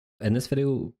In this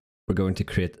video, we're going to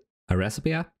create a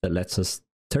recipe app that lets us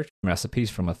search recipes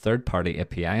from a third-party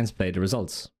API and display the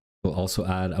results. We'll also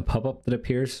add a pop-up that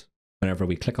appears whenever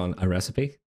we click on a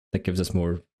recipe that gives us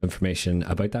more information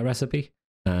about that recipe.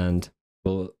 And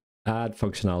we'll add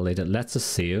functionality that lets us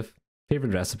save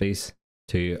favorite recipes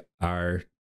to our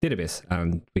database,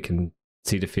 and we can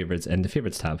see the favorites in the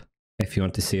favorites tab. If you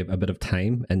want to save a bit of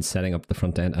time in setting up the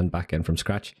front end and back end from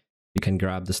scratch, you can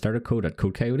grab the starter code at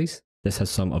Code Coyotes. This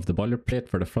has some of the boilerplate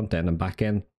for the front end and back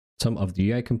end, some of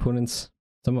the UI components,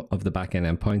 some of the back end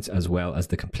endpoints, as well as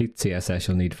the complete CSS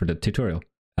you'll need for the tutorial.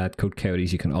 At Code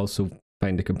Coyotes, you can also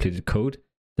find the completed code,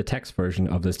 the text version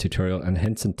of this tutorial, and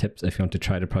hints and tips if you want to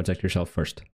try the project yourself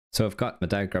first. So I've got my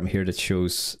diagram here that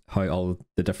shows how all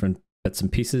the different bits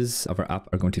and pieces of our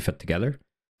app are going to fit together.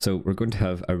 So we're going to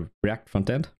have a React front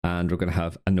end and we're going to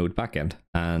have a Node backend,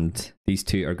 and these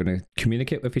two are going to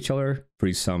communicate with each other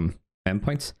through some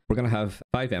endpoints. We're going to have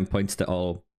 5 endpoints that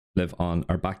all live on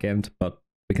our backend, but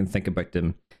we can think about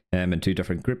them in 2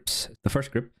 different groups. The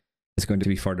first group is going to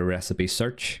be for the recipe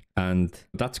search, and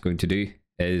what that's going to do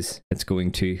is it's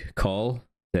going to call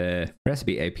the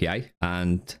recipe API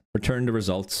and return the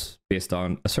results based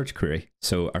on a search query.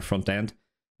 So our front end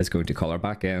is going to call our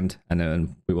backend, and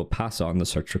then we will pass on the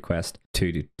search request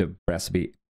to the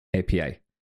recipe API.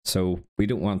 So we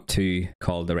don't want to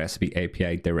call the recipe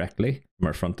API directly from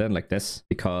our front end like this,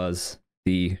 because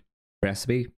the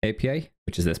recipe API,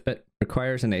 which is this bit,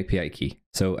 requires an API key.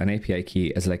 So an API key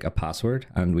is like a password,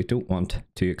 and we don't want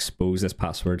to expose this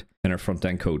password in our front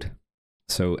end code.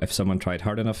 So if someone tried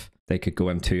hard enough, they could go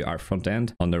into our front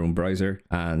end on their own browser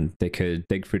and they could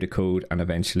dig through the code and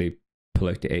eventually pull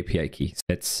out the API key.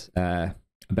 It's a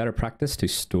better practice to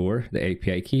store the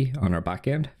API key on our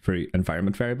backend through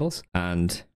environment variables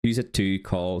and use it to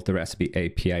call the recipe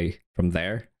API from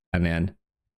there and then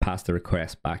pass the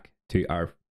request back to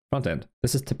our front end.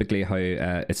 This is typically how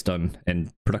it's done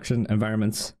in production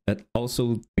environments. It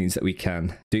also means that we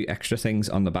can do extra things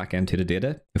on the back end to the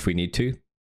data if we need to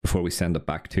before we send it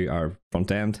back to our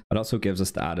front end. It also gives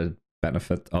us the added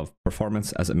benefit of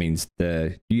performance, as it means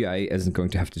the UI isn't going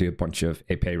to have to do a bunch of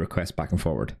API requests back and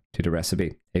forward to the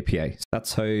recipe API. So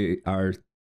that's how our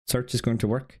search is going to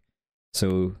work.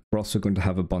 So we're also going to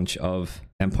have a bunch of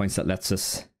endpoints that lets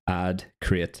us add,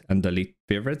 create, and delete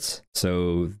favorites.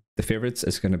 So the favorites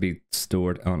is going to be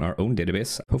stored on our own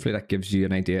database. Hopefully that gives you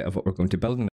an idea of what we're going to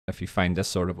build. And if you find this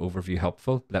sort of overview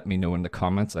helpful, let me know in the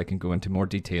comments. I can go into more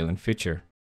detail in future.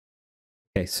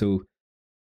 Okay, so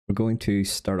we're going to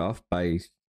start off by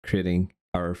creating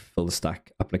our full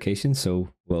stack application. So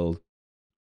we'll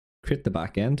create the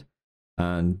back end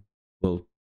and we'll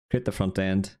create the front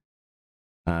end,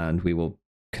 and we will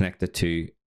connect it to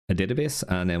a database,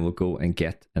 and then we'll go and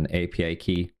get an API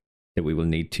key that we will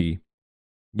need to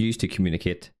use to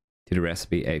communicate to the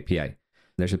recipe API.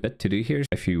 There's a bit to do here.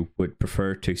 If you would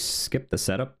prefer to skip the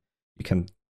setup, you can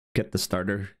get the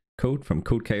starter code from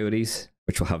Code Coyotes,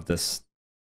 which will have this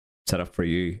set up for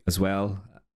you, as well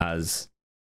as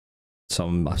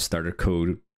some starter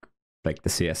code like the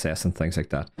CSS and things like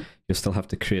that. You'll still have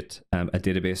to create a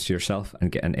database yourself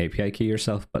and get an API key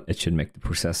yourself, but it should make the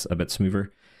process a bit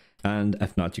smoother. And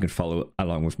if not, you can follow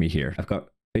along with me here. I've got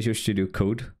Visual Studio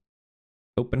Code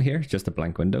open here, just a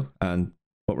blank window. And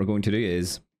what we're going to do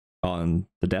is on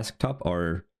the desktop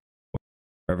or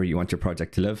wherever you want your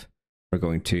project to live, we're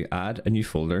going to add a new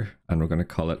folder and we're going to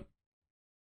call it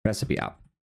Recipe App.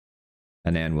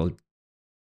 And then we'll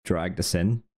drag this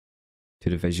in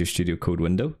to the Visual Studio Code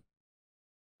window,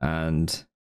 and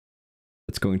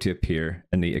it's going to appear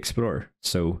in the Explorer.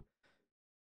 So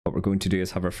what we're going to do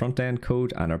is have our front end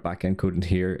code and our back end code in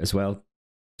here as well,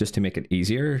 just to make it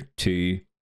easier to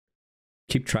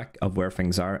keep track of where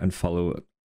things are and follow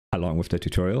along with the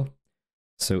tutorial.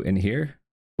 So in here,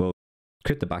 we'll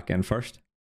create the back end first.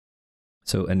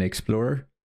 So in the Explorer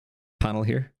panel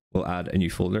here, we'll add a new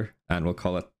folder and we'll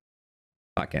call it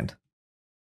Backend.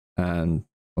 And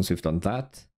once we've done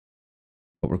that,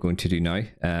 what we're going to do now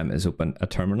is open a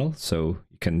terminal. So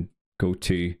you can go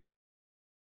to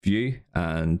View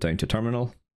and down to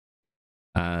Terminal,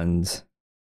 and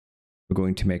we're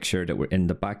going to make sure that we're in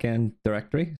the backend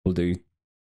directory. We'll do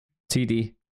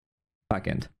cd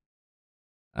backend,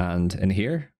 and in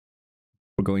here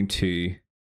we're going to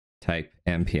type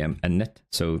npm init.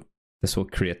 So this will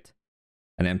create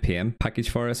an npm package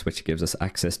for us, which gives us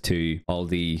access to all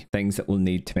the things that we'll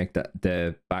need to make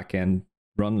the backend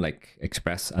run, like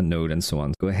Express and Node and so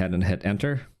on. Go ahead and hit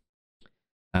enter,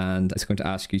 and it's going to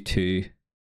ask you to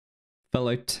fill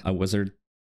out a wizard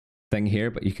thing here,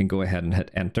 but you can go ahead and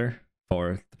hit enter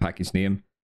for the package name,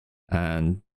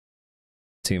 and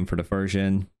same for the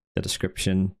version, the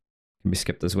description, can be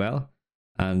skipped as well.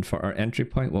 And for our entry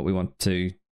point, what we want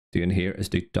to do in here is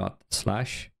do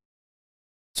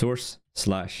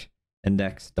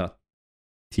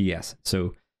 ./source/index.ts.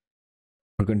 So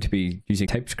we're going to be using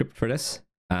TypeScript for this,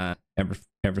 and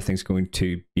everything's going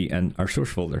to be in our source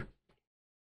folder.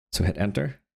 So hit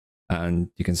enter,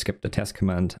 and you can skip the test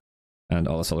command and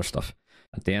all this other stuff.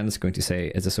 At the end, it's going to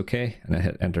say, is this okay? And I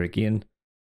hit enter again.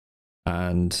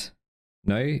 And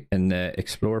now in the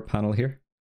Explorer panel here,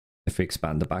 if we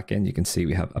expand the backend, you can see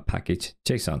we have a package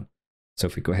JSON. So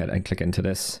if we go ahead and click into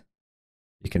this,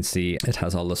 you can see it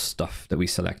has all the stuff that we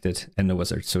selected in the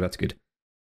wizard. So that's good.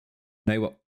 Now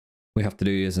what we have to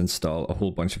do is install a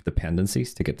whole bunch of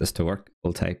dependencies to get this to work.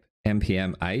 We'll type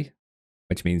npm I,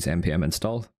 which means npm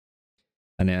install.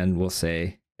 And then we'll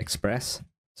say Express.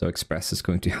 So Express is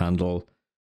going to handle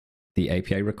the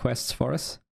API requests for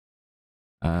us.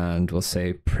 And we'll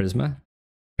say Prisma.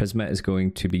 Prisma is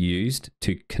going to be used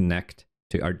to connect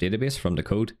to our database from the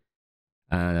code.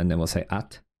 And then we'll say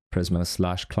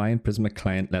 @Prisma/client. Prisma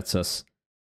client lets us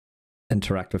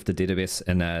interact with the database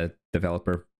in a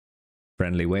developer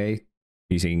friendly way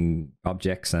using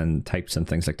objects and types and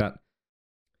things like that.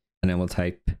 And then we'll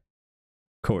type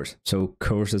CORS. So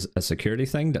CORS is a security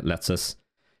thing that lets us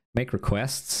make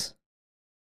requests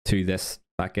to this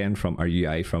backend from our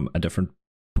UI from a different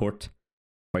port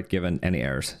without giving any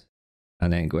errors.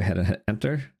 And then go ahead and hit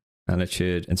enter, and it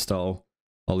should install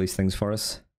all these things for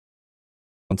us.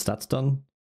 Once that's done,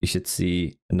 you should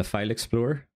see in the file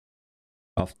explorer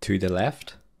off to the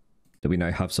left that we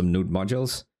now have some node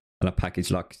modules and a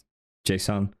package lock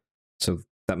JSON. So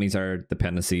that means our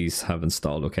dependencies have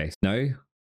installed. Okay, now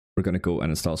we're going to go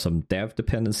and install some dev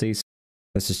dependencies.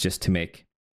 This is just to make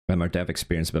our dev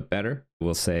experience a bit better.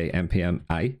 We'll say npm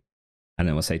I, and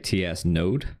then we'll say ts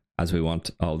node, as we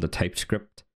want all the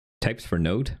TypeScript types for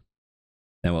node.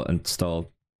 Then we'll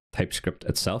install TypeScript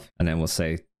itself, and then we'll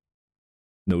say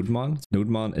nodemon.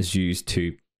 Nodemon is used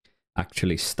to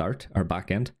actually start our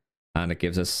backend, and it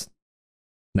gives us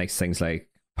nice things like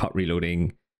hot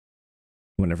reloading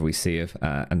whenever we save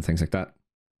and things like that.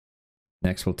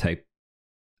 Next, we'll type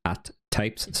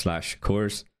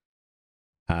 @types/cores,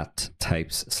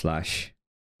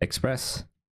 @types/express,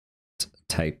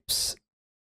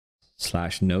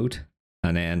 types/node,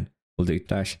 and then we'll do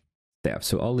 -dev.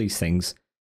 So all these things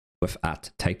with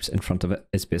 @types in front of it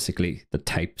is basically the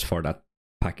types for that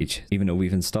package. Even though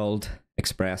we've installed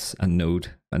Express and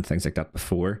Node and things like that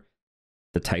before,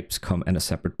 the types come in a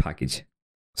separate package.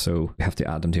 So we have to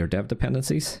add them to your dev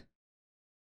dependencies.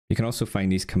 You can also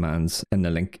find these commands in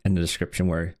the link in the description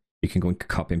where you can go and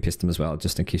copy and paste them as well,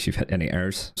 just in case you've hit any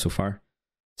errors so far.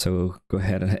 So go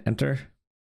ahead and hit enter.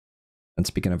 And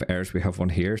speaking of errors, we have one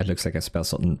here. It looks like I spelled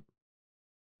something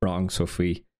wrong. So if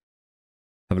we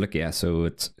have a look, yeah, so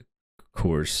it's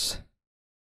CORS,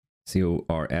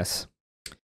 CORS.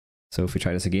 So if we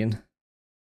try this again,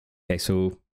 okay,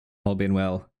 so all being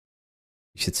well,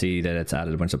 you should see that it's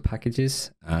added a bunch of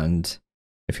packages. And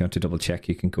if you want to double check,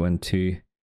 you can go into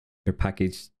your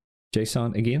package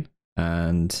JSON again.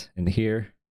 And in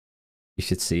here, you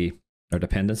should see our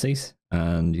dependencies,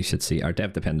 and you should see our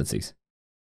dev dependencies.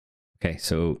 Okay,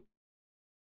 so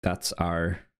that's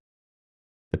our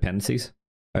dependencies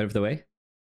out of the way.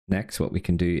 Next, what we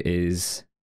can do is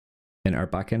in our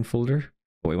backend folder,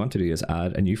 what we want to do is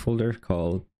add a new folder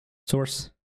called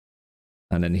source.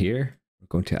 And in here, we're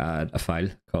going to add a file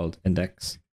called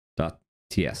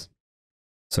index.ts.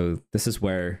 So this is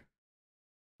where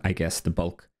I guess the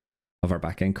bulk of our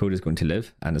backend code is going to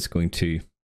live, and it's going to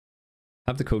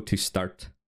have the code to start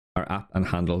our app and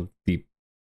handle the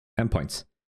endpoints.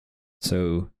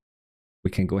 So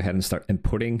we can go ahead and start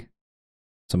importing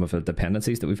some of the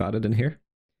dependencies that we've added in here.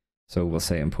 So we'll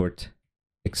say import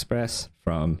Express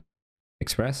from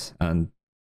Express, and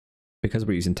because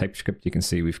we're using TypeScript, you can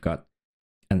see we've got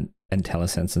an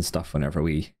IntelliSense and stuff whenever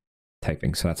we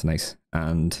typing, so that's nice.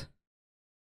 And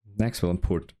next we'll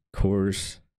import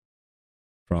CORS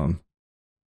from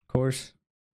CORS,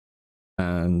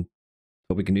 and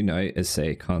what we can do now is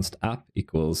say const app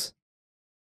equals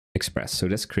Express. So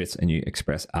this creates a new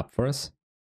Express app for us,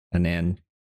 and then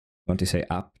we want to say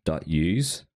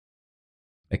app.use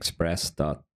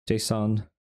express.json.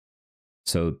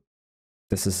 So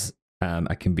this is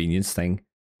a convenience thing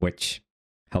which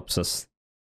helps us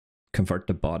convert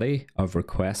the body of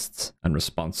requests and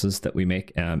responses that we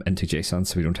make into JSON,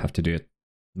 so we don't have to do it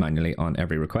manually on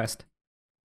every request.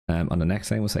 On the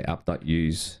next line, we'll say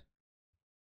app.use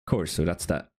CORS. So that's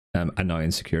that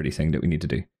annoying security thing that we need to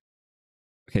do.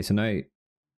 Okay, so now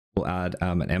we'll add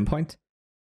an endpoint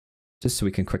just so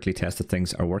we can quickly test that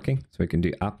things are working. So we can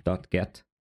do app.get,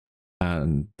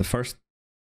 and the first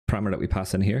parameter that we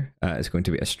pass in here is going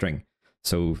to be a string.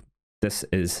 So this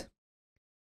is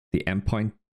the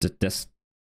endpoint that this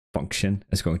function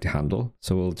is going to handle.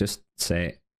 So we'll just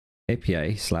say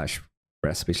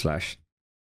API/recipe/search.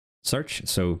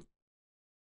 So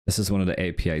this is one of the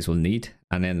APIs we'll need.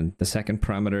 And then the second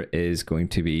parameter is going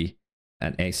to be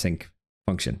an async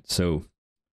function. So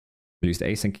we'll use the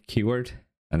async keyword,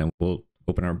 and then we'll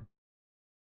open our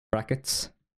brackets.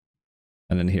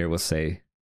 And then here we'll say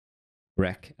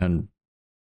rec and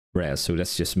res. So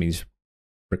this just means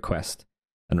request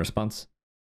and response.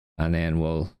 And then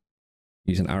we'll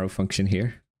use an arrow function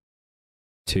here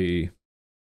to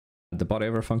the body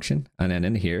of our function. And then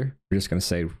in here, we're just going to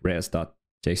say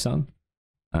res.json.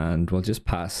 And we'll just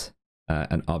pass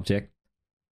an object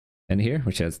in here,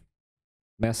 which has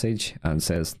message and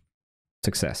says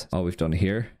success. All we've done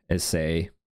here is say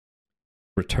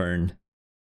return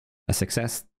a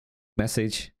success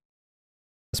message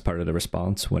as part of the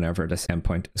response whenever this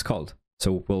endpoint is called.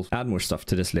 So we'll add more stuff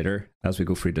to this later as we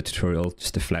go through the tutorial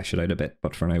just to flesh it out a bit.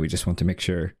 But for now, we just want to make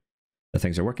sure that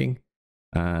things are working.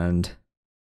 And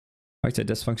outside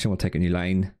this function, we'll take a new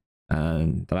line.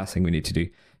 And the last thing we need to do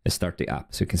is start the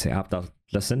app. So we can say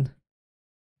app.listen.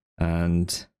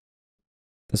 And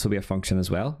this will be a function as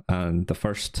well. And the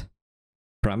first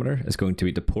parameter is going to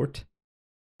be the port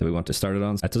that we want to start it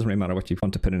on. It doesn't really matter what you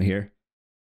want to put in here,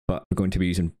 but we're going to be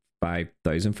using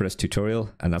 5000 for this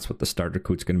tutorial, and that's what the starter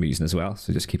code is going to be using as well.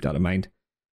 So just keep that in mind.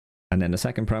 And then the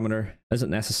second parameter isn't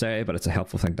necessary, but it's a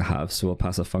helpful thing to have. So we'll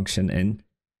pass a function in,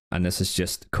 and this is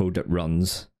just code that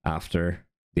runs after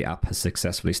the app has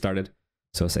successfully started.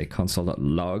 So say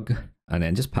console.log, and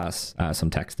then just pass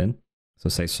some text in. So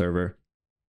say server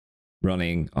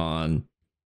running on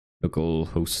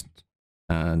localhost,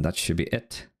 and that should be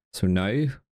it. So now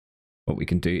what we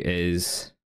can do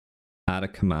is add a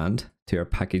command to our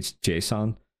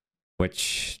package.json,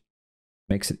 which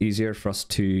makes it easier for us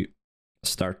to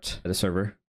start the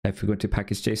server. If we go to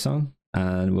package.json,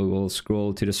 and we will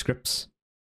scroll to the scripts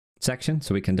section,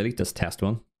 so we can delete this test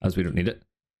one as we don't need it,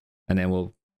 and then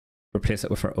we'll replace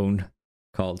it with our own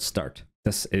called start.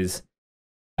 This is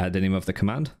the name of the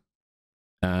command,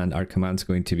 and our command's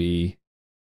going to be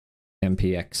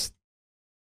npx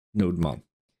nodemon.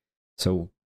 So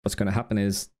what's going to happen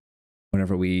is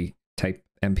whenever we type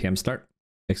npm start,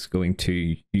 it's going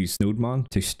to use nodemon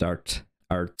to start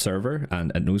our server,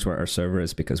 and it knows where our server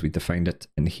is because we defined it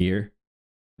in here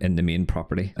in the main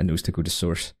property. It knows to go to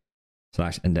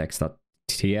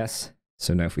source/index.ts.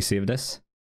 So now if we save this,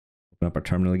 open up our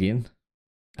terminal again,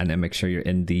 and then make sure you're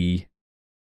in the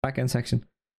backend section,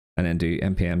 and then do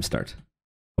npm start.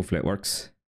 Hopefully it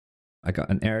works. I got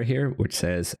an error here which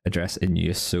says address in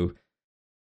use. So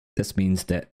this means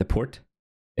that the port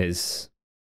is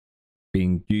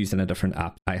being used in a different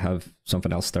app. I have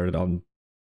something else started on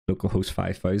localhost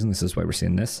 5000. This is why we're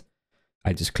seeing this.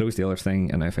 I just closed the other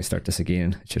thing, and now if I start this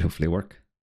again, it should hopefully work.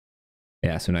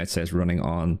 Yeah, so now it says running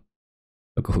on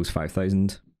localhost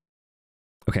 5000.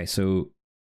 Okay, so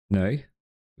now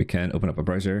we can open up a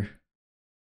browser,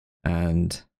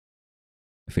 and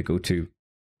if we go to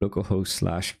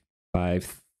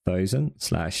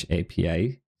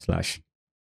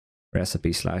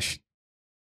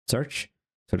localhost/5000/API/recipe/search,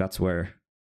 so that's where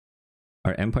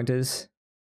our endpoint is.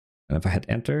 And if I hit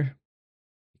enter,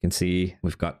 you can see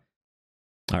we've got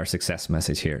our success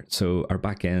message here. So our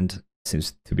backend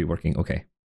seems to be working okay.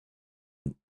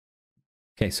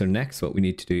 Okay, so next what we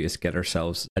need to do is get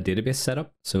ourselves a database set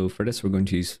up. So for this, we're going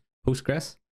to use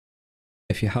Postgres.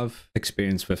 If you have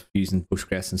experience with using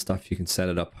Postgres and stuff, you can set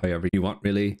it up however you want,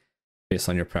 really, based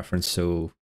on your preference.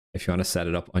 So if you want to set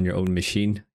it up on your own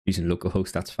machine using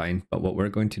localhost, that's fine. But what we're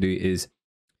going to do is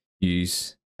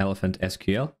use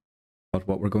ElephantSQL. But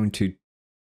what we're going to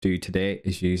do today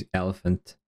is use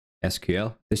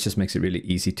ElephantSQL. This just makes it really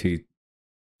easy to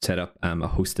set up a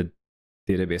hosted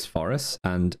database for us.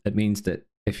 And it means that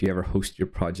if you ever host your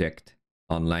project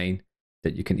online,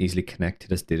 that you can easily connect to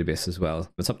this database as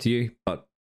well. It's up to you, but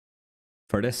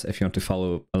for this, if you want to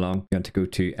follow along, you want to go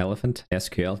to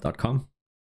elephantsql.com,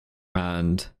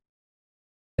 and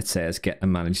it says get a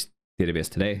managed database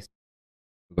today.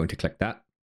 We're going to click that.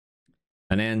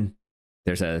 And then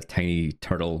there's a tiny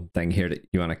turtle thing here that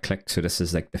you want to click. So this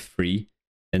is like the free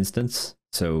instance.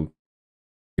 So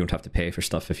you don't have to pay for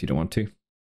stuff if you don't want to.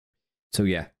 So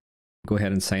yeah, go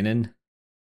ahead and sign in.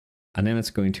 And then it's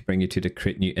going to bring you to the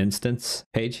create new instance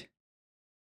page.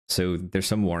 So there's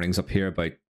some warnings up here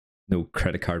about no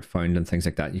credit card found and things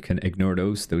like that. You can ignore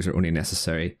those. Those are only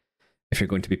necessary if you're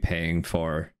going to be paying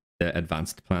for the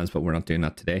advanced plans, but we're not doing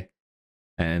that today.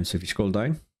 So if you scroll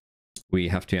down, we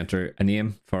have to enter a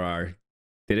name for our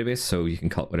database, so you can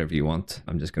call it whatever you want.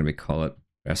 I'm just going to call it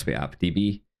recipe app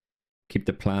DB. Keep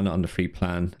the plan on the free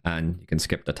plan, and you can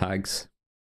skip the tags.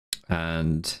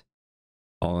 And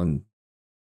on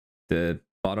the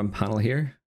bottom panel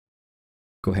here,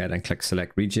 go ahead and click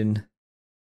select region,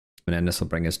 and then this will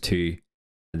bring us to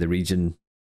the region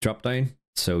drop down.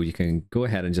 So you can go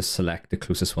ahead and just select the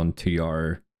closest one to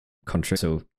your country.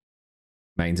 So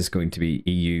mine is going to be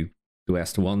EU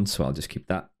West 1, so I'll just keep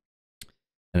that.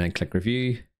 And then click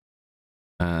review,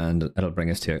 and it'll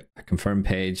bring us to a confirm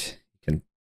page. You can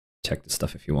check the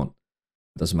stuff if you want.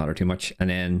 It doesn't matter too much. And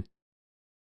then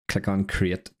click on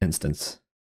create instance,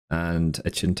 and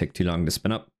it shouldn't take too long to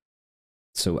spin up.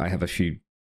 So I have a few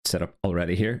set up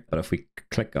already here, but if we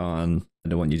click on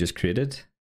the one you just created,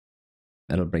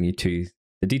 it'll bring you to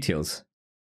the details.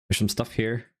 There's some stuff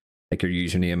here, like your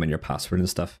username and your password and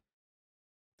stuff.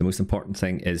 The most important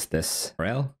thing is this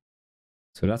URL.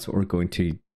 So that's what we're going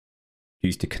to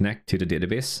use to connect to the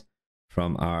database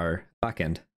from our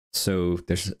backend. So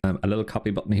there's a little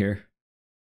copy button here.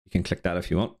 You can click that if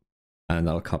you want, and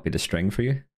that'll copy the string for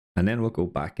you. And then we'll go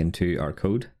back into our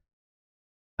code.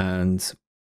 And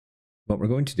what we're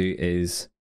going to do is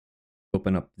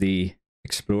open up the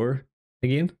Explorer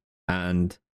again,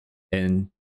 and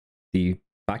in the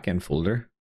backend folder,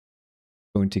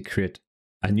 I'm going to create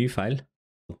a new file,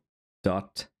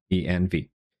 .env.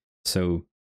 So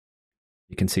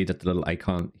you can see that the little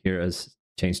icon here is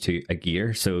changed to a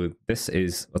gear. So this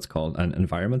is what's called an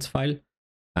environments file.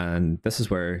 And this is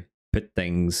where you put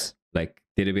things like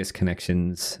database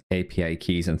connections, API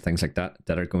keys, and things like that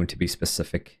that are going to be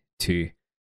specific to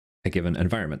a given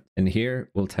environment. In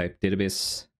here, we'll type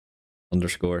database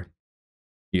underscore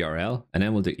URL, and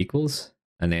then we'll do equals.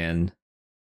 And then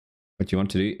what you want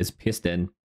to do is paste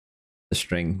in the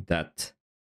string that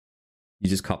you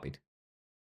just copied.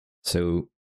 So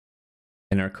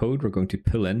in our code, we're going to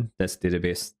pull in this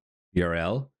database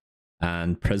URL,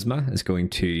 and Prisma is going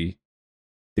to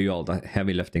do all the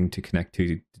heavy lifting to connect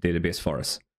to the database for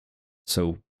us.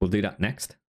 So we'll do that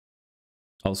next.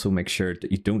 Also make sure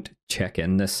that you don't check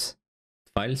in this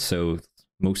file. So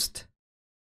most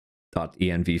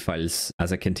 .env files,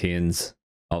 as it contains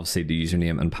obviously the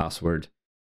username and password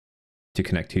to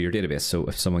connect to your database. So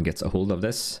if someone gets a hold of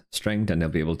this string, then they'll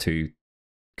be able to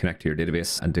connect to your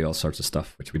database and do all sorts of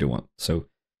stuff, which we don't want. So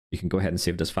you can go ahead and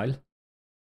save this file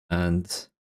and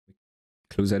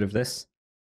close out of this.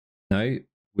 Now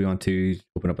we want to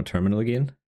open up a terminal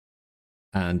again.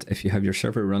 And if you have your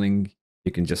server running,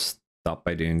 you can just stop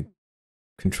by doing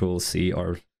Control-C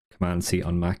or Command-C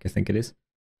on Mac, I think it is.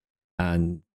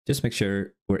 And just make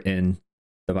sure we're in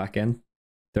the backend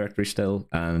directory still.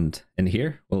 And in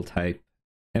here, we'll type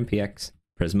npx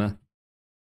prisma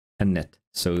init.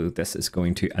 So this is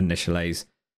going to initialize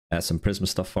some Prisma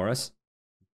stuff for us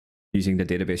using the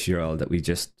database URL that we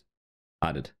just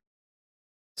added.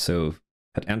 So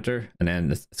hit enter, and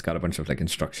then it's got a bunch of like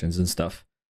instructions and stuff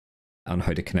on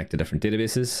how to connect to different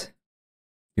databases.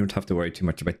 You don't have to worry too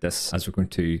much about this, as we're going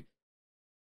to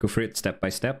go through it step by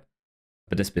step.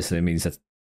 But this basically means that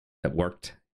it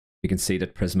worked. You can see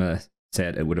that Prisma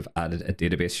said it would have added a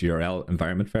database URL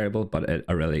environment variable, but it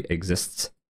already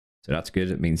exists. So that's good.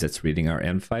 It means it's reading our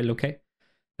end file okay.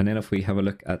 And then if we have a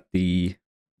look at the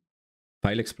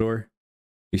file explorer,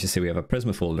 you should see we have a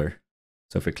Prisma folder.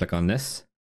 So if we click on this,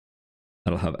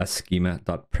 that'll have a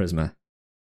schema.prisma.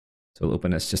 So we'll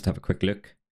open this just to have a quick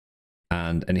look.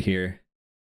 And in here,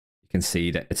 you can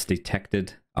see that it's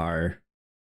detected our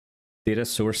data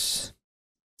source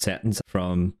settings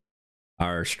from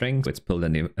our string. It's pulled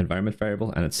in the environment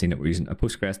variable, and it's seen that we're using a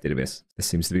Postgres database. This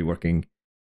seems to be working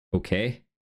okay.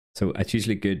 So it's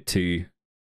usually good to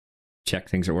check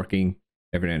things are working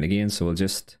every now and again. So we'll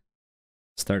just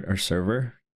start our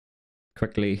server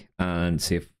quickly and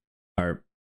see if our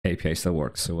API still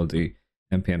works. So we'll do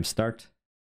npm start.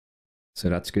 So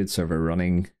that's good. Server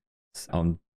running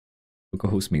on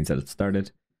localhost means that it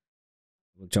started.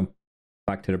 We'll jump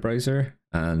back to the browser,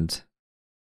 and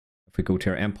if we go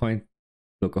to our endpoint,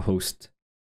 localhost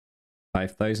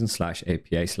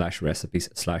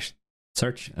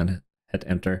 5000/API/recipes/search and hit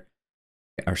enter,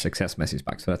 get our success message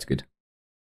back. So that's good.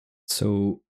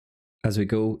 So as we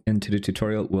go into the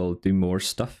tutorial, we'll do more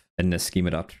stuff in this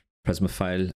schema.prisma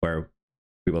file where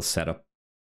we will set up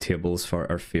tables for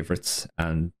our favorites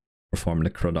and perform the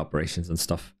CRUD operations and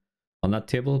stuff on that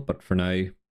table. But for now,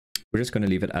 we're just going to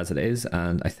leave it as it is.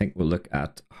 And I think we'll look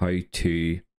at how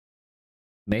to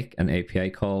make an API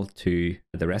call to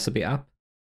the recipe app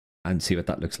and see what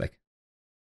that looks like.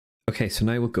 Okay, so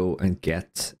now we'll go and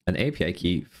get an API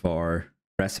key for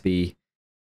recipe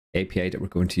API that we're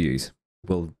going to use.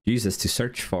 We'll use this to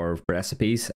search for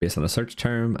recipes based on a search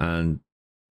term and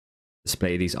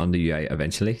display these on the UI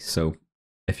eventually. So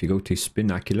if you go to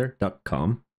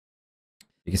spoonacular.com,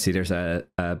 you can see there's a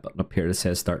button up here that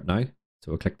says start now.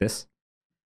 So we'll click this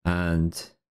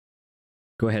and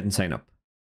go ahead and sign up.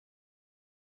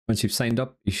 Once you've signed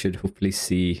up, you should hopefully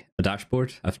see a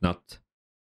dashboard. If not,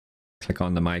 click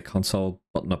on the My Console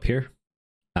button up here.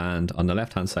 And on the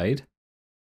left-hand side,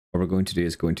 what we're going to do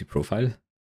is go into Profile.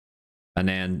 And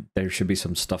then there should be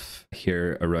some stuff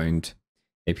here around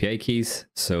API keys.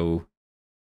 So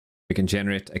we can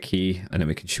generate a key and then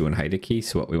we can show and hide a key.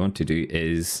 So what we want to do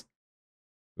is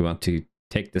we want to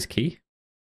take this key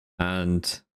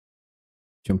and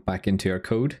jump back into our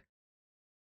code.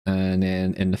 And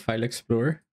then in the File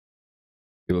Explorer,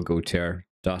 we will go to our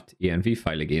 .env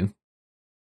file again.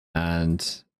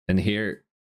 And in here,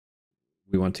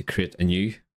 we want to create a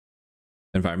new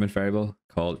environment variable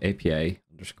called API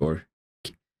underscore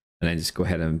key. And then just go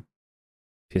ahead and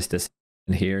paste this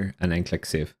in here and then click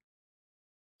save.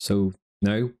 So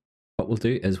now what we'll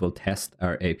do is we'll test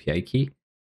our API key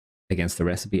against the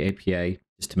recipe API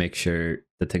just to make sure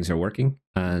that things are working.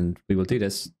 And we will do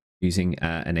this using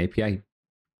an API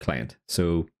client.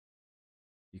 So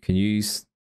you can use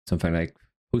something like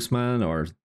Postman or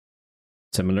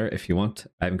similar if you want.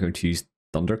 I'm going to use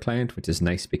Thunder client, which is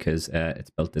nice because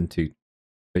it's built into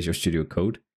Visual Studio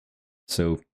Code.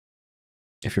 So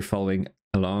if you're following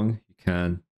along, you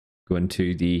can go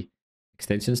into the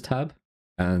extensions tab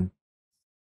and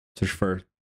search for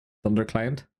Thunder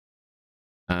client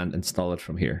and install it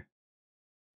from here.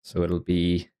 So it'll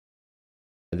be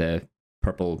the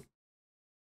purple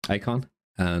icon.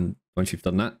 And once you've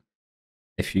done that,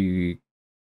 if you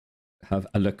have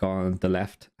a look on the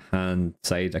left hand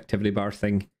side activity bar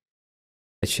thing,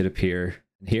 it should appear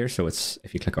here. So it's,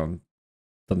 if you click on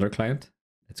Thunder client,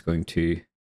 it's going to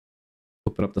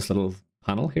open up this little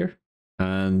panel here.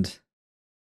 And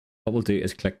what we'll do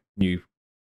is click new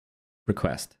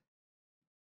request.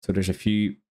 So there's a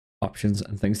few options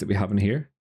and things that we have in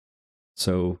here.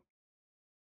 So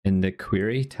in the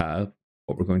query tab,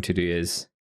 what we're going to do is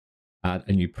add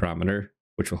a new parameter,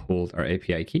 which will hold our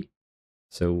API key.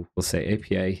 So we'll say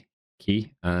API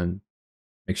key and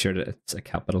make sure that it's a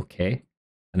capital K.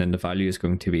 And then the value is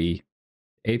going to be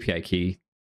API key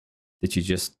that you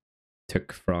just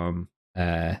took from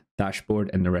a dashboard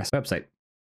in the REST website.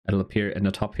 It'll appear in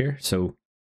the top here. So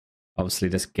obviously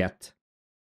this get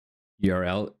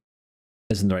URL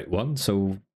isn't the right one.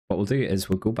 So what we'll do is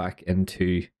we'll go back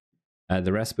into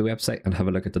the recipe website and have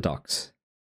a look at the docs.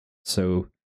 So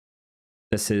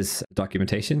this is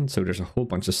documentation. So there's a whole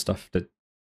bunch of stuff that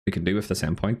we can do with this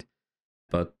endpoint.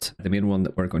 But the main one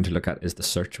that we're going to look at is the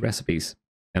search recipes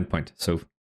endpoint. So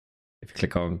if you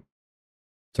click on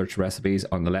search recipes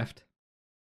on the left,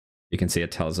 you can see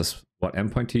it tells us what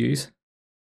endpoint to use.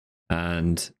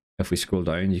 And if we scroll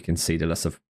down, you can see the list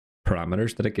of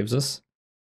parameters that it gives us.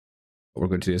 What we're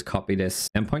going to do is copy this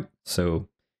endpoint. So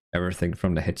everything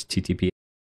from the HTTP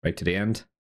right to the end.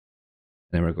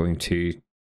 And then we're going to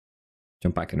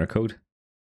jump back in our code.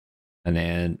 And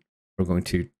then we're going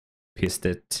to paste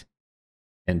it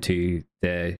into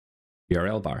the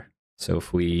URL bar. So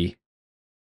if we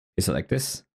paste it like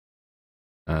this,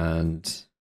 and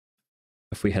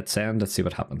if we hit send, let's see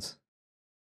what happens.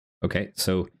 Okay,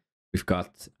 so we've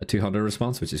got a 200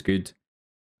 response, which is good.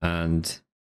 And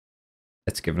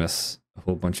it's given us a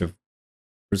whole bunch of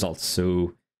results.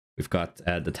 So we've got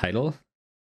the title,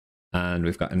 and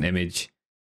we've got an image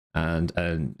and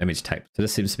an image type. So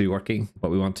this seems to be working.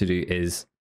 What we want to do is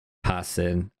pass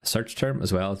in a search term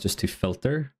as well, just to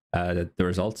filter the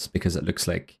results, because it looks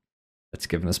like it's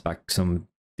given us back some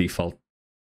default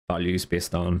values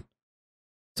based on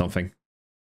something.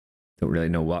 Don't really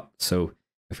know what. So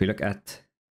if we look at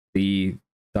the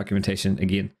documentation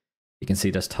again, you can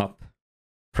see this top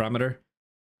parameter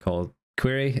called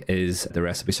query is the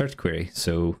recipe search query.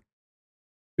 So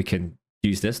we can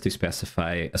use this to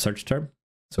specify a search term.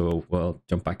 So we'll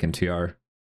jump back into our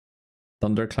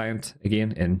Thunder client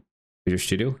again in Visual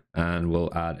Studio, and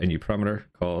we'll add a new parameter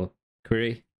called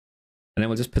query. And then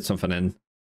we'll just put something in.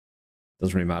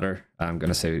 Doesn't really matter. I'm going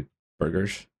to say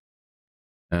burgers.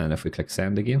 And if we click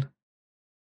send again,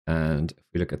 and if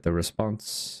we look at the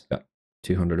response, yeah,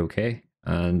 200 okay.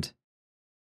 And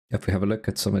if we have a look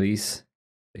at some of these,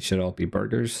 they should all be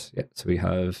burgers. Yeah, so we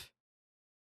have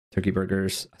turkey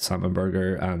burgers, a salmon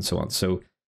burger, and so on. So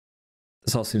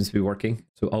this all seems to be working.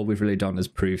 So all we've really done is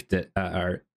proved that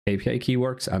our API key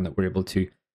works and that we're able to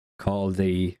call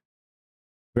the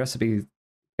recipe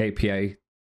API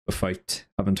without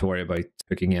having to worry about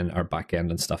hooking in our backend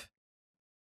and stuff.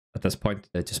 At this point,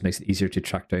 it just makes it easier to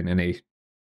track down any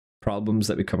problems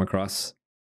that we come across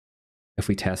if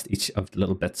we test each of the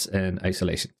little bits in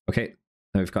isolation. Okay,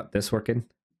 now we've got this working.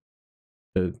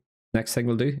 The next thing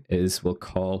we'll do is we'll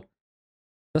call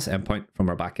this endpoint from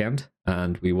our backend,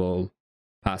 and we will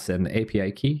pass in the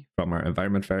API key from our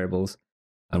environment variables,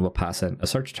 and we'll pass in a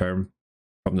search term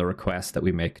from the request that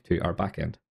we make to our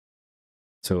backend.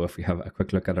 So if we have a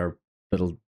quick look at our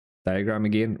little diagram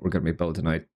again, we're going to be building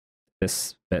out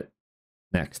this bit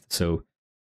next. So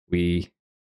we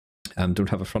don't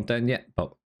have a front end yet,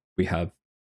 but we have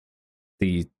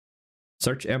the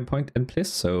search endpoint in place.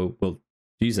 So we'll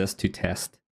use this to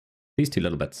test these two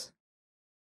little bits.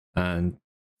 And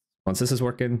once this is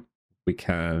working, we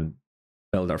can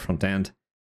build our front end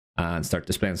and start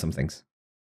displaying some things.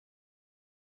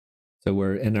 So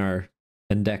we're in our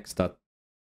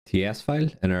index.ts file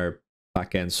in our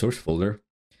backend source folder.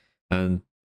 And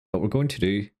what we're going to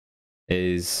do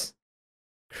is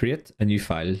create a new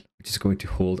file, which is going to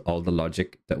hold all the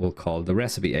logic that we'll call the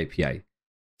recipe API.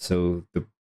 So the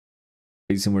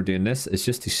reason we're doing this is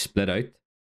just to split out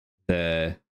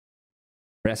the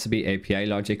recipe API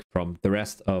logic from the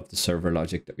rest of the server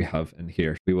logic that we have in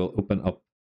here. We will open up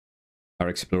our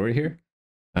Explorer here,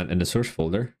 and in the source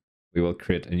folder, we will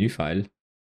create a new file,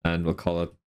 and we'll call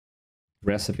it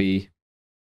recipe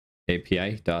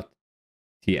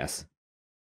API.ts.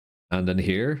 And in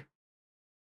here,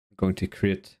 we're going to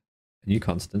create a new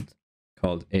constant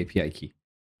called API key.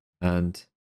 And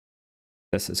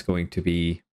this is going to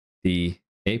be the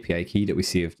API key that we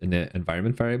saved in the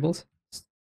environment variables. So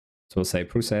we'll say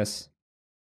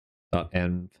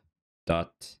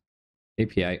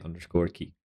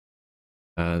process.env.api_key.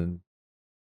 And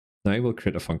now we'll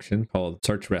create a function called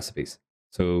search recipes.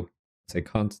 So say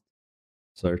const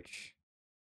search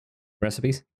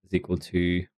recipes is equal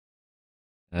to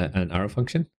an arrow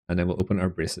function, and then we'll open our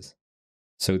braces.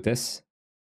 So this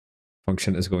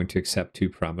function is going to accept two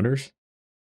parameters.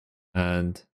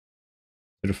 And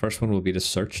so the first one will be the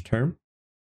search term,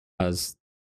 as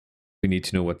we need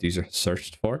to know what these are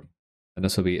searched for, and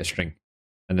this will be a string.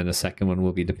 And then the second one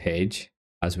will be the page,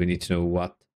 as we need to know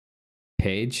what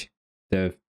page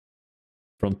the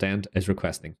front end is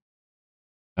requesting.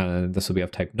 And this will be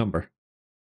of type number.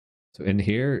 So in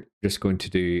here, we're just going to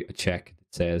do a check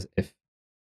that says if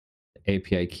the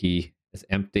API key is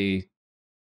empty,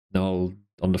 null,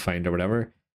 undefined, or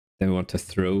whatever, then we want to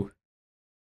throw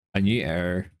a new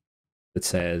error that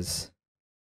says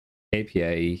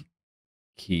API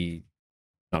key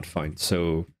not found.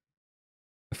 So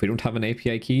if we don't have an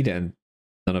API key, then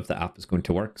none of the app is going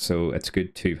to work. So it's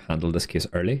good to handle this case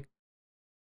early.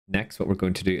 Next, what we're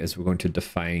going to do is we're going to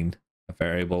define a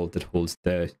variable that holds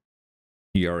the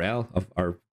URL of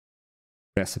our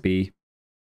recipe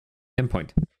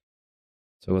endpoint.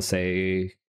 So we'll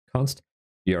say const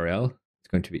URL is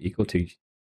going to be equal to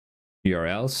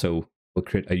URL. So we'll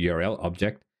create a URL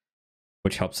object,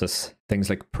 which helps us things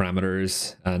like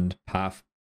parameters and path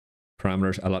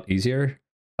parameters a lot easier,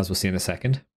 as we'll see in a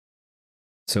second.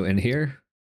 So in here,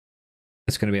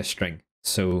 it's going to be a string.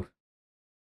 So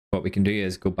what we can do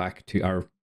is go back to our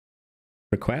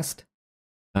request,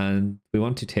 and we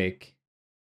want to take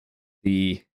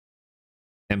the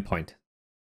endpoint.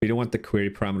 We don't want the query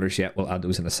parameters yet. We'll add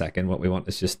those in a second. What we want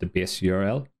is just the base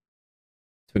URL.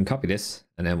 So we can copy this,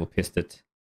 and then we'll paste it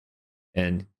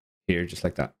in here just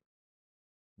like that.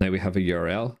 Now we have a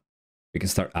URL. We can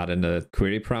start adding the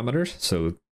query parameters.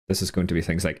 So this is going to be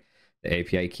things like the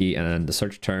API key and the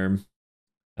search term,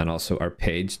 and also our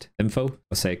paged info.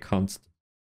 We'll say const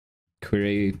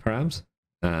query params,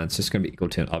 and it's just going to be equal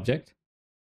to an object.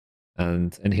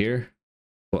 And in here,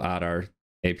 we'll add our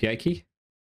API key.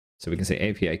 So we can say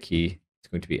API key,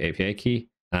 it's going to be API key.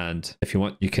 And if you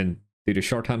want, you can do the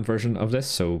shorthand version of this.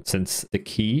 So since the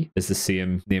key is the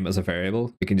same name as a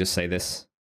variable, we can just say this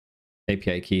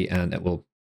API key, and it will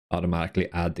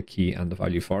automatically add the key and the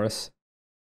value for us.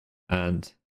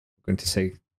 And we're going to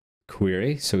say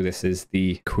query. So this is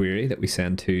the query that we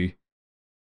send to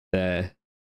the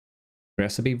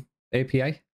recipe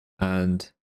API,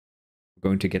 and we're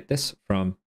going to get this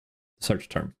from the search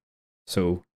term. So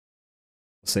we'll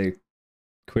say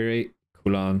query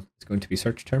colon is going to be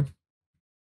search term,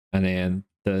 and then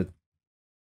the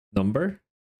number.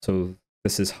 So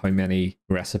this is how many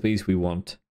recipes we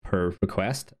want per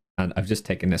request. And I've just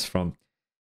taken this from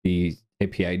the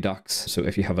API docs. So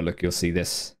if you have a look, you'll see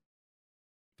this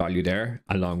value there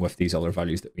along with these other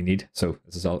values that we need. So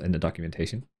this is all in the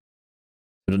documentation.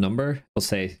 So the number, we'll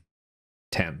say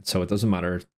 10. So it doesn't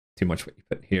matter too much what you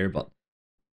put here, but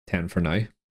 10 for now.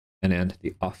 And then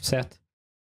the offset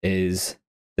is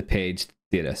the page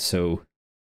data. So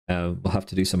we'll have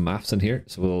to do some maths in here.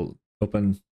 So we'll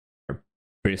open our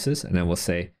braces, and then we'll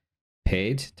say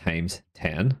page times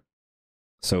 10.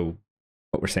 So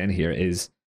what we're saying here is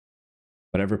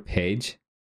whatever page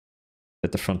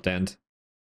that the front end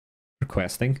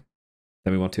requesting,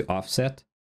 then we want to offset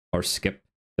or skip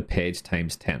the page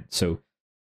times 10. So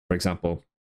for example,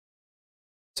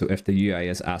 so if the UI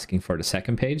is asking for the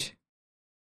second page,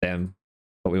 then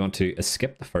what we want to is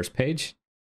skip the first page,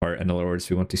 or in other words,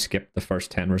 we want to skip the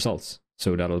first 10 results.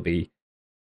 So that'll be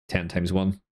 10 times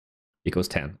 1 equals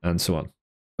 10, and so on.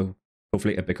 So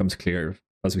hopefully it becomes clear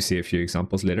as we see a few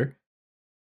examples later.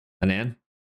 And then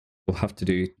we'll have to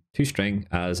do toString,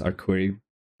 as our query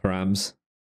params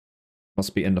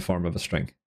must be in the form of a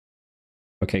string.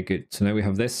 Okay, good. So now we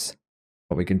have this.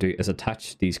 What we can do is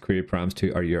attach these query params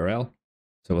to our URL.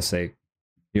 So we'll say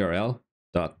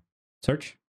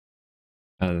url.search,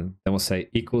 and then we'll say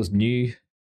equals new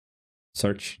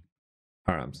search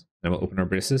params. Then we'll open our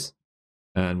braces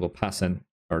and we'll pass in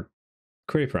our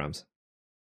query params.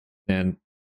 Then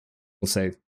we'll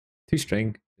say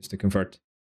toString just to convert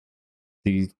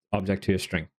the object to a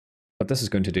string. What this is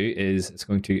going to do is it's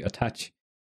going to attach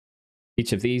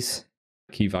each of these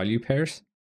key value pairs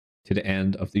to the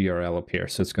end of the URL up here.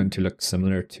 So it's going to look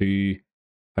similar to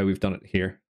how we've done it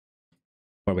here,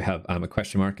 where we have a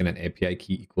question mark and an API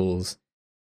key equals,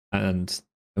 and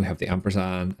then we have the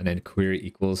ampersand and then query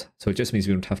equals. So it just means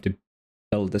we don't have to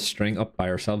build this string up by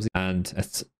ourselves, and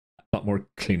it's a lot more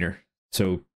cleaner.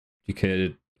 So you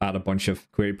could add a bunch of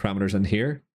query parameters in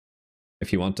here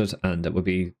if you wanted, and it would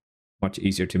be much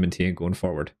easier to maintain going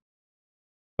forward.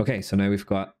 Okay, so now we've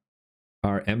got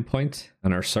our endpoint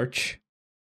and our search.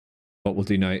 What we'll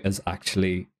do now is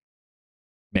actually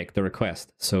make the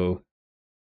request. So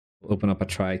we'll open up a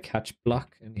try catch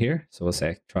block in here. So we'll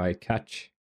say try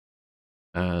catch.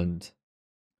 And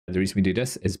the reason we do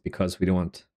this is because we don't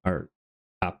want our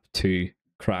app to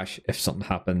crash if something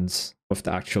happens with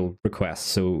the actual request.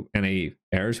 So any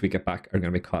errors we get back are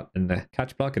going to be caught in the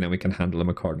catch block, and then we can handle them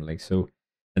accordingly. So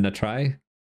in the try,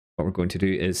 what we're going to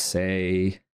do is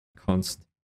say const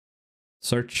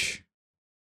search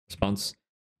response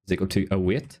is equal to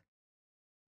await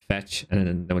fetch, and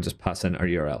then we'll just pass in our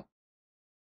URL.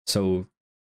 So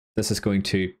this is going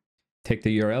to take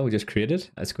the URL we just created.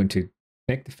 It's going to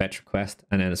make the fetch request,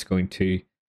 and then it's going to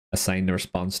assign the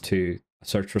response to a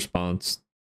search response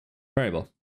variable.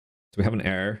 So we have an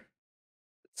error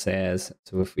that says,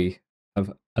 so if we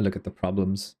have a look at the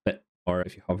problems bit, or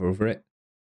if you hover over it,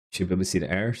 you should be able to see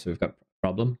the error. So we've got a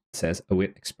problem. It says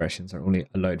await expressions are only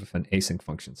allowed within async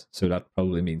functions. So that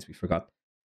probably means we forgot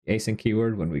the async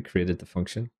keyword when we created the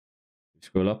function.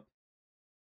 Scroll up,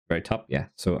 very top, yeah.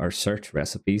 So our search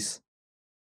recipes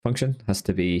function has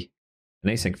to be an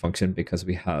async function because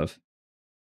we have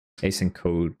async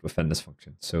code within this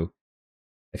function. So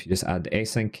if you just add the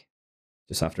async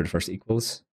just after the first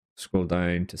equals, scroll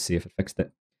down to see if it fixed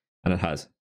it, and it has.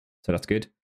 So that's good.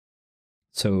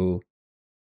 So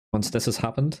once this has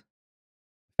happened,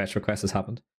 fetch request has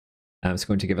happened, it's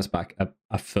going to give us back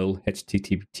a full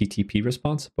HTTP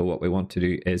response. But what we want to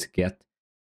do is get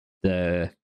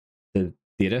the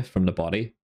data from the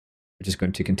body, which is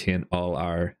going to contain all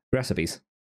our recipes.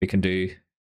 We can do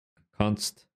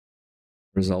const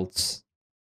results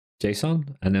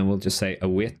JSON, and then we'll just say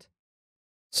await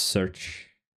search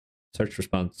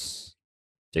response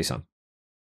JSON.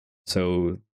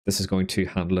 So this is going to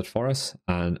handle it for us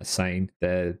and assign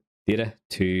the data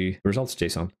to results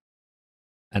JSON.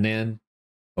 And then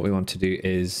what we want to do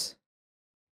is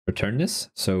return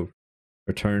this. So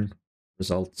return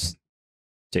results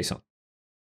JSON.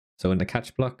 So in the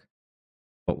catch block,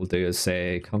 what we'll do is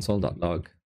say console.log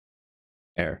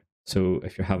error. So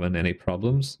if you're having any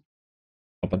problems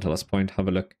up until this point, have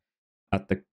a look at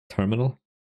the terminal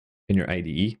in your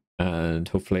IDE, and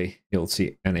hopefully you'll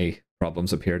see any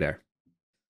problems appear there.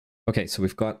 Okay, so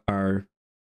we've got our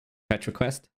fetch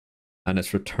request, and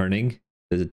it's returning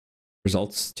the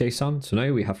results JSON. So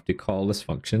now we have to call this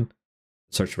function,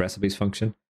 search recipes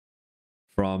function,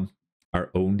 from our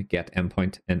own get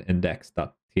endpoint in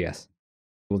index.ts.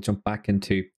 We'll jump back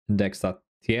into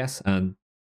index.ts, and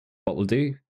what we'll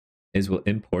do is we'll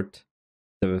import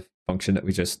the function that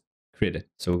we just created.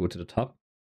 So we'll go to the top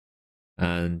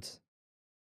and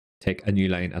take a new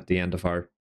line at the end of our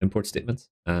import statements,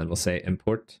 and we'll say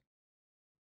import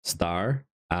star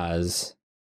as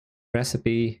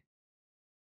recipe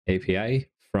API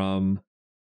from,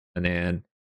 and then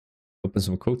open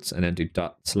some quotes and then do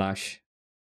 /recipe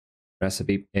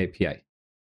API.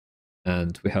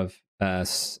 And we have a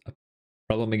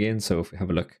problem again. So if we have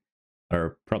a look at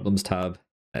our problems tab,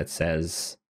 it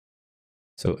says,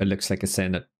 so it looks like it's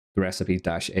saying that the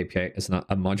recipe-API is not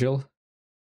a module.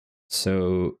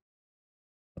 So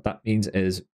What that means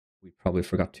is we probably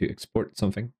forgot to export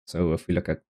something. So if we look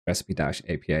at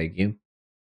recipe-API again,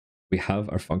 we have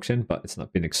our function, but it's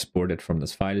not been exported from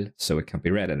this file, so it can't be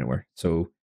read anywhere. So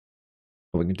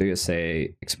what we can do is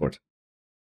say export.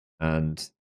 And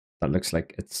that looks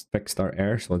like it's fixed our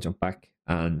error. So I'll jump back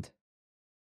and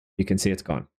you can see it's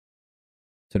gone.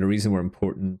 So the reason we're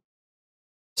importing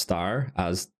star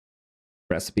as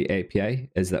recipe API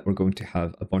is that we're going to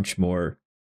have a bunch more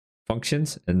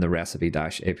functions in the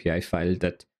recipe-API file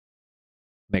that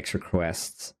makes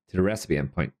requests to the recipe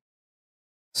endpoint.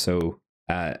 So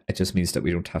it just means that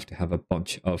we don't have to have a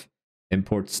bunch of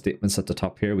import statements at the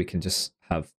top here. We can just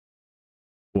have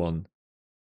one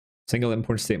single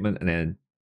import statement and then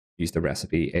use the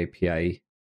recipe API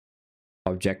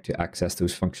object to access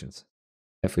those functions.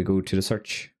 If we go to the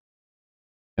search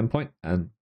endpoint,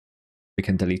 and we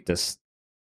can delete this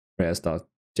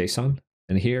res.json,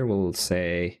 and here we'll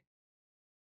say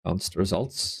const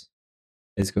results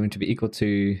is going to be equal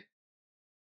to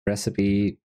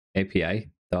recipe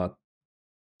API dot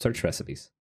search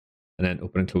recipes, and then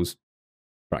open and close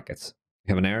brackets.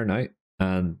 We have an error now,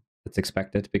 and it's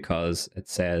expected because it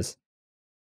says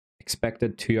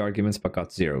expected 2 arguments but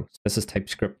got 0. This is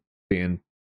TypeScript being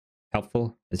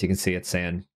helpful. As you can see, it's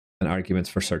saying an argument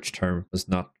for search term was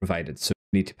not provided. So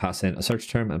we need to pass in a search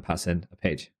term and pass in a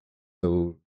page.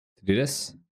 So to do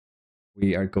this,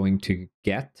 we are going to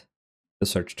get the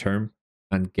search term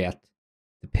and get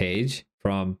the page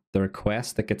from the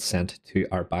request that gets sent to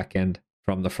our backend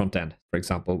from the front end. For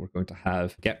example, we're going to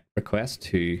have get request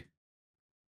to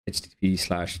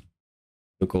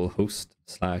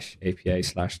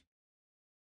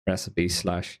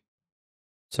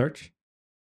http://localhost/API/recipe/search,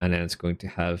 and then it's going to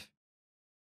have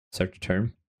search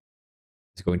term.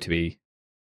 It's going to be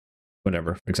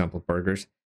whatever, for example, burgers,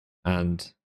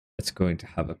 and it's going to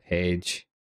have a page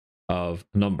of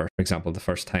a number. For example, the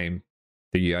first time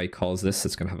the UI calls this,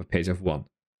 it's going to have a page of 1.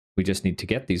 We just need to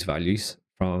get these values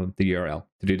from the URL.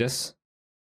 To do this,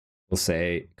 we'll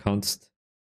say const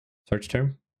search term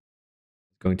is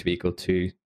going to be equal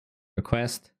to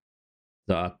request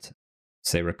dot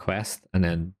say request and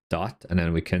then dot, and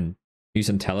then we can use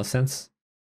IntelliSense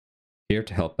here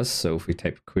to help us. So if we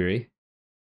type query,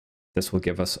 this will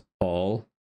give us all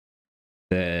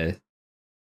the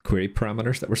query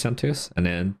parameters that were sent to us, and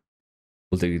then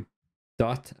we'll do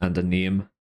dot and the name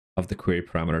of the query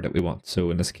parameter that we want.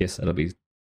 So in this case, it'll be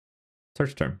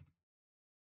search term,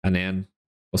 and then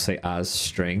we'll say as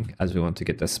string, as we want to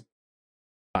get this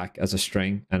back as a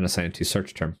string and assign it to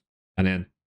search term. And then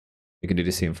we can do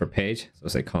the same for page. So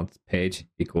say const page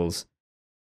equals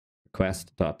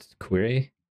request dot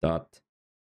query dot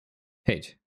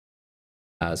page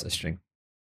as a string.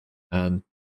 And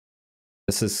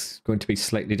this is going to be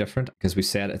slightly different because we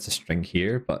said it's a string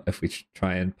here, but if we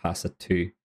try and pass it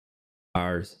to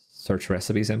our search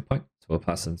recipes endpoint, so we'll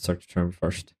pass in search term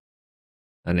first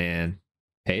and then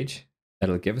page,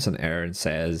 it'll give us an error and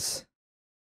says,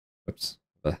 whoops,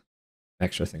 the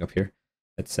extra thing up here.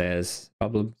 It says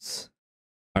problems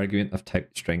argument of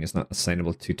type string is not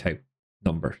assignable to type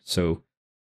number. So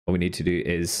what we need to do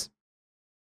is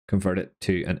convert it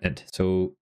to an int.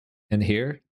 So in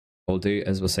here, what we'll do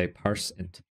is we'll say parse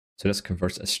int. So this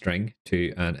converts a string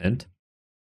to an int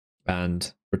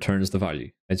and returns the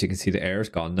value. As you can see, the error is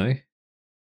gone now.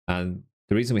 And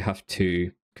the reason we have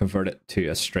to convert it to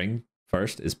a string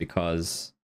first is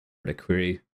because the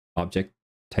query object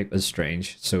type is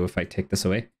strange. So if I take this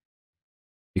away,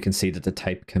 you can see that the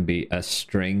type can be a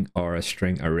string or a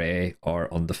string array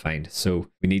or undefined. So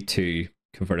we need to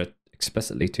convert it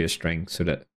explicitly to a string so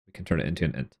that we can turn it into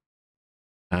an int.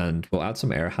 And we'll add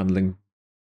some error handling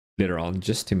later on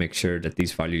just to make sure that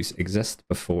these values exist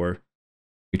before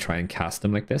we try and cast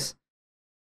them like this.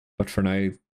 But for now,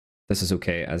 this is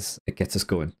okay as it gets us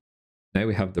going. Now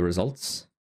we have the results,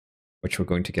 which we're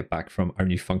going to get back from our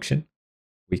new function.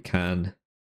 We can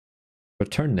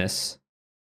return this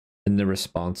in the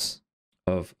response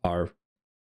of our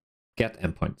get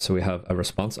endpoint. So we have a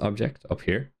response object up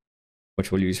here,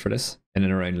 which we'll use for this. And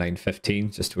then around line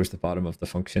 15, just towards the bottom of the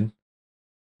function,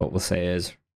 what we'll say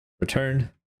is return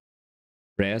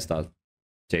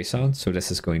res.json. So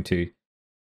this is going to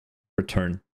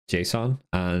return JSON,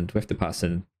 and we have to pass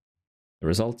in the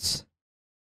results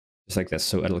just like this.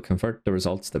 So it'll convert the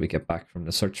results that we get back from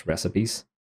the search recipes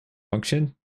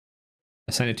function,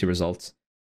 assign it to results,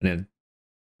 and then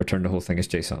return the whole thing as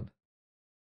JSON.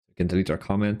 We can delete our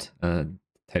comment and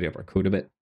tidy up our code a bit.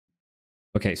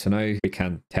 Okay, so now we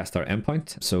can test our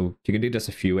endpoint. So you can do this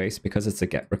a few ways. Because it's a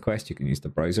GET request, you can use the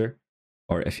browser,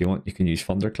 or if you want, you can use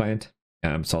Thunder client.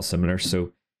 It's all similar,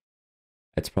 so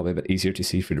it's probably a bit easier to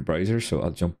see through the browser. So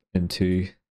I'll jump into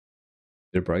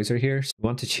the browser here. So we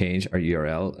want to change our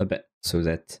URL a bit so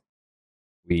that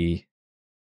we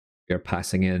are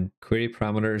passing in query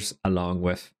parameters along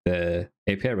with the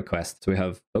API request. So we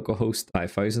have localhost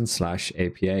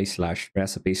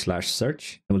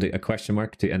 5000/API/recipe/search. And we'll do a question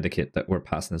mark to indicate that we're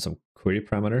passing in some query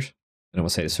parameters. And we'll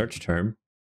say the search term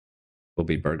will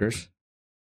be burgers.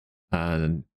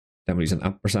 And then we'll use an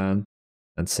ampersand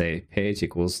and say page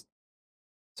equals.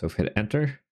 So if we hit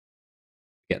enter,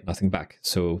 we get nothing back.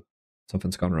 So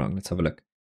something's gone wrong. Let's have a look.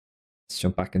 Let's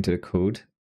jump back into the code.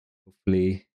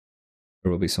 Hopefully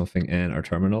there will be something in our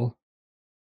terminal.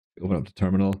 Open up the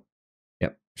terminal.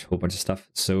 Yep, there's a whole bunch of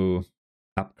stuff. So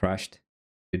app crashed.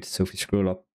 So if we scroll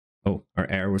up, oh, our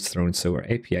error was thrown. So our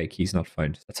API key is not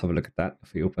found. Let's have a look at that.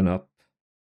 If we open up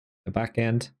the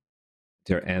backend,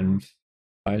 their env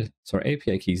file. So our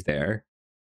API key is there.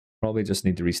 Probably just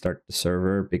need to restart the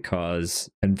server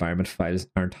because environment files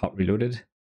aren't hot reloaded.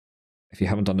 If you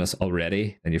haven't done this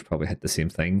already, then you've probably hit the same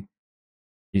thing.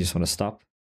 You just want to stop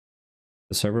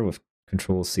the server with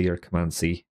Control C or Command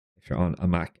C if you're on a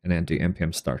Mac, and then do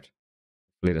npm start.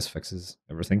 Hopefully this fixes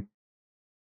everything.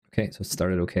 Okay, so it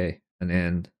started okay. And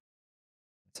then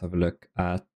let's have a look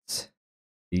at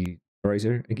the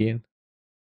browser again.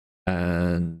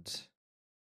 And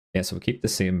yeah, so we'll keep the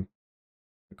same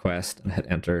request and hit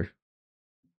enter.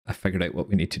 I figured out what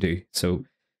we need to do. So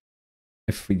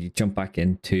if we jump back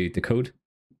into the code,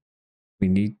 we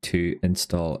need to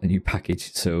install a new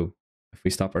package. So if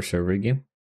we stop our server again,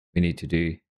 we need to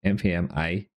do npm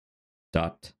i.env.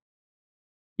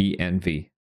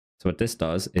 So what this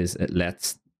does is it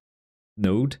lets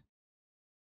Node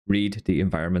read the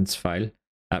environments file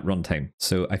at runtime.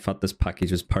 So I thought this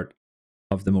package was part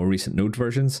of the more recent Node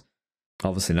versions.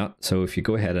 Obviously not. So if you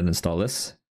go ahead and install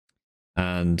this,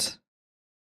 and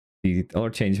the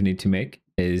other change we need to make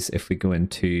is if we go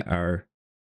into our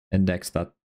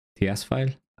index.ts file,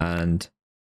 and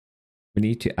we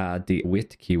need to add the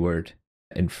await keyword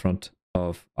in front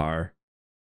of our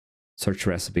search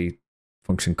recipe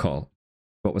function call.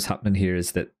 What was happening here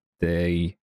is that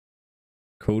the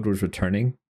code was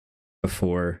returning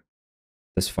before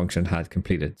this function had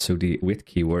completed. So the await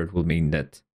keyword will mean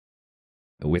that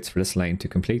it waits for this line to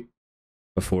complete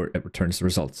before it returns the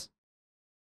results.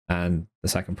 And the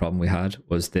second problem we had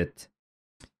was that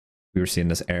we were seeing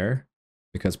this error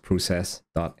because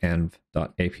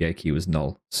process.env.api key was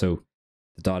null. So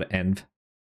the .env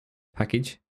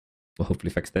package will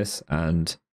hopefully fix this.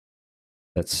 And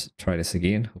let's try this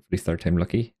again. Hopefully third time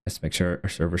lucky. Let's make sure our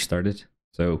server started.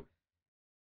 So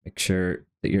make sure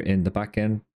that you're in the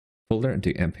backend folder and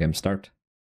do npm start.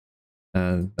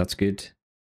 And that's good.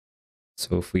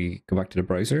 So if we go back to the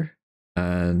browser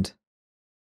and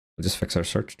we'll just fix our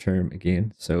search term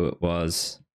again. So it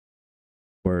was,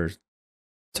 we're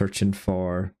searching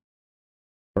for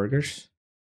burgers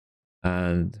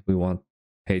and we want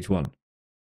page 1.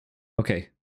 Okay,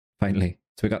 finally.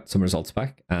 So we got some results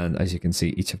back, and as you can see,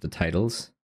 each of the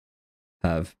titles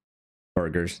have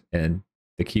burgers in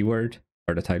the keyword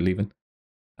or the title even,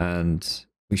 and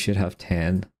we should have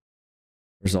 10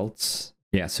 results.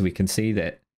 Yeah, so we can see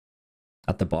that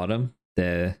at the bottom,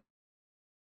 the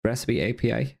recipe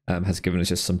API has given us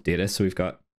just some data. So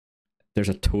there's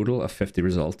a total of 50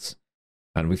 results,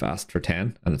 and we've asked for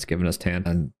 10, and it's given us 10,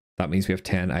 and that means we have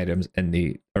 10 items in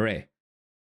the array.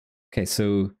 Okay,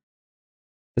 so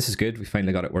this is good. We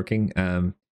finally got it working.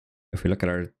 If we look at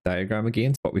our diagram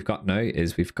again, what we've got now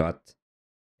is we've got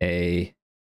a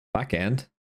backend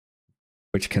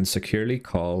which can securely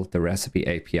call the recipe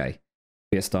API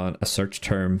based on a search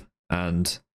term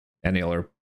and any other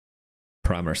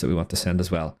parameters that we want to send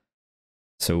as well.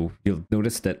 So you'll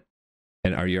notice that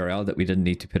in our URL that we didn't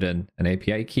need to put in an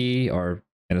API key or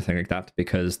anything like that,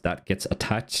 because that gets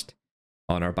attached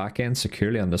on our backend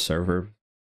securely on the server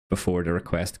before the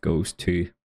request goes to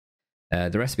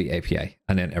the recipe API,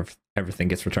 and then everything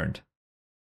gets returned.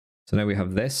 So now we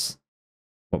have this.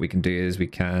 What we can do is we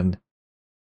can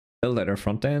build out our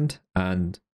front end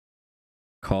and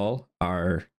call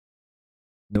our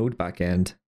Node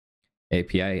backend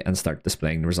API and start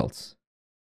displaying the results.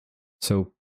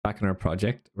 So back in our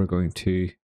project, we're going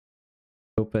to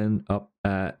open up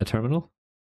a terminal,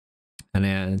 and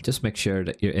then just make sure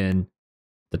that you're in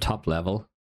the top level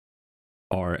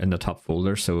or in the top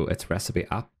folder, so it's recipe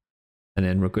app. And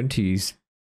then we're going to use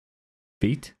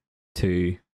Vite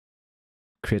to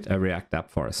create a React app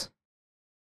for us.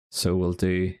 So we'll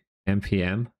do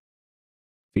npm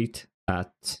Vite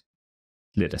at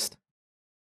latest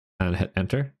and hit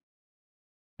enter.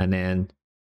 And then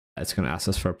it's going to ask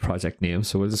us for a project name.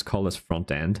 So we'll just call this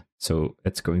front end. So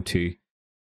it's going to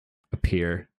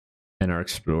appear in our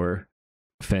Explorer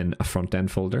within a front end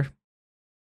folder.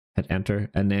 hit enter,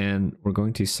 and then we're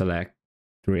going to select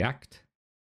React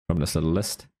from this little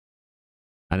list,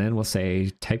 and then we'll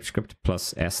say TypeScript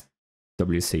plus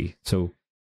SWC. So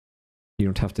you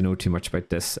don't have to know too much about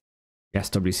this.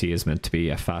 SWC is meant to be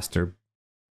a faster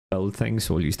build thing,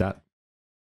 so we'll use that.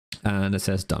 And it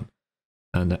says done.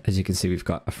 And as you can see, we've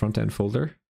got a front end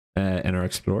folder in our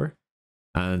Explorer,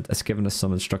 and it's given us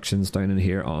some instructions down in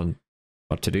here on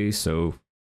what to do. So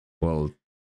we'll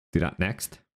do that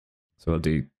next. So we'll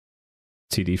do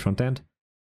cd front end,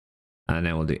 and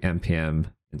then we'll do npm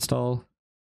install.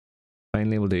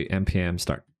 Finally, we'll do npm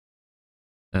start.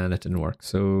 And it didn't work.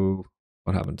 So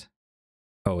what happened?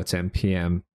 Oh, it's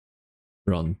npm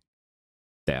run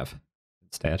dev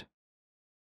instead.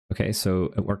 Okay,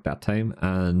 so it worked that time,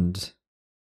 and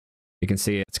you can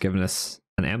see it's given us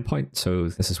an endpoint. So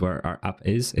this is where our app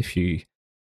is. If you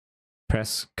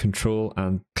press Control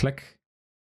and click,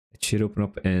 it should open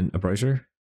up in a browser.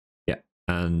 Yeah,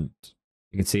 and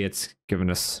you can see it's given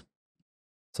us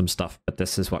some stuff, but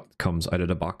this is what comes out of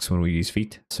the box when we use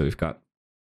Vite. So we've got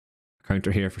a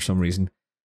counter here for some reason,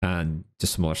 and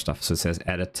just some other stuff. So it says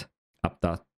edit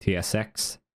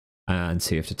app.tsx and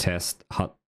save to test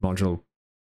hot module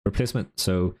replacement.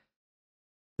 So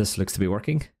this looks to be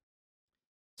working.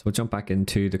 So we'll jump back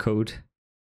into the code,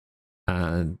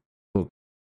 and we'll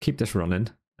keep this running,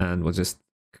 and we'll just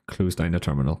close down the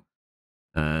terminal,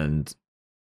 and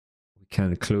we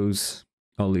can close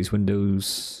all these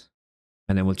windows,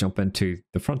 and then we'll jump into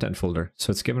the front end folder.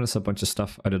 So it's given us a bunch of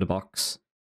stuff out of the box.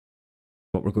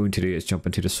 What we're going to do is jump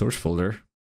into the source folder,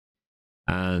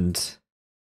 and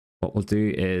what we'll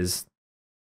do is,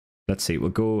 let's see, we'll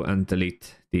go and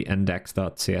delete the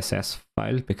index.css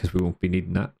file because we won't be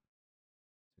needing that.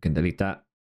 We can delete that,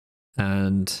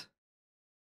 and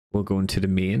we'll go into the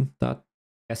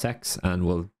main.tsx and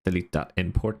we'll delete that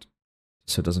import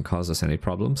so it doesn't cause us any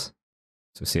problems.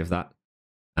 So save that,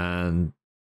 and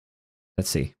let's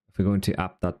see, if we go into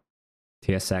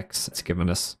app.tsx, it's given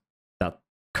us that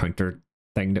counter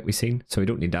thing that we've seen, so we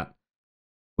don't need that.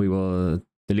 We will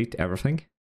delete everything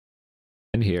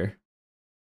in here,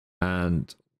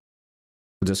 and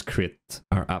we'll just create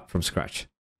our app from scratch.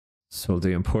 So we'll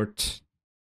do import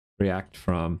React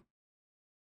from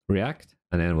React,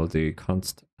 and then we'll do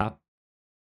const app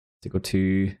to go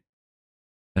to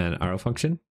an arrow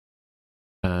function,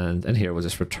 and in here we'll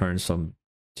just return some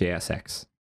JSX.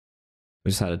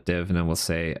 We just add a div, and then we'll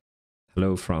say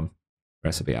hello from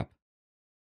recipe app,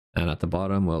 and at the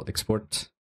bottom we'll export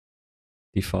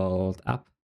default app,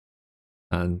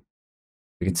 and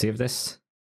we can save this.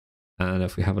 And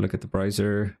if we have a look at the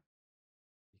browser,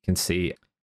 you can see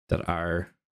that our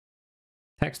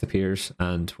text appears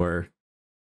and we're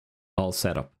all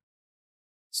set up.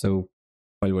 So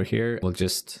while we're here, we'll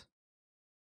just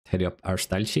tidy up our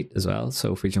style sheet as well.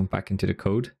 So if we jump back into the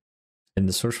code, in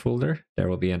the source folder, there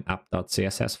will be an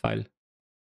app.css file.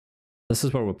 This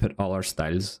is where we'll put all our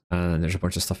styles, and there's a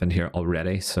bunch of stuff in here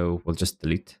already, so we'll just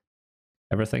delete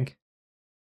everything.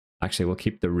 Actually, we'll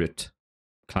keep the root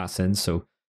class in, so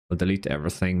we'll delete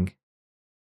everything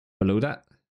below that,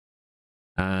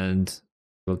 and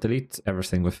we'll delete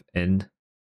everything within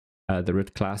the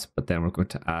root class, but then we're going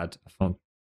to add a font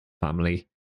family,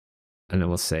 and then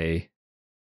we'll say,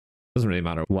 doesn't really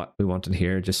matter what we want in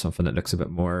here, just something that looks a bit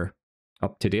more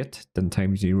up to date than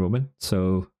Times New Roman.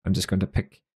 So I'm just going to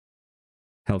pick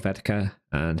Helvetica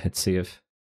and hit save,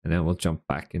 and then we'll jump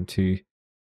back into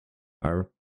our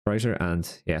browser,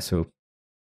 and yeah, so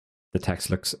the text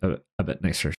looks a bit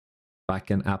nicer. Back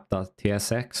in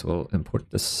app.tsx, we'll import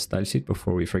this style sheet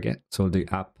before we forget. So we'll do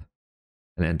app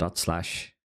and then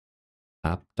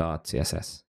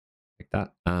 /app.css like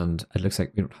that, and it looks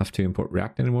like we don't have to import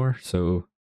React anymore, so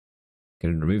we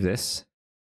can remove this.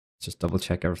 Just double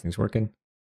check everything's working,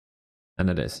 and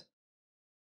it is.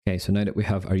 Okay, so now that we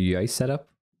have our UI set up,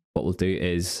 what we'll do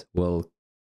is we'll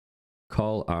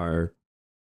call our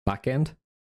backend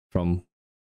from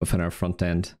within our front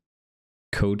end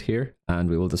code here, and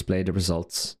we will display the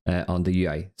results on the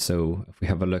UI. So if we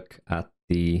have a look at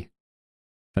the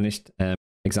finished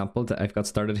example that I've got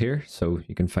started here, so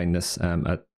you can find this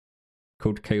at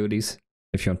Code Coyotes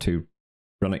if you want to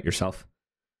run it yourself.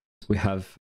 We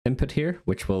have input here,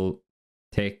 which will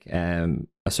take a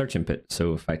search input.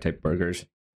 So if I type burgers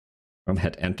and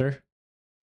hit enter,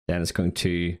 then it's going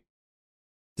to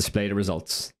display the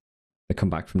results that come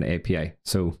back from the API.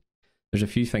 So there's a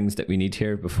few things that we need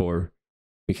here before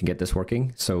we can get this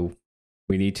working. So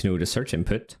we need to know the search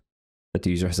input that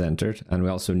the user has entered, and we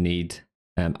also need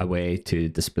a way to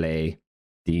display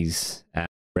these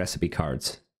recipe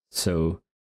cards. So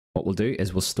what we'll do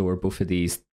is we'll store both of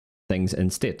these things in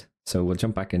state. So we'll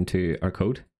jump back into our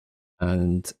code,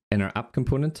 And in our app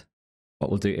component, what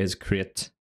we'll do is create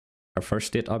our first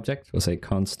state object. We'll say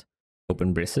const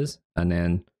open braces, and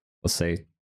then we'll say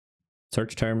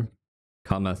search term,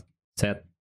 comma, set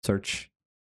search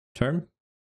term.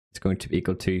 It's going to be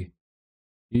equal to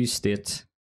use state,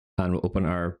 and we'll open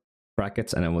our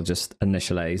brackets, and then we'll just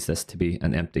initialize this to be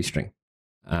an empty string.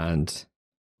 And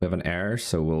we have an error,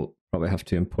 so we'll probably have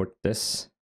to import this.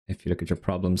 If you look at your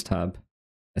problems tab,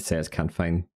 it says can't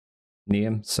find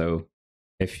name. So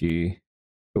if you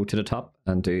go to the top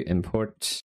and do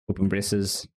import open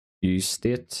braces, use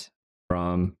state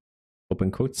from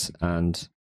open quotes and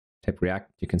type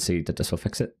React, you can see that this will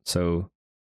fix it. So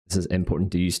this is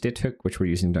important to use state hook, which we're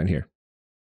using down here.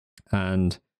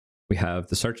 And we have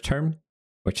the search term,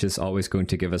 which is always going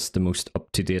to give us the most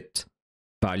up-to-date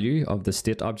value of the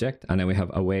state object. And then we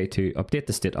have a way to update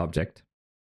the state object,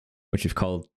 which we've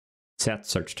called set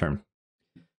search term.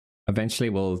 Eventually,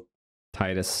 we'll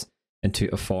tie this into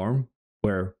a form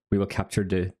where we will capture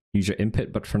the user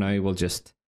input, but for now, we'll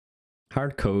just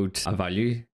hard code a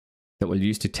value that we'll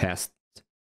use to test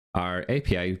our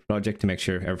API project to make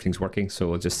sure everything's working. So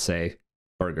we'll just say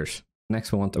burgers.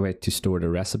 Next, we want a way to store the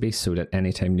recipe so that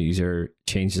anytime the user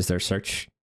changes their search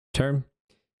term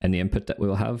and the input that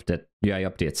we'll have, that UI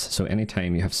updates. So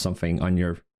anytime you have something on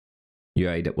your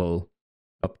UI that will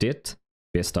update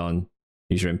based on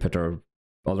user input or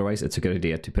otherwise, it's a good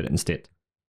idea to put it in state.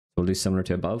 We'll do similar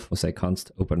to above. We'll say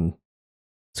const open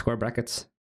square brackets,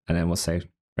 and then we'll say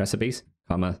recipes,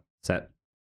 comma, set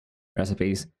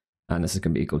recipes, and this is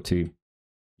going to be equal to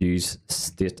use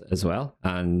state as well.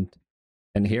 And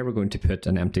in here, we're going to put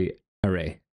an empty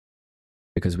array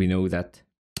because we know that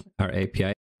our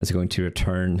API is going to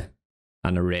return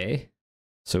an array.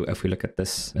 So if we look at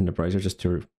this in the browser, just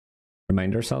to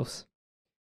remind ourselves,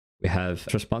 we have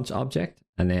a response object,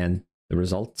 and then the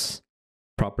results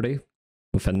property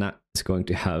within that is going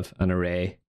to have an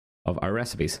array of our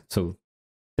recipes. So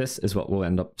this is what we'll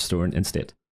end up storing in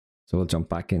state. So we'll jump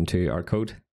back into our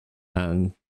code.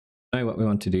 And now what we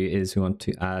want to do is we want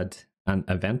to add an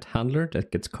event handler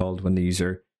that gets called when the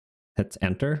user hits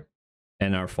enter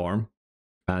in our form.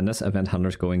 And this event handler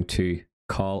is going to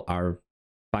call our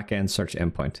backend search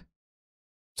endpoint.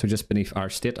 So just beneath our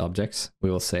state objects, we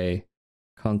will say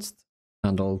const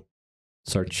handle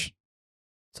search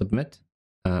submit,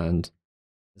 and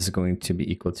this is going to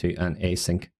be equal to an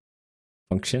async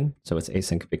function. So it's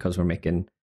async because we're making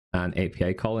an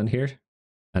API call in here.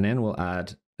 And then we'll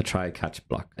add a try catch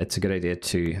block. It's a good idea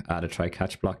to add a try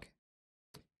catch block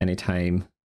anytime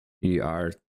you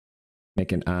are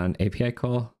making an API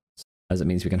call, as it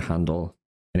means we can handle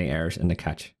any errors in the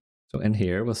catch. So in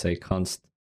here, we'll say const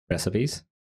recipes.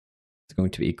 It's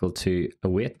going to be equal to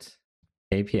await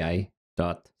API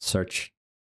dot search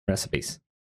recipes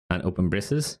and open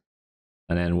braces.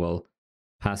 And then we'll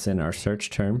pass in our search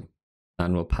term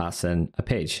and we'll pass in a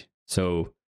page.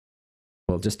 So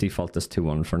we'll just default this to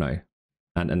 1 for now.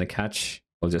 And in the catch,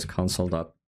 we'll just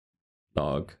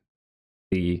console.log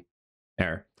the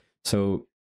error. So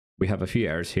we have a few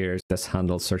errors here. This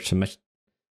handles search submit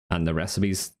and the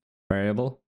recipes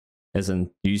variable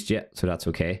isn't used yet, so that's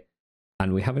okay.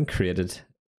 And we haven't created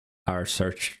our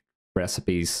search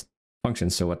recipes function.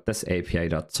 So what this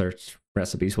API.search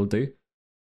recipes will do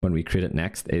when we create it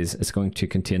next is it's going to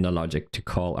contain the logic to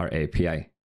call our API.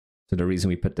 So the reason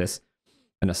we put this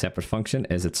in a separate function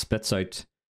is it spits out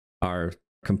our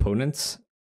components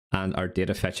and our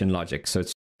data fetching logic. So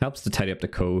it helps to tidy up the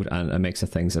code and it makes the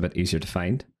things a bit easier to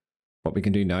find. What we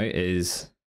can do now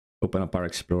is open up our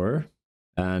Explorer,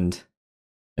 and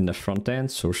in the front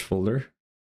end source folder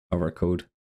of our code,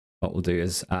 what we'll do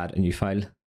is add a new file,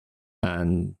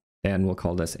 and then we'll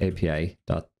call this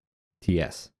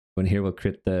api.ts. In here, we'll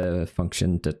create the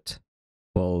function that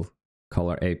will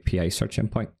call our API search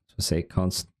endpoint. So say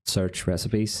const search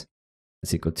recipes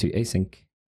is equal to async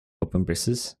open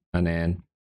braces, and then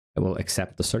it will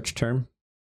accept the search term,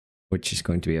 which is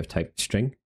going to be of type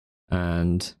string,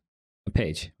 and a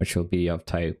page, which will be of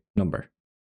type number.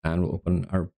 And we'll open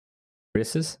our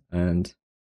braces and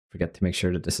forget to make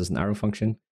sure that this is an arrow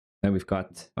function. Now we've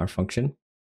got our function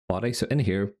body. So in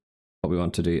here, what we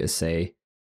want to do is say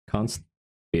const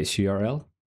base URL.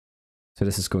 So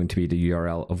this is going to be the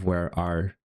URL of where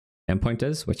our endpoint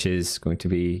is, which is going to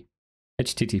be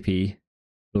http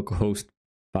localhost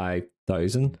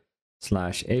 5000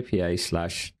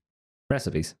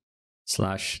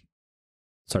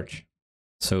 /API/recipes/search.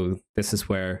 So this is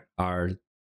where our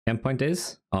endpoint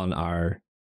is on our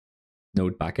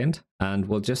Node backend, and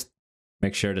we'll just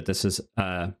make sure that this is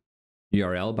a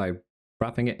URL by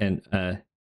wrapping it in a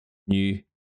new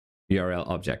URL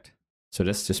object. So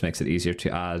this just makes it easier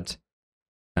to add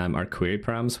our query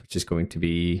params, which is going to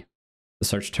be the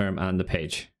search term and the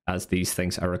page, as these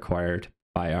things are required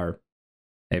by our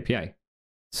API.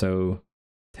 So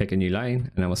take a new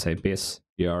line, and then we'll say base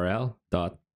URL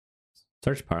dot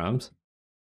search params.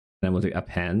 Then we'll do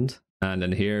append, and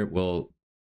in here we'll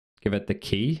give it the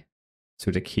key. So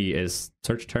the key is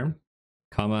search term,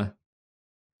 comma,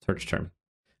 search term.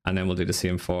 And then we'll do the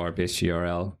same for base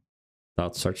URL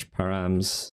dot search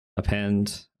params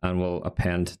append, and we'll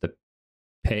append the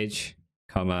page,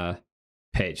 comma,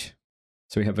 page.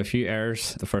 So we have a few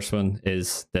errors. The first one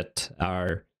is that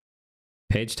our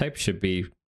page type should be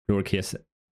lowercase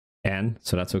n,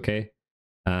 so that's okay.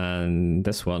 And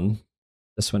this one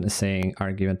is saying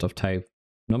argument of type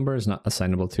number is not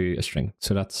assignable to a string.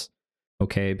 So that's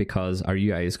okay, because our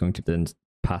UI is going to then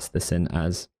pass this in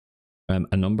as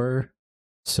a number.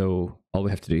 So all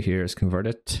we have to do here is convert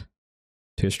it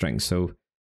to a string. So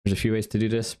there's a few ways to do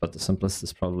this, but the simplest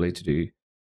is probably to do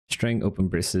string open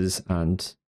braces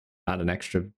and add an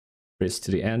extra brace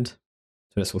to the end.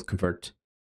 So this will convert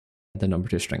the number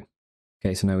to a string.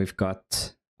 Okay, so now we've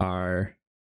got our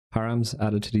params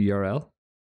added to the URL.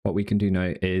 What we can do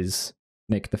now is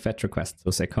make the fetch request.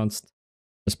 So say const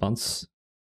response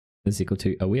is equal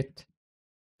to await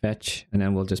fetch, and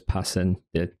then we'll just pass in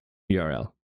the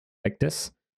URL like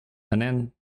this. And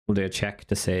then we'll do a check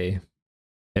to say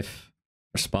if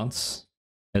response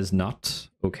is not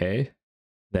okay,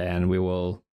 then we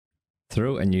will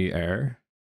throw a new error.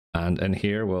 And in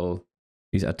here, we'll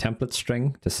use a template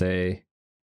string to say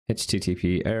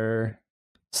HTTP error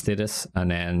status,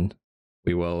 and then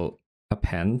we will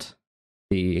append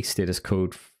the status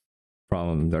code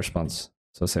from the response.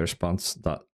 So say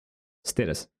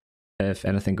response.status. If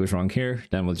anything goes wrong here,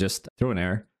 then we'll just throw an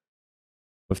error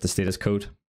with the status code,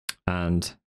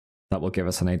 and that will give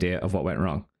us an idea of what went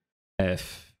wrong.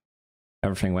 If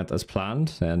everything went as planned,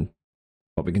 then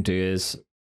what we can do is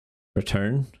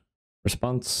return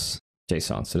response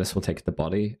JSON. So this will take the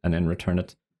body and then return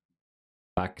it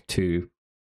back to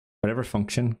whatever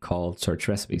function called search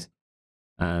recipes.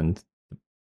 And the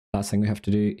last thing we have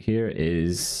to do here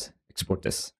is export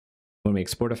this. When we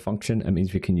export a function, it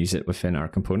means we can use it within our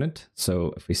component.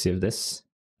 So if we save this,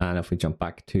 and if we jump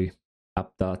back to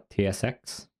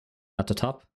app.tsx at the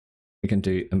top, we can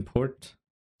do import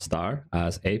star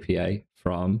as API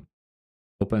from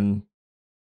open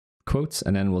quotes,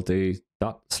 and then we'll do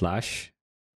 ./API.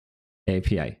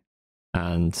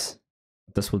 And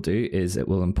what this will do is it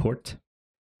will import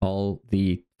all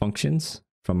the functions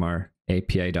from our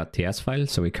api.ts file.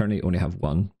 So we currently only have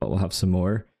one, but we'll have some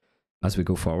more as we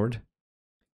go forward,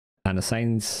 and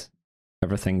assigns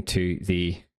everything to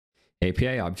the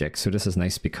API object. So this is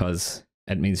nice because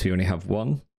it means we only have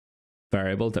one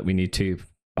variable that we need to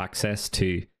access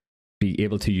to be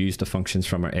able to use the functions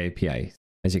from our API.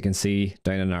 As you can see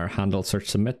down in our handle search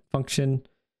submit function,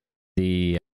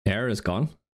 the error is gone.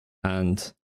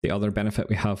 And the other benefit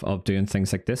we have of doing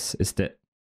things like this is that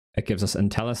it gives us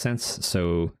IntelliSense.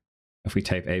 So if we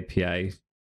type API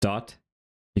dot,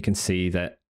 you can see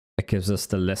that it gives us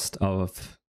the list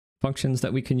of functions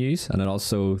that we can use, and it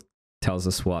also tells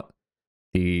us what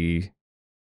the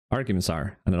arguments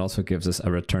are, and it also gives us a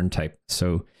return type.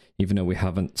 So even though we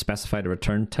haven't specified a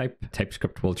return type,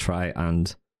 TypeScript will try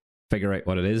and figure out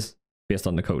what it is based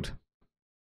on the code.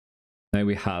 Now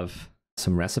we have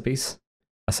some recipes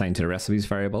assigned to the recipes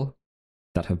variable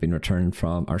that have been returned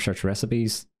from our search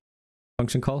recipes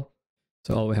function call.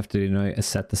 So all we have to do now is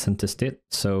set this into state.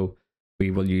 So we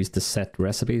will use the set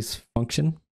recipes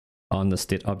function on the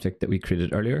state object that we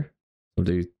created earlier. We'll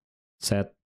do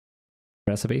set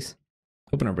recipes,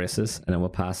 open our braces, and then we'll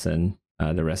pass in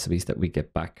the recipes that we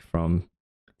get back from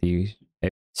the.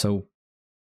 So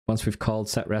once we've called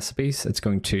set recipes, it's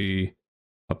going to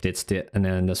update state, and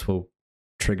then this will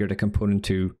trigger the component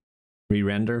to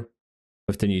re-render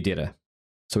with the new data.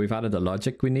 So we've added the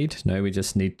logic we need. Now we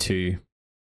just need to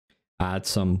add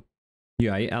some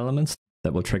UI elements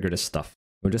that will trigger this stuff.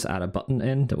 We'll just add a button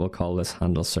in that we'll call this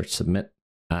handle search submit,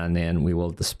 and then we will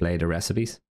display the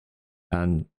recipes.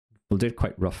 And we'll do it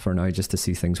quite rough for now just to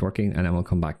see things working, and then we'll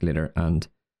come back later and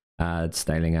add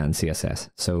styling and CSS.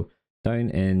 So down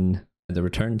in the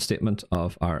return statement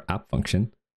of our app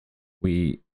function,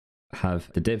 we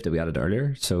have the div that we added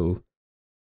earlier. So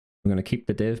I'm going to keep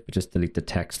the div, but just delete the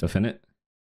text within it.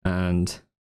 And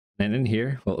then in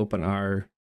here, we'll open our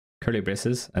curly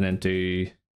braces and then do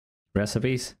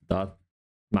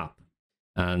recipes.map.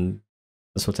 And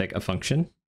this will take a function.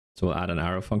 So we'll add an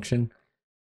arrow function.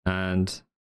 And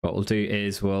what we'll do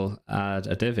is we'll add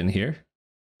a div in here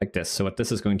like this. So what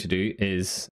this is going to do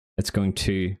is it's going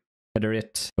to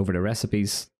iterate over the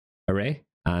recipes array,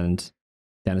 and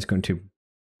then it's going to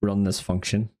run this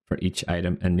function for each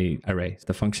item in the array.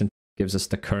 The function gives us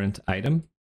the current item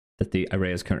that the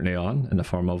array is currently on in the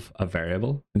form of a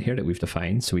variable in here that we've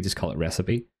defined. So we just call it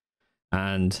recipe.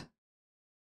 And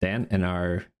then in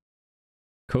our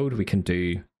code, we can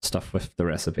do stuff with the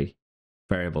recipe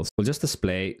variables. We'll just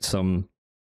display some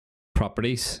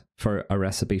properties for a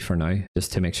recipe for now,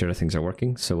 just to make sure that things are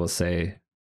working. So we'll say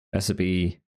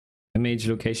recipe image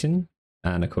location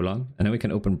and a colon, and then we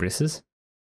can open braces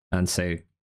and say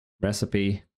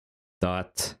recipe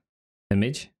dot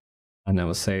image, and then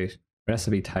we'll say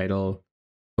recipe title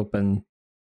open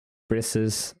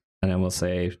braces, and then we'll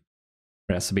say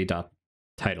recipe dot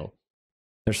title.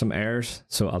 There's some errors,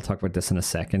 so I'll talk about this in a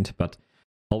second, but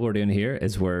all we're doing here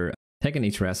is we're taking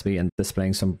each recipe and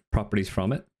displaying some properties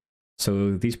from it.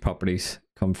 So these properties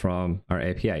come from our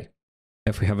API.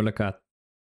 If we have a look at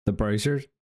the browser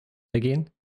again,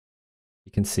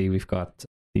 you can see we've got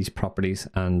these properties,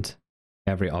 and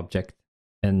every object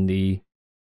in the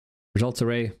results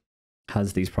array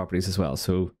has these properties as well.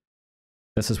 So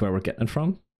this is where we're getting it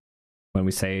from when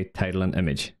we say title and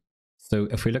image. So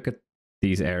if we look at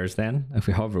these errors, then if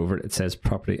we hover over it, it says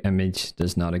property image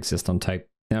does not exist on type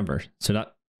never. So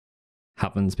that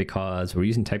happens because we're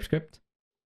using TypeScript,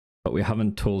 but we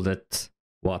haven't told it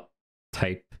what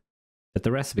type that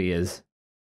the recipe is.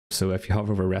 So if you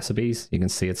hover over recipes, you can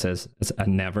see it says it's a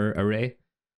never array.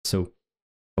 So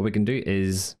what we can do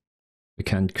is we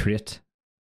can create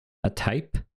a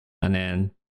type and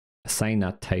then assign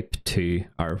that type to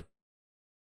our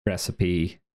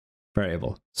recipe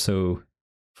variable. So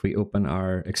if we open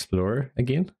our Explorer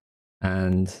again,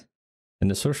 and in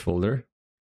the source folder,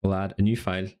 we'll add a new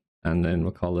file, and then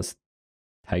we'll call this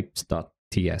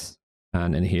types.ts.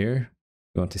 And in here,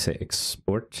 we want to say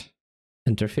export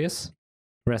interface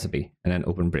recipe, and then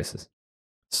open braces.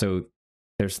 So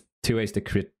there's two ways to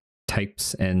create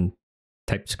types in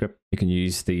TypeScript. You can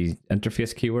use the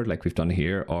interface keyword like we've done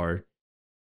here, or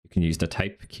you can use the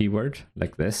type keyword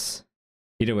like this.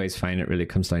 Either way is fine. It really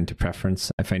comes down to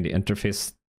preference. I find the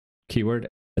interface keyword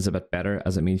is a bit better,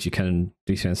 as it means you can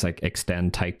do things like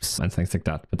extend types and things like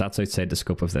that, but that's outside the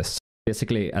scope of this.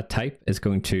 Basically, a type is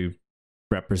going to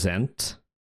represent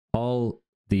all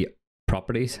the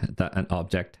properties that an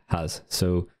object has.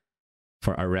 So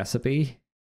for our recipe,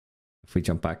 if we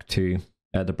jump back to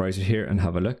the browser here and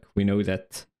have a look, we know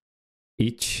that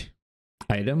each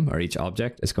item or each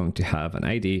object is going to have an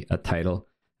ID, a title,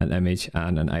 an image,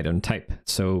 and an item type.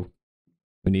 So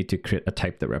we need to create a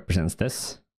type that represents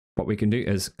this. What we can do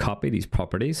is copy these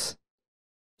properties,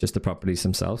 just the properties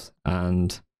themselves,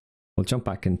 and we'll jump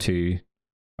back into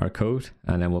our code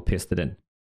and then we'll paste it in.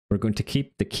 We're going to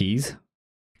keep the keys,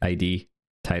 ID,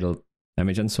 title,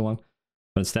 image, and so on.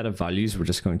 But instead of values, we're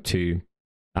just going to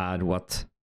add what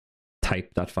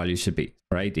type that value should be.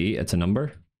 For ID, it's a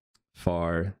number.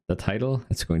 For the title,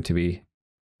 it's going to be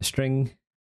a string.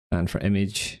 And for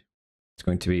image, it's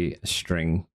going to be a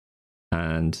string.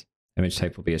 And image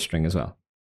type will be a string as well.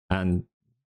 And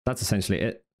that's essentially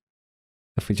it.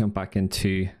 If we jump back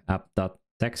into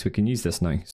app.text, we can use this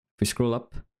now. If we scroll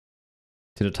up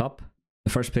to the top,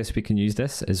 the first place we can use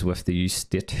this is with the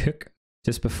useState hook.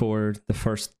 Just before the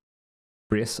first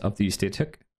brace of the useState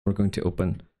hook, we're going to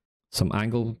open some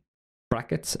angle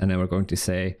brackets, and then we're going to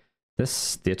say this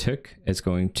state hook is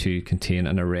going to contain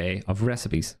an array of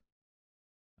recipes.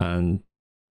 And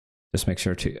just make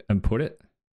sure to import it.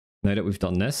 Now that we've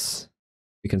done this,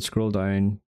 we can scroll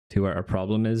down to where our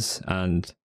problem is,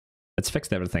 and it's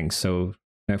fixed everything. So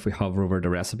now if we hover over the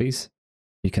recipes,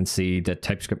 you can see that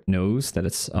TypeScript knows that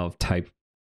it's of type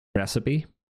recipe,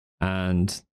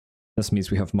 and this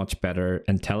means we have much better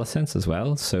IntelliSense as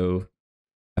well. So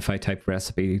if I type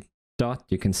recipe dot,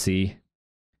 you can see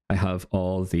I have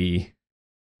all the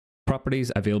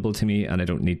properties available to me, and I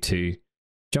don't need to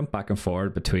jump back and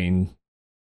forward between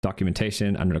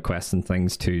documentation and requests and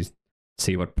things to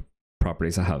see what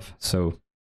properties I have. So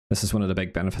this is one of the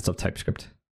big benefits of TypeScript.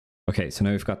 Okay, so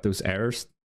now we've got those errors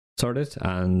sorted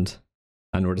and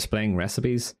we're displaying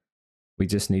recipes. We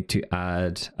just need to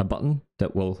add a button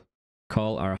that will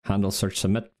call our handle search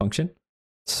submit function.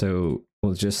 So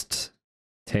we'll just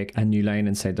take a new line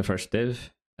inside the first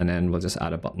div, and then we'll just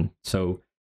add a button. So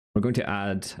we're going to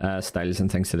add styles and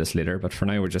things to this later, but for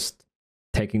now we're just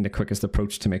taking the quickest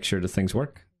approach to make sure that things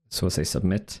work. So we'll say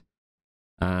submit,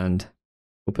 and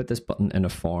we'll put this button in a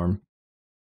form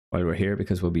while we're here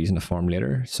because we'll be using a form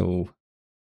later. So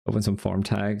open some form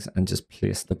tags and just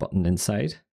place the button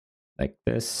inside like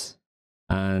this.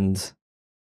 And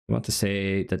we want to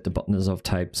say that the button is of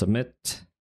type submit,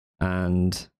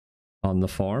 and on the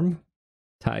form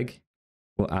tag,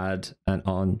 we'll add an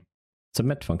on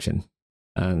submit function.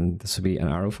 and this will be an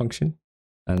arrow function.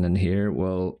 And then here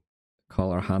we'll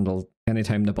call our handle.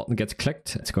 Anytime the button gets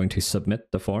clicked, it's going to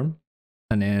submit the form.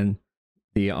 And then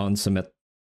the onSubmit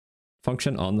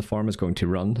function on the form is going to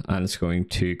run, and it's going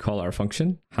to call our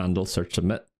function, handle search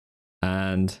submit.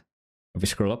 And if we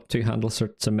scroll up to handle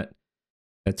search submit,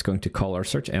 it's going to call our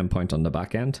search endpoint on the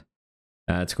back end.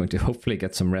 It's going to hopefully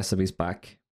get some recipes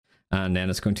back, and then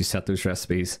it's going to set those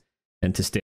recipes into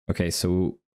state. Okay,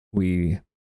 so we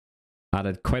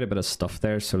added quite a bit of stuff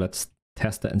there, so let's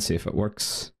test it and see if it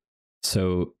works.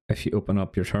 So if you open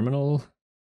up your terminal,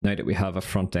 now that we have a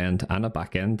front end and a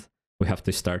back end, we have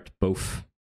to start both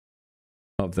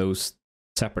of those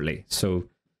separately. So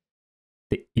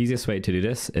the easiest way to do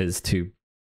this is to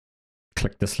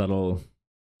click this little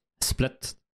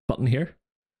split button here,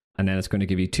 and then it's going to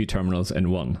give you two terminals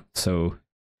in one. So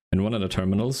in one of the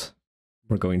terminals,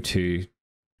 we're going to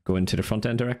go into the front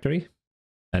end directory,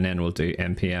 and then we'll do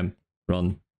npm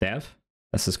run dev.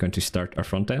 This is going to start our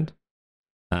front end.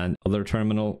 And other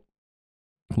terminal,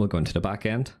 we'll go into the back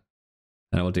end,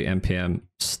 and we'll do npm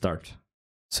start.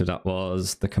 So that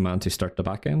was the command to start the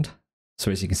back end.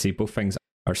 So as you can see, both things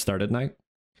are started now.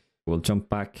 We'll jump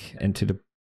back into the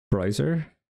browser,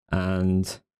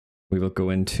 and we will go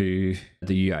into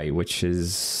the UI, which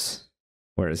is,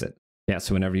 where is it? Yeah,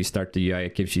 so whenever you start the UI,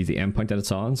 it gives you the endpoint that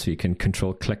it's on, so you can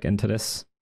control click into this.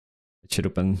 It should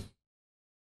open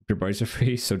your browser for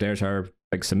you. So there's our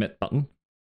big submit button.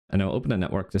 And I'll open the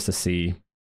network just to see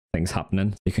things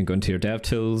happening. You can go into your dev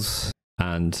tools,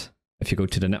 and if you go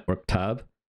to the network tab,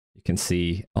 you can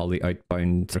see all the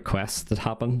outbound requests that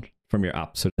happen from your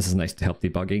app. So this is nice to help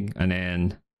debugging. And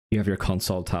then you have your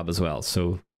console tab as well.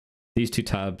 So these two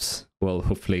tabs will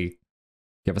hopefully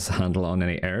give us a handle on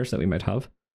any errors that we might have.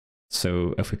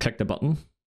 So if we click the button,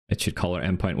 it should call our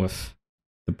endpoint with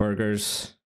the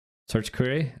burgers search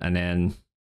query, and then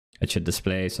it should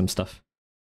display some stuff,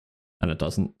 and it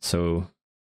doesn't. So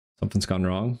something's gone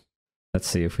wrong. Let's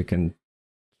see if we can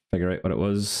figure out what it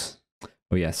was.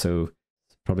 Oh yeah, so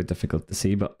it's probably difficult to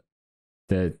see, but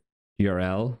the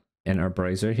URL in our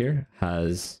browser here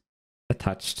has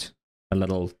attached a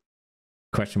little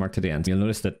question mark to the end. You'll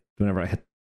notice that whenever I hit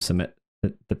submit,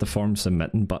 that the form's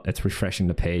submitting, but it's refreshing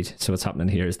the page. So what's happening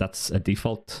here is that's a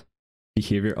default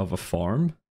behavior of a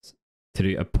form to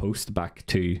do a post back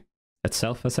to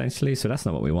itself, essentially. So that's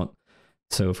not what we want.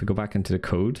 So if we go back into the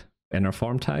code, in our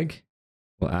form tag,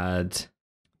 we'll add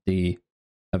the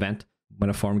event. When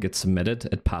a form gets submitted,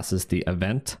 it passes the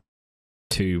event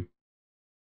to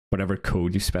whatever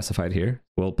code you specified here.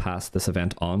 We'll pass this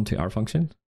event on to our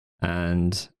function.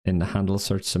 And in the handle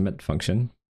search submit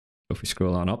function, if we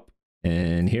scroll on up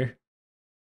in here,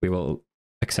 we will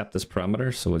accept this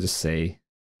parameter. So we'll just say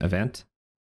event,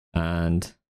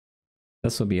 and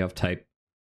this will be of type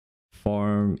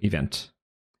form event.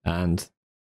 And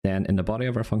then in the body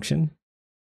of our function,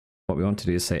 what we want to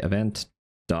do is say event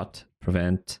dot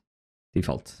prevent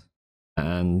default.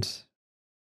 And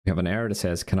we have an error that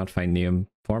says cannot find name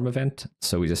form event.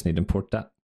 So we just need to import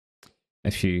that.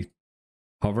 If you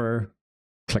hover,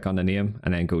 click on the name,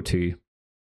 and then go to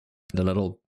the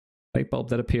little light bulb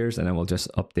that appears, and then we'll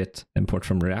just update import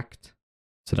from React.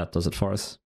 So that does it for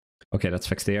us. Okay, that's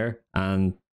fixed the error.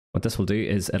 And what this will do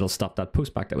is it'll stop that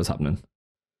post back that was happening.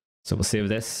 So we'll save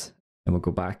this, and we'll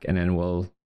go back, and then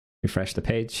we'll refresh the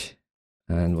page,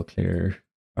 and we'll clear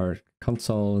our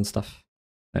console and stuff.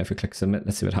 Now if we click submit,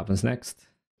 let's see what happens next.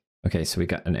 Okay, so we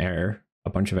got an error,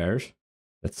 a bunch of errors.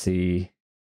 Let's see,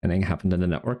 anything happened in the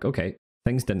network. Okay,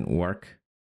 things didn't work,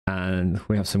 and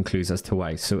we have some clues as to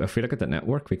why. So if we look at the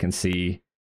network, we can see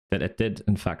that it did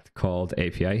in fact call the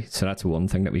API. So that's one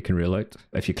thing that we can rule out.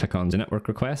 If you click on the network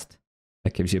request,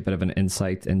 it gives you a bit of an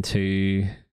insight into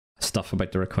stuff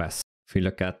about the request. If we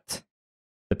look at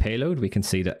the payload, we can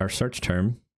see that our search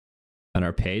term and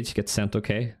our page gets sent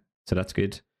okay. So that's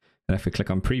good. And if we click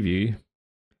on preview,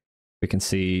 we can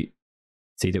see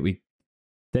that we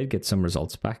did get some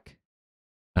results back,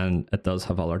 and it does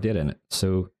have all our data in it.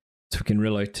 So we can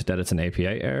rule out that it's an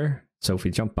API error. So if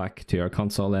we jump back to our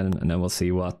console then, and then we'll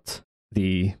see what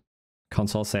the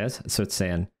console says. So it's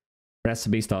saying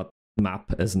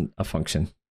recipes.map isn't a function,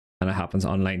 and it happens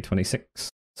on line 26.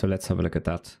 So let's have a look at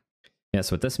that. Yeah,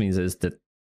 so what this means is that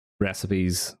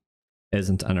recipes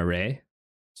isn't an array.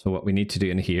 So what we need to do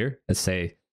in here is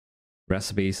say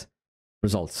recipes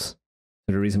results.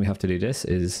 So the reason we have to do this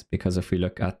is because if we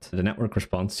look at the network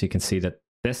response, you can see that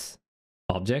this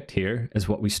object here is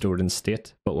what we stored in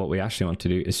state, but what we actually want to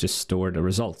do is just store the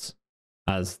results,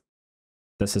 as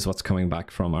this is what's coming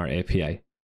back from our API.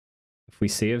 If we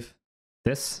save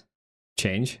this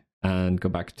change and go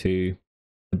back to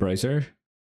the browser,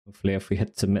 hopefully if we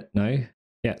hit submit now,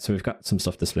 Yeah, so we've got some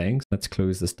stuff displaying. Let's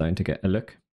close this down to get a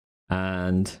look.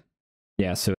 And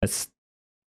yeah, so it's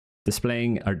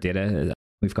displaying our data.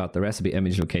 We've got the recipe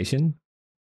image location,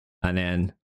 and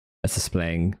then it's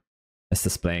displaying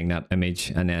that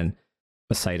image, and then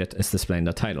beside it, it's displaying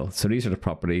the title. So these are the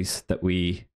properties that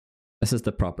this is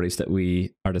the properties that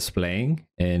we are displaying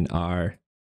in our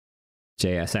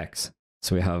JSX.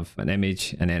 So we have an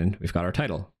image, and then we've got our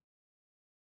title.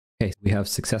 Okay, we have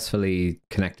successfully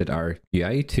connected our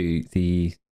UI to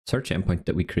the search endpoint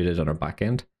that we created on our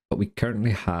backend, but we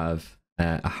currently have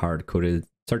a hard-coded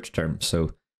search term.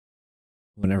 So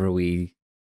whenever we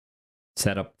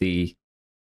set up the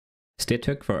state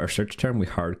hook for our search term, we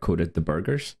hard-coded the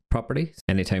burgers property.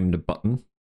 Anytime the button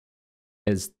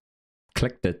is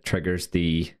clicked, it triggers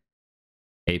the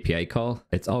API call.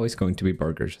 It's always going to be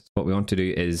burgers. What we want to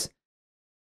do is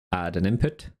add an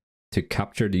input to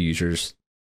capture the user's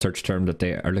search term that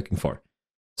they are looking for.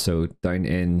 So down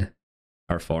in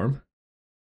our form,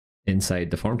 inside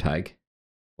the form tag,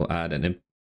 we'll add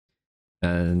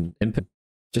an input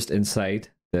just inside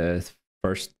the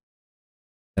first,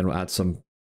 then we'll add some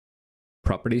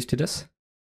properties to this.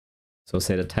 So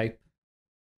say the type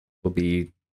will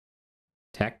be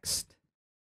text.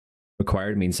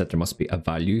 Required means that there must be a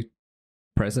value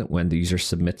present when the user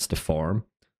submits the form.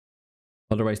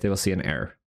 Otherwise, they will see an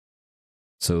error.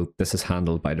 So this is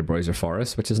handled by the browser for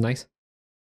us, which is nice.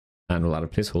 And we'll add a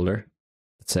placeholder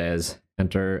that says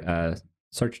enter a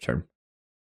search term.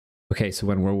 Okay, so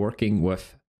when we're working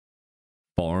with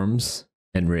forms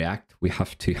in React, we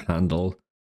have to handle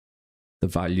the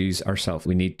values ourselves.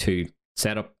 We need to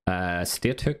set up a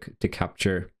state hook to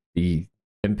capture the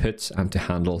inputs and to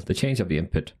handle the change of the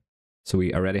input. So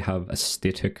we already have a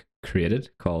state hook created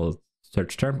called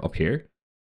search term up here.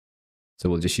 So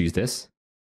we'll just use this.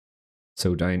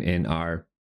 So down in our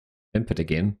input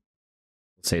again,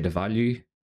 we'll say the value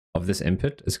of this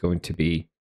input is going to be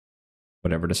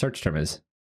whatever the search term is.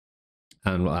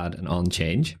 And we'll add an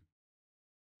onChange,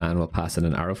 and we'll pass in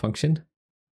an arrow function.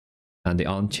 And the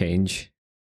onChange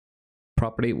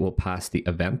property will pass the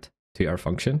event to our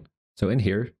function. So in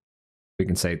here, we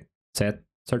can say set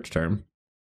search term,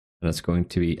 and it's going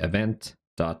to be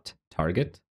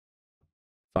event.target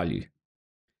value.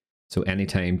 So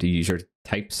anytime the user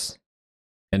types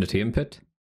into input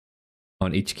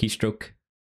on each keystroke,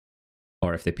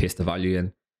 or if they paste the value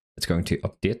in, it's going to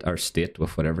update our state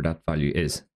with whatever that value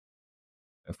is.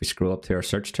 If we scroll up to our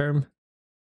search term,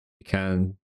 we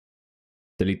can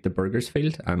delete the burgers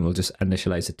field and we'll just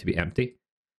initialize it to be empty.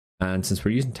 And since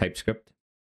we're using TypeScript,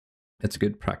 it's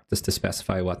good practice to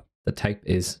specify what the type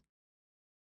is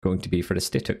going to be for the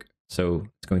state hook. So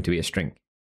it's going to be a string,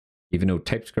 even though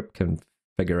TypeScript can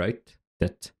figure out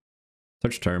that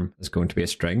search term is going to be a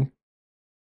string,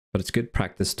 but it's good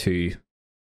practice to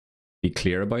be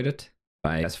clear about it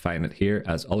by specifying it here,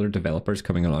 as other developers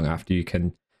coming along after you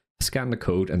can scan the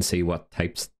code and see what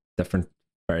types different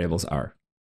variables are.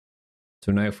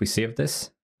 So now if we save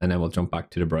this, and then we'll jump back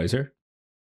to the browser,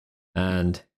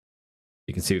 and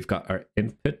you can see we've got our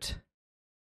input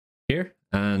here,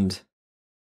 and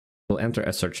we'll enter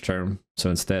a search term.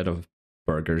 So instead of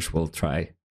burgers, we'll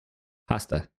try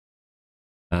pasta.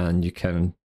 And you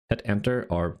can hit enter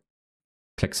or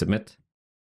click submit.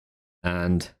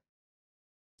 And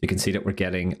you can see that we're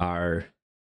getting our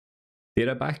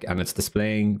data back, and it's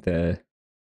displaying the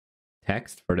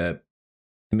text for the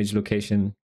image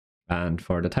location and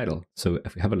for the title. So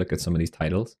if we have a look at some of these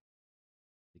titles,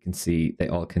 you can see they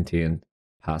all contain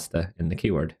pasta in the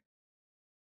keyword.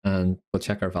 And we'll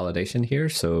check our validation here.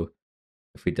 So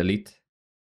if we delete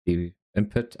the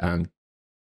input and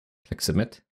click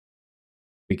submit,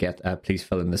 we get a please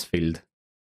fill in this field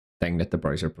thing that the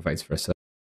browser provides for us. So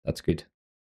that's good.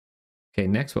 Okay,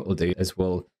 next what we'll do is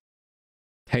we'll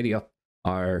tidy up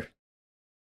our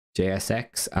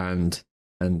JSX and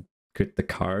create the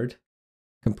card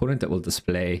component that will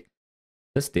display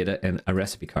this data in a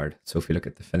recipe card. So if we look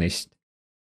at the finished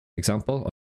example,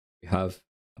 we have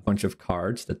a bunch of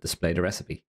cards that display the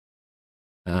recipe.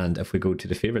 And if we go to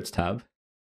the favorites tab,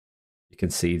 you can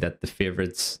see that the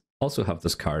favorites also have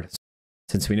this card.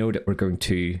 Since we know that we're going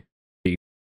to be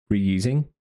reusing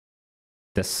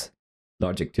this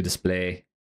logic to display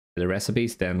the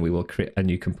recipes, then we will create a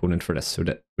new component for this so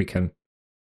that we can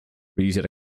reuse it.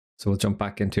 So we'll jump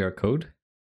back into our code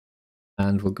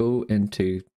and we'll go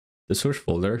into the source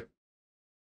folder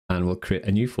and we'll create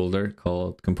a new folder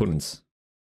called components.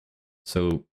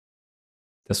 So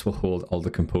this will hold all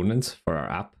the components for our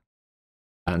app.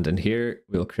 And in here,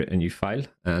 we'll create a new file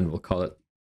and we'll call it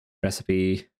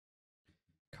recipe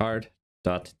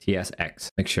card.tsx.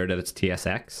 Make sure that it's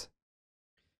tsx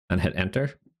and hit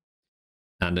enter.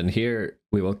 And in here,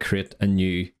 we will create a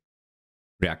new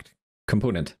React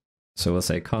component. So we'll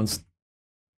say const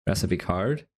recipe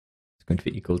card is going to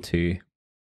be equal to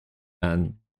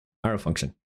an arrow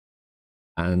function.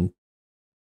 And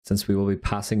since we will be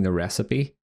passing the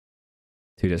recipe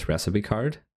to this recipe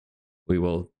card, we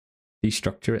will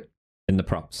destructure it in the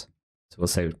props. So we'll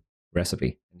say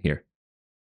recipe in here.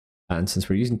 And since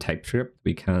we're using TypeScript,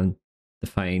 we can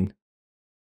define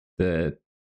the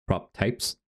prop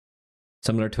types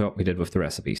similar to what we did with the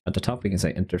recipes. At the top, we can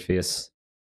say interface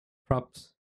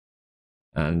props,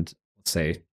 and let's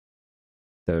say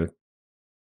the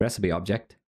recipe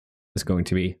object is going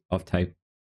to be of type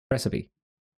recipe,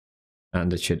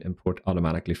 and it should import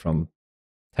automatically from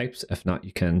types. If not,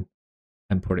 you can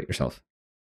import it yourself.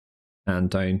 And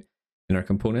down in our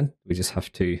component, we just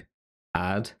have to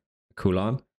add a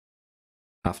colon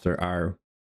after our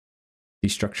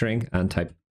destructuring and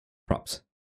type props.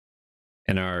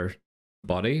 In our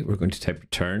body, we're going to type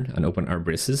return and open our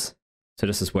braces. So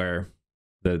this is where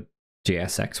the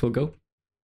JSX will go.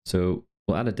 So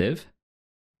we'll add a div,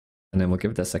 and then we'll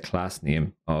give this a class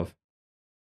name of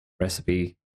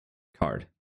recipe card.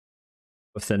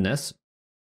 Within this,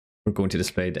 we're going to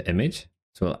display the image.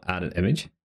 So we'll add an image,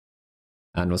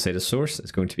 and we'll say the source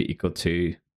is going to be equal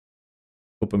to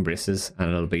open braces, and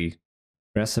it'll be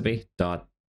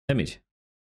recipe.image.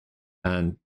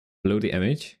 And below the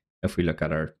image, if we look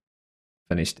at our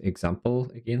finished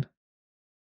example again,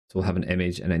 so we'll have an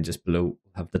image, and then just below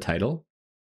we'll have the title.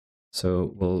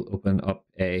 So we'll open up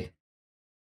a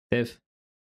div,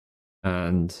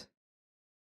 and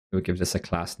we'll give this a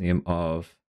class name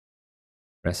of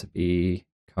recipe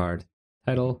card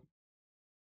title.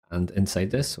 And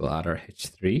inside this, we'll add our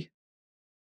h3,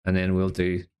 and then we'll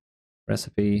do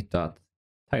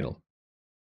recipe.title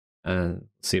and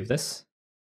save this.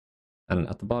 And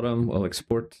at the bottom, we'll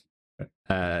export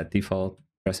default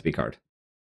recipe card.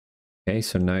 Okay,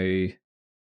 so now we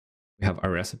have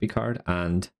our recipe card,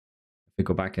 and if we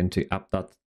go back into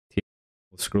app.txt,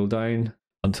 we'll scroll down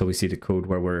until we see the code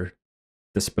where we're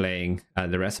displaying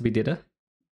the recipe data.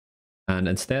 And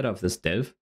instead of this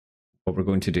div, what we're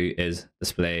going to do is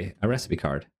display a recipe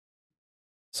card.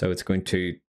 So it's going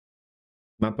to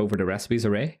map over the recipes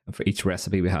array, and for each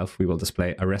recipe we have, we will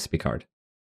display a recipe card.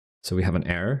 So we have an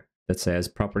error that says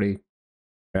property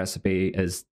recipe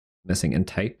is missing in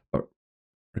type, but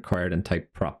required in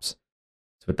type props.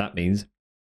 So what that means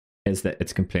is that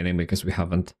it's complaining because we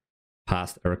haven't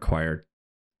passed a required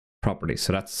property.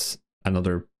 So that's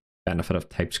another benefit of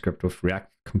TypeScript with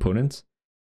React components.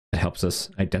 It helps us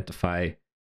identify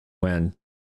when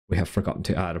we have forgotten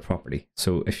to add a property.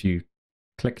 So if you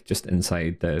click just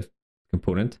inside the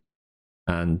component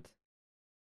and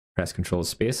press Control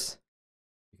space,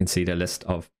 you can see the list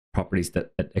of properties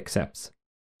that it accepts.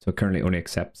 So it currently only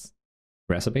accepts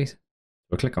recipes.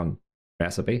 We'll click on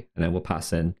recipe, and then we'll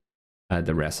pass in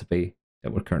the recipe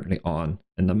that we're currently on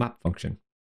in the map function,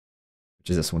 which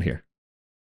is this one here.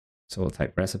 So we'll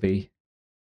type recipe,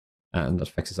 and that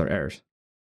fixes our errors.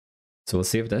 So we'll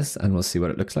save this and we'll see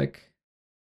what it looks like.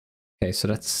 Okay, so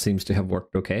that seems to have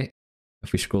worked okay.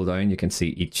 If we scroll down, you can see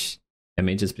each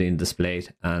image is being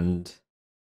displayed, and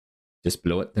just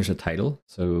below it, there's a title.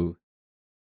 So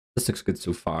this looks good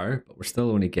so far, but we're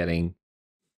still only getting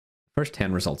the first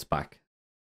 10 results back.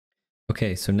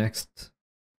 Okay, so next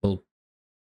we'll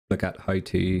look at how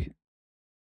to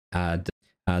add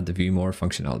the view more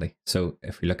functionality. So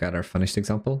if we look at our finished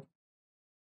example,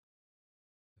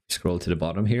 scroll to the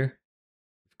bottom here,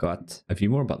 we've got a view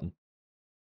more button.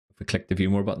 If we click the view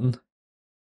more button,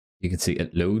 you can see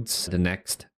it loads the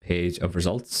next page of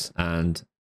results and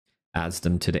adds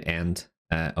them to the end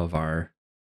of our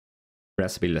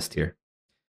recipe list here.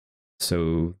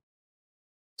 So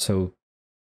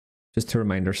just to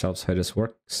remind ourselves how this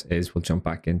works is we'll jump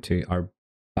back into our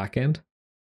backend,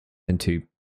 into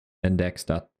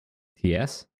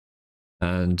index.ts.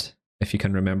 And if you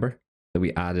can remember that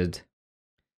we added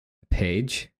a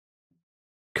page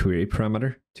query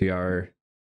parameter to our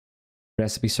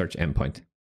recipe search endpoint.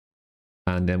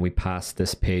 And then we pass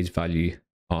this page value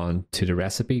on to the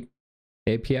recipe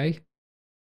API,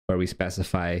 where we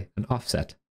specify an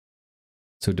offset.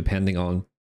 So depending on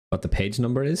what the page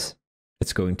number is,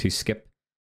 it's going to skip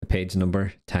the page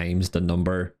number times the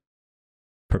number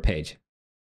per page,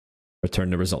 return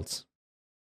the results,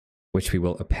 which we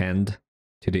will append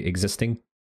to the existing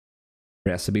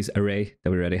recipes array that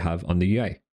we already have on the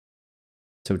UI.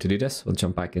 So to do this, we'll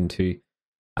jump back into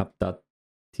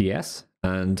app.ts,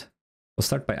 and we'll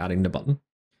start by adding the button.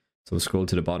 So we'll scroll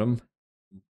to the bottom.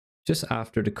 Just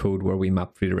after the code where we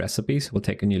map through the recipes, we'll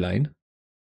take a new line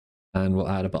and we'll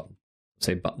add a button.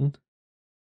 Say button,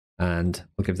 and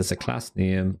we'll give this a class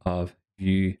name of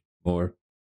view more,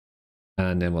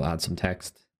 and then we'll add some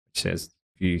text which says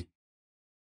view.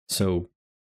 So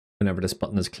whenever this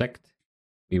button is clicked,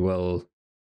 we will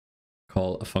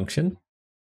call a function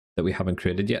that we haven't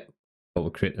created yet, but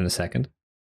we'll create in a second.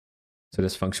 So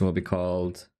this function will be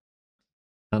called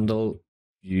handle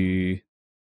view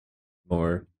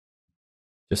more,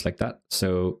 just like that.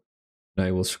 So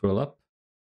now we'll scroll up,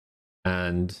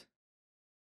 and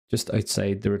just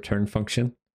outside the return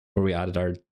function where we added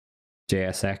our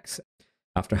JSX,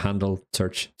 after handle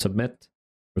search submit,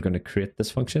 we're going to create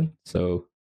this function. So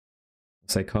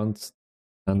say const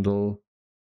handle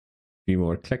view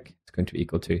more click, it's going to be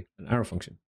equal to an arrow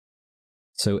function.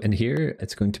 So in here,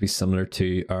 it's going to be similar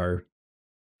to our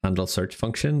handle search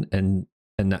function in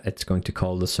that it's going to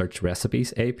call the search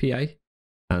recipes API,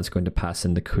 and it's going to pass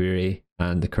in the query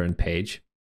and the current page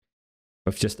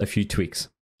with just a few tweaks.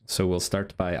 So we'll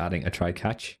start by adding a try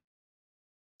catch,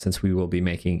 since we will be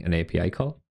making an API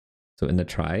call. So in the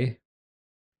try,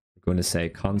 we're going to say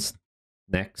const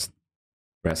next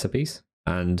recipes,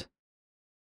 and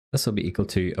this will be equal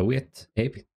to await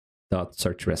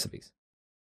app.search recipes.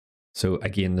 So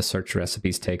again, the search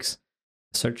recipes takes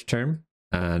a search term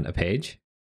and a page.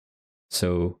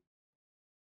 So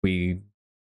we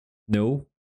know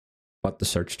what the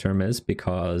search term is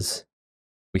because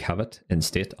we have it in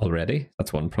state already.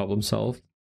 That's one problem solved.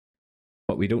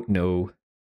 But we don't know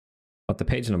what the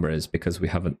page number is because we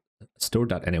haven't stored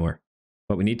that anywhere.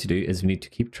 What we need to do is we need to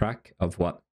keep track of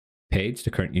what page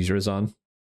the current user is on.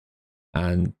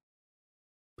 And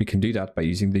we can do that by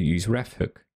using the useRef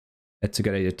hook. It's a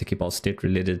good idea to keep all state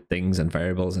related things and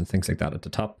variables and things like that at the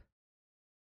top,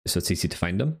 so it's easy to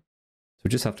find them. So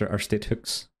just after our state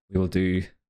hooks, we will do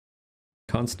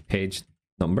const page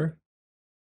number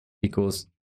equals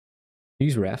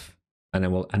useRef, and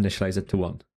then we'll initialize it to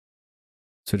 1.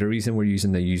 So the reason we're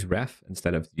using the useRef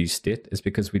instead of useState is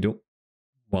because we don't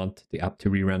want the app to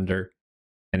re-render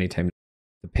anytime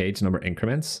the page number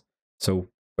increments. So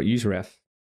what useRef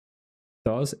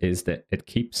does is that it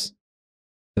keeps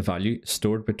the value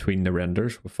stored between the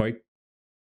renders without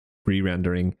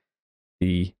re-rendering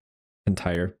the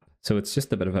entire. So it's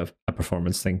just a bit of a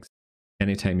performance thing.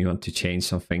 Anytime you want to change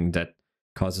something that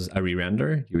causes a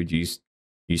re-render, you would use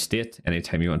useState.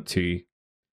 Anytime you want to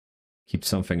keep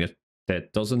something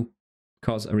that doesn't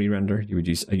cause a re-render, you would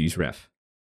use a useRef.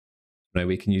 Now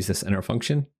we can use this in our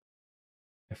function.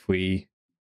 If we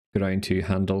go down to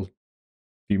handle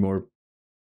view more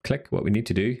click, what we need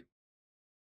to do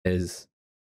is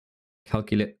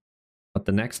calculate what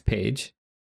the next page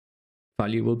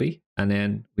value will be, and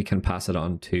then we can pass it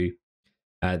on to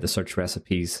the search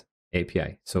recipes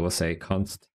API. So we'll say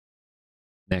const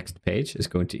next page is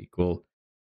going to equal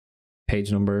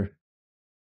page number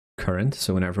current.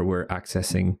 So whenever we're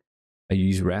accessing a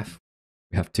useRef,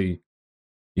 we have to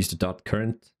use the dot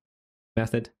current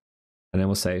method, and then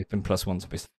we'll say n plus 1, so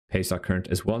page dot current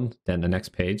is 1, then the next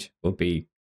page will be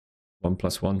 1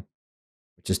 plus 1,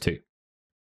 which is 2.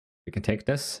 We can take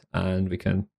this and we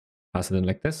can pass it in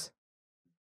like this.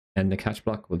 And the catch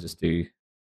block, we'll just do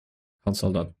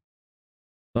console.log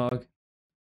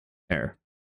error.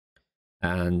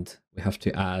 And we have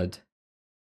to add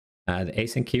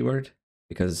async keyword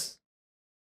because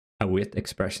await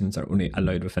expressions are only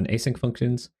allowed within async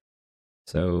functions.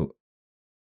 So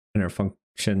in our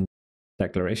function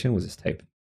declaration, we'll just type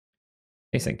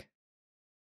async.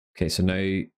 Okay, so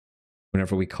now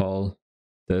whenever we call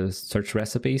the search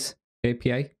recipes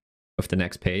API of the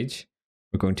next page,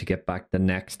 we're going to get back the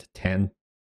next 10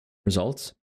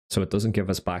 results. So it doesn't give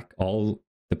us back all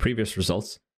the previous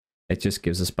results. It just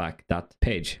gives us back that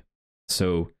page.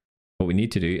 So what we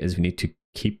need to do is we need to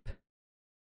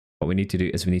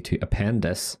append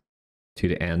this to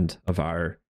the end of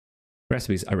our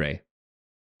recipes array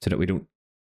so that we don't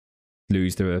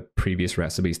lose the previous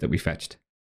recipes that we fetched.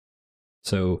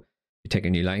 So we take a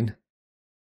new line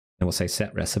and we'll say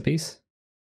set recipes,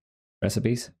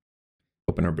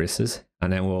 open our braces,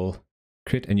 and then we'll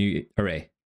create a new array.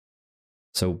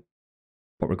 So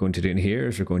what we're going to do in here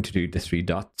is we're going to do the 3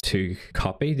 dots to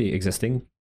copy the existing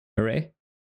array,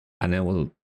 and then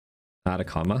we'll add a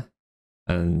comma,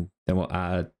 and then we'll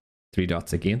add 3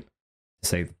 dots again to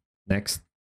say next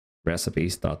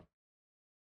recipes dot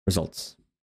results.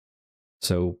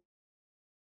 So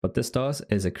what this does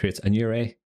is it creates a new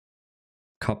array,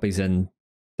 copies in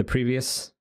the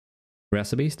previous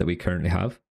recipes that we currently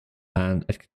have, and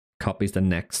it copies the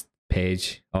next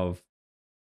page of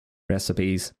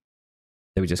recipes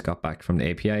that we just got back from the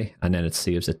API, and then it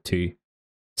saves it to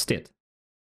state.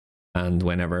 And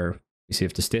whenever we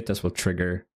save to state, this will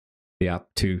trigger the app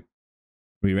to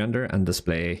re-render and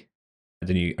display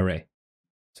the new array.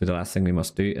 So the last thing we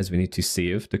must do is we need to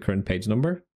save the current page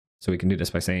number. So we can do this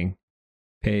by saying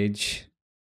page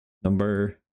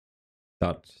number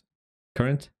dot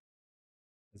current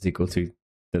is equal to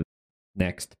the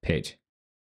next page.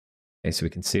 Okay, so we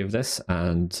can save this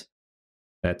and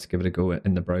let's give it a go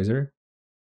in the browser.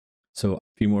 So a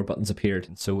few more buttons appeared.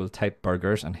 And so we'll type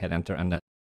burgers and hit enter, and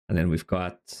then we've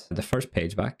got the first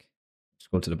page back.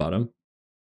 Scroll to the bottom.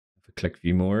 If we click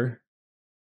view more,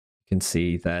 you can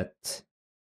see that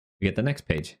we get the next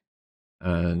page,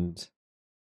 and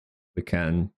we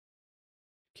can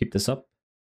keep this up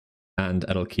and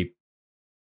it'll keep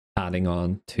adding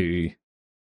on to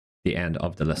the end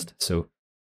of the list. So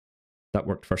that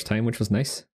worked first time, which was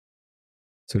nice.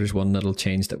 So there's one little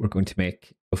change that we're going to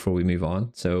make before we move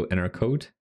on. So in our code,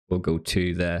 we'll go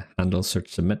to the handle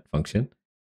search submit function.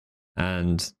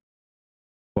 And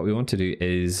what we want to do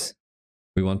is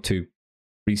we want to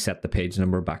reset the page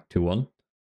number back to 1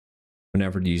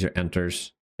 whenever the user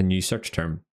enters a new search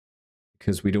term,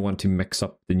 because we don't want to mix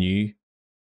up the new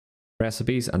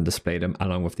recipes and display them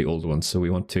along with the old ones. So we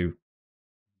want to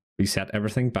reset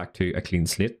everything back to a clean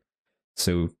slate.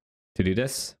 So to do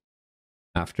this,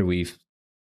 after we've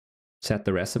set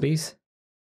the recipes,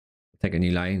 take a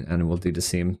new line and we'll do the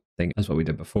same thing as what we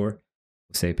did before.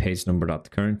 We'll say page number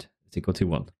dot current is equal to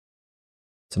 1.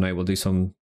 So now we'll do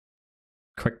some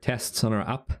quick tests on our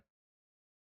app.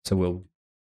 So we'll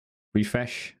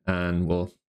refresh and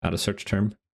we'll add a search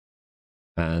term,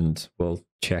 and we'll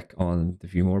check on the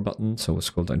view more button. So we'll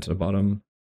scroll down to the bottom.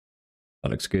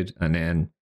 That looks good. And then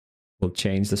we'll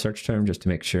change the search term just to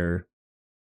make sure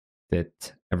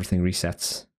that everything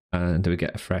resets, and we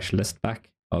get a fresh list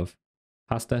back of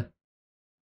pasta.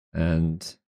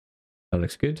 And that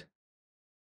looks good.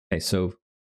 Okay, so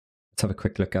let's have a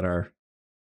quick look at our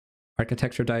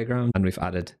architecture diagram. And we've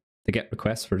added the get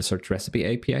request for the search recipe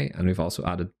API, and we've also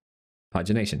added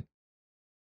pagination,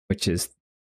 which is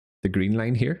the green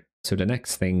line here. So the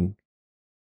next thing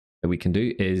that we can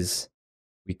do is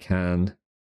we can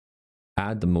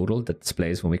add the modal that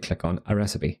displays when we click on a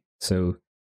recipe. So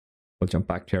we'll jump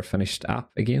back to our finished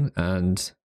app again,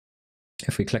 and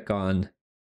if we click on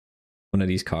one of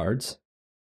these cards,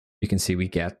 you can see we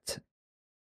get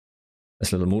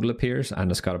this little modal appears,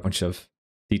 and it's got a bunch of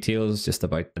details just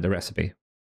about the recipe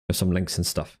with some links and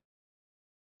stuff.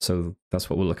 So that's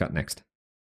what we'll look at next.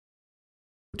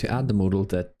 To add the modal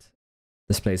that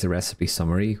displays the recipe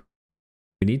summary,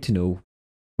 we need to know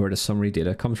where the summary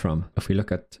data comes from. If we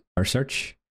look at our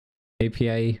search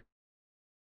API,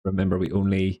 remember we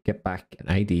only get back an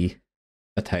ID,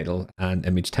 a title, and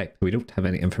image type. We don't have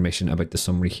any information about the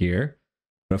summary here.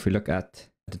 But if we look at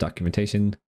the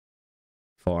documentation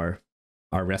for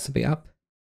our recipe app,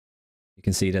 you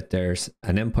can see that there's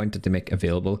an endpoint that they make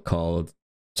available called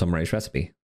summarize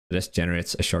recipe. This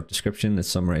generates a short description that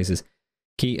summarizes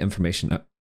key information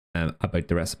about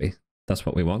the recipe. That's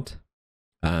what we want.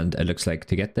 And it looks like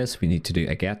to get this, we need to do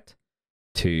a get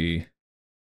to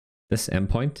this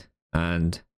endpoint,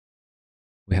 and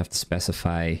we have to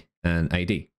specify an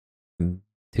ID. And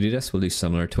to do this, we'll do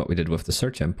similar to what we did with the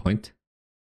search endpoint.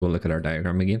 We'll look at our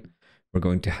diagram again. We're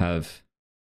going to have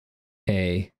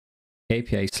a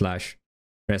API slash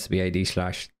recipe ID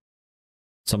slash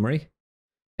summary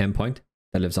endpoint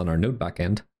that lives on our Node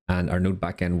backend, and our Node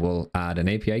backend will add an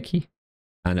API key,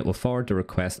 and it will forward the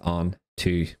request on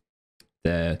to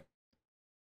the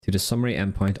summary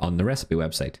endpoint on the recipe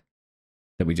website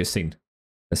that we just seen.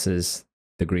 This is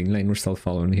the green line we're still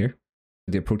following here.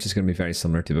 The approach is going to be very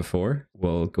similar to before.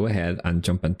 We'll go ahead and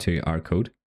jump into our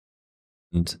code,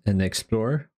 and in the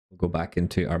Explorer, we'll go back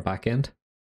into our backend,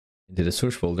 into the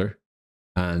source folder,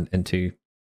 and into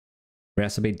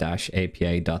recipe-api.ts.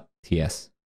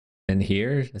 In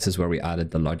here, this is where we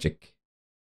added the logic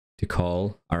to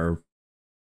call our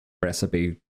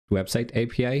recipe website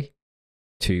API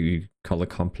to call a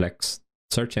complex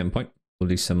search endpoint. We'll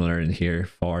do similar in here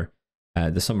for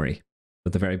the summary.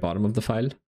 At the very bottom of the file,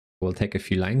 we'll take a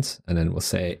few lines, and then we'll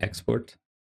say export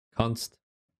const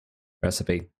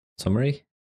recipe summary,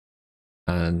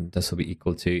 and this will be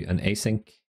equal to an async.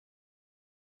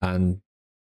 And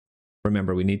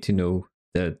remember, we need to know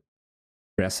the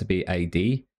recipe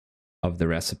ID of the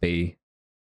recipe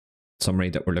summary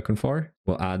that we're looking for.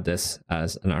 We'll add this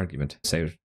as an argument.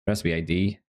 Say recipe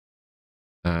ID,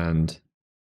 and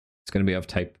it's going to be of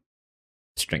type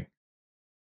string.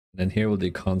 And then here we'll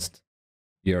do const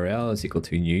URL is equal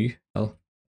to new,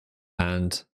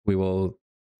 and we will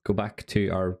go back to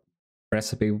our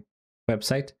recipe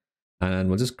website, and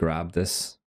we'll just grab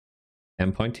this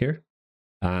endpoint here,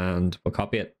 and we'll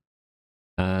copy it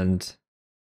and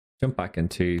jump back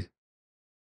into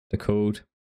the code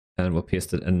and we'll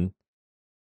paste it in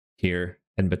here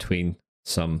in between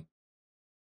some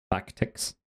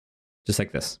backticks, just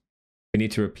like this. We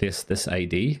need to replace this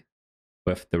ID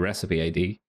with the recipe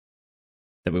ID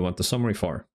that we want the summary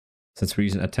for. Since we're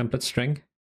using a template string,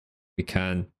 we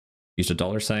can use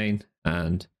a $sign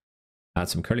and add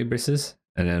some curly braces,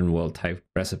 and then we'll type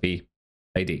recipe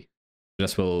ID.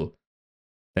 This will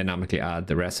dynamically add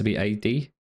the recipe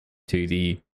ID to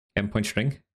the endpoint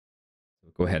string.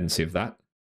 We'll go ahead and save that.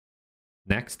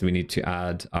 Next, we need to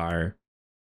add our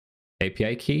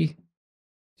API key,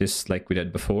 just like we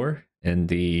did before in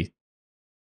the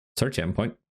search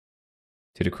endpoint,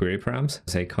 to the query params.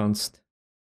 Say const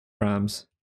params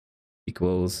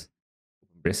equals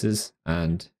braces,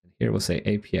 and here we'll say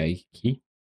API key,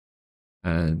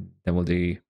 and then we'll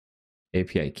do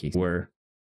API key. We're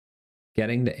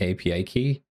getting the API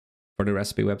key for the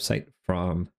recipe website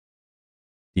from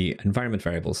the environment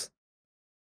variables,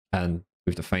 and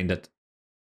we've defined it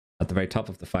at the very top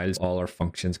of the files. All our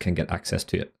functions can get access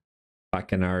to it.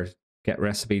 Back in our get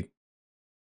recipe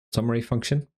summary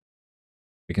function,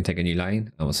 we can take a new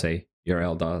line and we'll say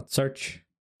url.search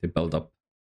to build up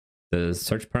the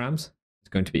search params. It's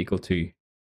going to be equal to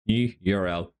new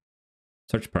URL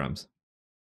search params.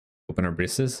 Open our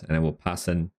braces, and then we'll pass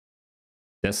in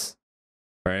this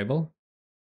variable,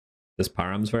 this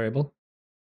params variable,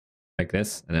 like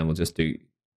this, and then we'll just do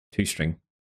toString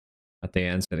at the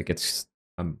end so that it gets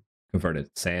converted,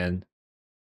 saying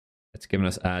it's giving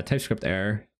us a TypeScript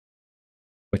error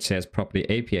which says property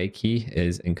API key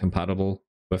is incompatible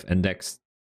with index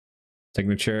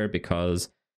signature because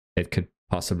it could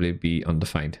possibly be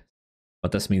undefined.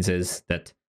 What this means is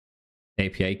that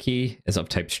API key is of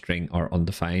type string or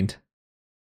undefined,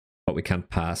 but we can't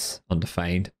pass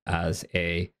undefined as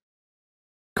a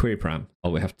query param.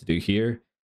 All we have to do here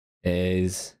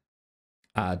is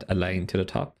add a line to the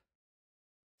top.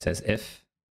 It says if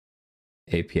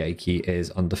API key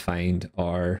is undefined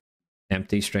or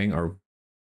empty string or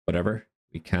whatever,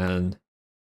 we can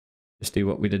just do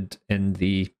what we did in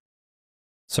the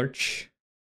search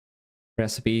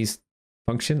recipes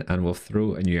function, and we'll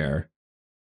throw a new error.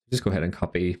 Just go ahead and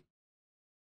copy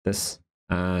this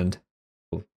and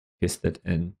we'll paste it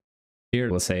in here.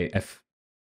 We'll say if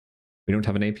we don't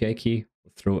have an API key,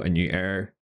 we'll throw a new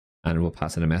error and we'll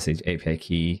pass in a message API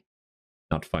key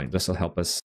not found. This will help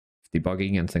us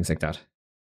debugging and things like that.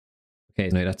 Okay,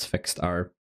 now that's fixed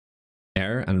our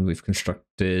error and we've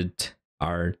constructed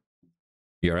our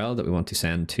URL that we want to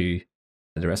send to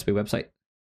the recipe website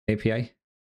API.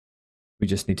 We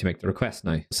just need to make the request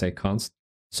now. Say const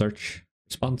search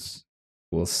response.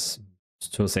 We'll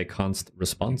say const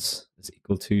response is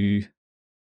equal to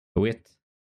await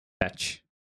fetch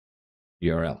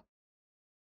URL.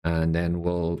 And then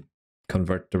we'll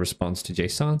convert the response to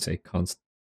JSON. Say const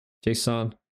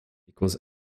JSON equals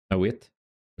await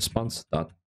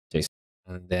response.json.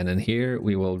 And then in here,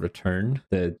 we will return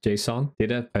the JSON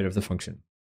data out of the function.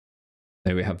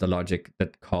 Now we have the logic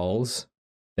that calls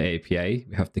the API.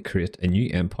 We have to create a new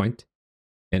endpoint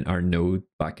in our Node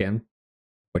backend,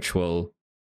 which will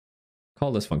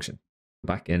call this function.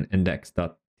 Backend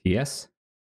index.ts.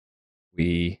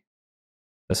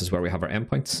 This is where we have our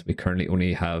endpoints. We currently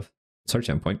only have search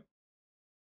endpoint.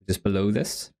 Just below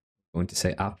this, we're going to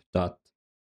say app.get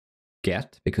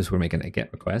because we're making a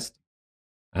get request.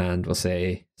 And we'll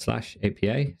say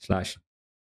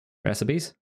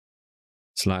 /API/recipes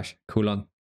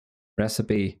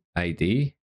 /:recipe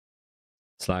ID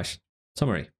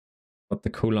 /summary. What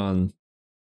the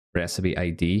 :recipe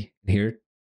ID here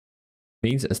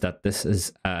means is that this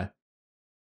is a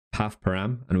path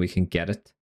param and we can get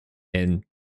it in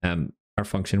our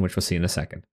function, which we'll see in a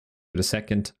second. The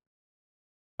second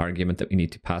argument that we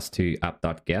need to pass to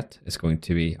app.get is going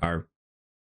to be our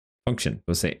function.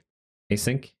 We'll say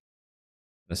async.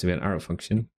 This will be an arrow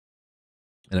function.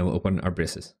 And then we'll open our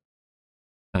braces.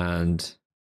 And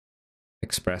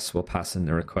Express will pass in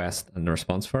the request and the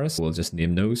response for us. We'll just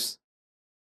name those.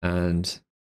 And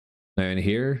now in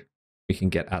here, we can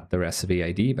get at the recipe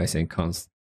ID by saying const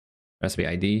recipe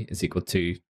ID is equal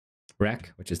to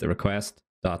rec, which is the request,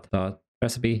 dot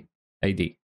recipe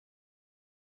ID.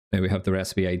 Now we have the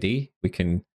recipe ID. We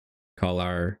can call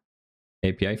our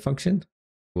API function.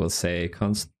 We'll say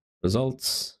const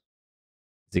results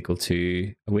is equal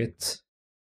to await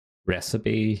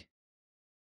recipe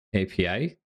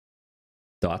API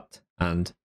dot,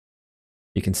 and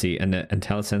you can see in the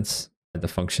IntelliSense the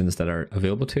functions that are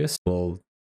available to us. We'll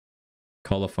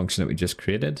call a function that we just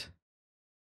created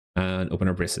and open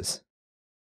our braces,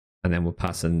 and then we'll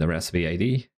pass in the recipe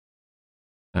ID,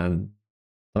 and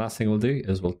the last thing we'll do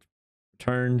is we'll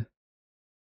return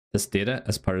this data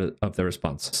as part of the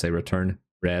response. Say return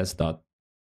res dot,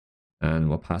 and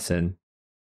we'll pass in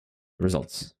the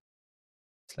results.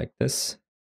 It's like this.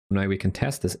 Now we can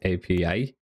test this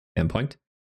API endpoint.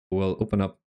 We'll open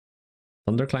up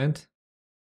Thunder Client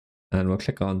and we'll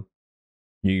click on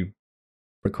new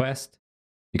request.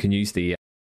 You can use the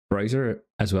browser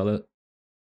as well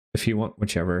if you want,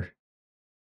 whichever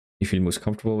you feel most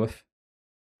comfortable with.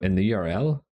 In the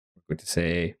URL, we're going to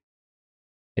say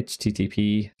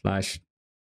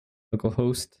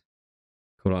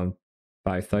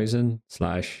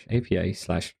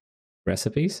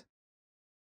http://5000/API/recipes,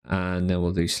 and then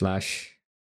we'll do slash,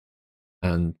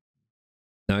 and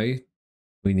now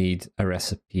we need a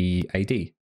recipe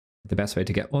ID. The best way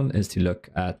to get one is to look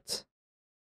at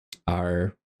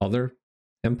our other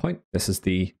endpoint. This is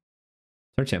the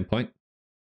search endpoint.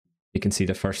 You can see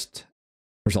the first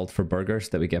result for burgers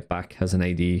that we get back has an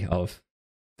ID of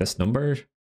this number.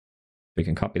 We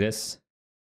can copy this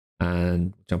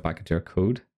and jump back into our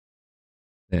code.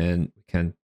 Then we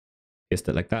can paste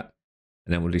it like that.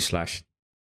 And then we'll do slash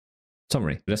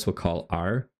summary. This will call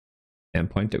our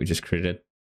endpoint that we just created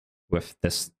with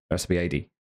this recipe ID.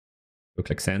 We'll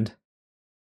click send.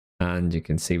 And you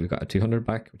can see we've got a 200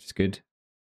 back, which is good.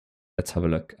 Let's have a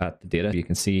look at the data. You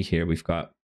can see here we've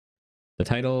got the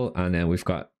title, and then we've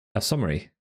got a summary,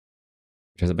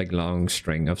 which has a big long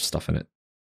string of stuff in it.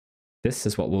 This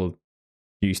is what we'll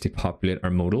use to populate our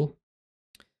modal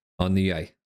on the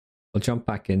UI. We'll jump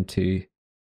back into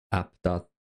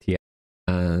app.ts,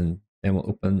 and then we'll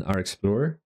open our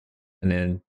Explorer, and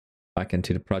then back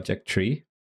into the project tree.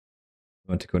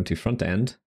 We want to go into front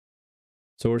end,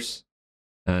 source,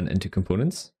 and into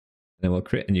components. And then we'll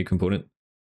create a new component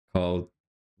called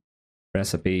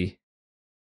recipe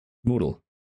modal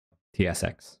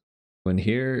tsx. In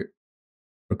here,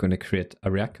 we're going to create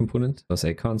a React component. We'll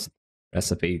say const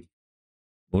recipe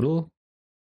modal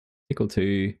equal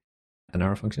to an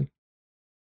arrow function.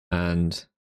 And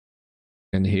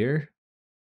in here,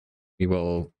 we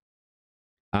will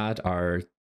add our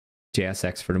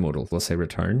JSX for the modal. We'll say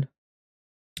return.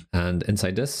 And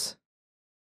inside this,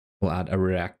 we'll add a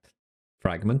React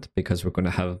fragment because we're going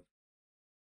to have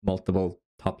multiple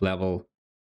top level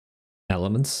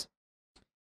elements.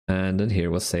 And in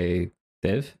here, we'll say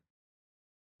div.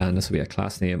 And this will be a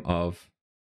class name of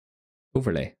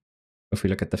overlay. If we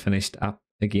look at the finished app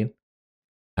again,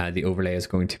 the overlay is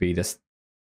going to be this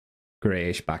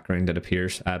grayish background that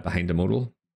appears behind the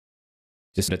modal,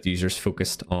 just so that the user's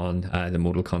focused on the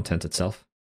modal content itself.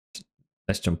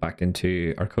 Let's jump back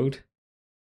into our code,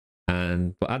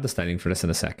 and we'll add the styling for this in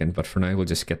a second, but for now we'll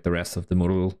just get the rest of the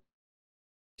modal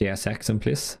JSX in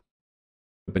place.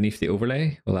 Beneath the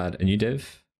overlay, we'll add a new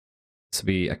div. This will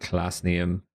be a class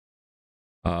name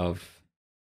of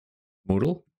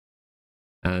modal,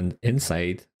 and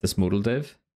inside this modal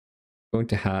div, we're going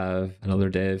to have another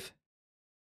div.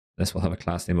 This will have a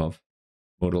class name of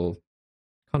modal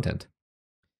content.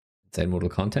 Inside modal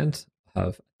content, we'll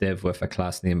have a div with a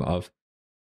class name of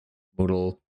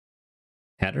modal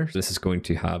header. This is going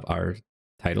to have our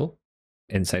title.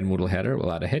 Inside modal header,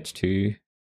 we'll add a h2.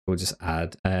 We'll just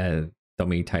add a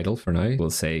dummy title for now.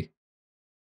 We'll say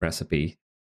recipe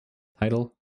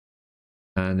title,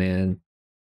 and then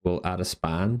we'll add a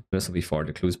span. This will be for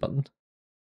the close button.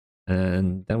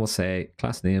 And then we'll say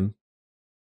class name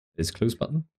is close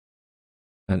button.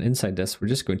 And inside this, we're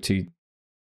just going to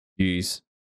use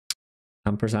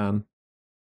ampersand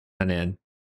and then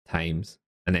times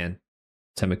and then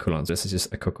semicolons. This is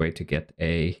just a quick way to get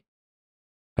a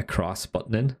cross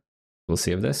button in. We'll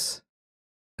save this.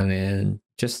 And then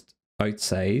just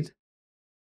outside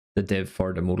the div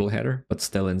for the modal header, but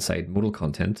still inside modal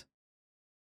content,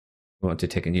 we want to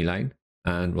take a new line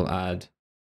and we'll add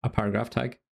a paragraph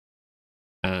tag.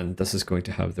 And this is going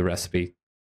to have the recipe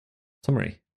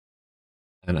summary.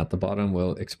 And at the bottom,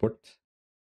 we'll export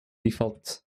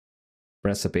default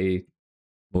recipe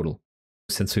modal.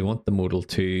 Since we want the modal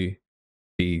to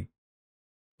be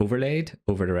overlaid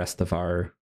over the rest of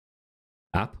our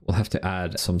app, we'll have to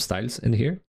add some styles in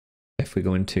here. If we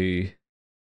go into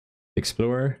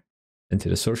Explorer, into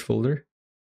the source folder,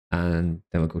 and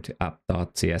then we'll go to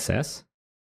app.css.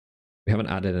 We haven't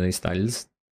added any styles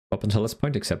up until this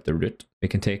point except the root. We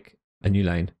can take a new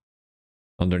line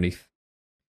underneath,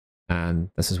 and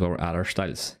this is where we'll add our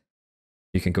styles.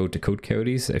 You can go to Code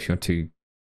Coyotes if you want to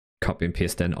copy and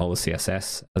paste in all the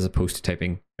CSS as opposed to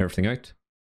typing everything out.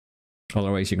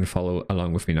 Otherwise, you can follow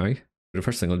along with me now. The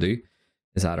first thing I'll do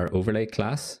is add our overlay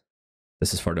class.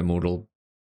 This is for the modal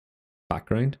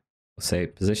background. We'll say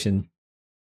position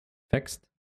fixed,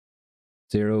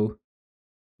 0,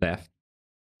 left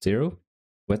 0,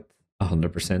 width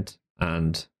 100%,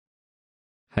 and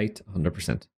height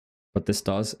 100%. What this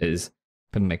does is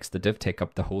it makes the div take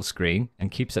up the whole screen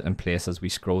and keeps it in place as we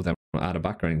scroll. Then we'll add a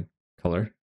background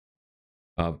color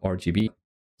of RGB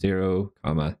 0,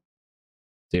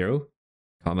 0,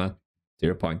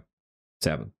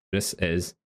 0.7. This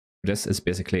is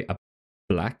basically a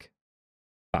black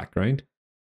background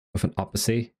with an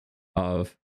opacity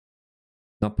of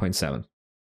 0.7,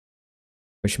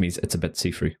 which means it's a bit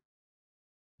see-through.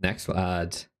 Next, we'll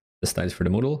add the styles for the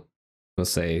modal. We'll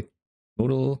say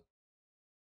modal,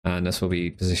 and this will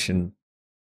be position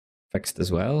fixed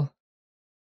as well.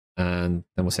 And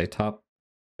then we'll say top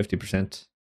 50%,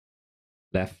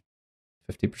 left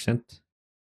 50%.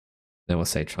 Then we'll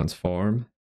say transform.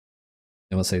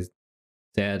 Then we'll say Z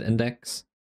index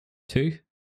 2.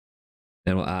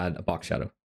 Then we'll add a box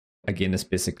shadow. Again, this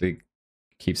basically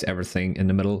keeps everything in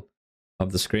the middle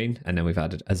of the screen. And then we've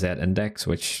added a Z index,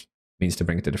 which means to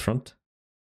bring it to the front.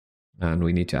 And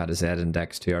we need to add a Z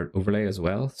index to our overlay as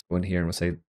well. So go in here and we'll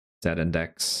say Z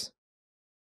index.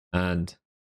 And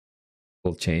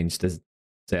we'll change the Z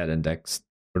index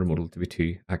for the modal to be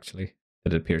 2, actually.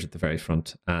 That it appears at the very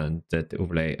front and that the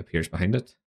overlay appears behind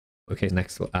it. Okay,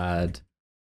 next we'll add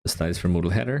the styles for modal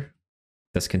header.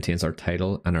 This contains our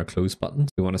title and our close buttons.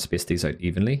 We want to space these out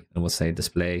evenly, and we'll say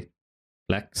display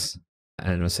flex,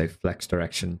 and we'll say flex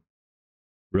direction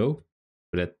row,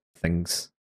 so that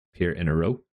things appear in a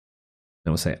row.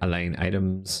 Then we'll say align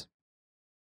items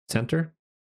center.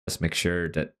 Just make sure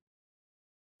that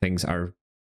things are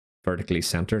vertically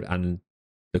centered and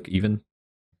look even.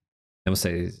 Then we'll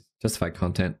say justify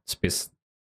content space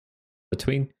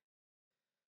between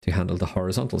to handle the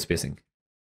horizontal spacing.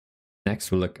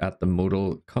 Next, we'll look at the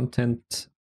modal content.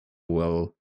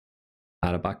 We'll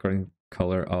add a background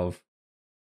color of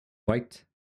white.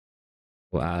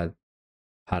 We'll add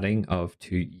padding of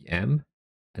 2em, and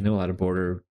then we'll add a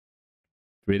border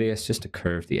radius just to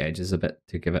curve the edges a bit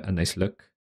to give it a nice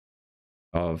look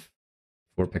of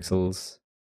 4 pixels.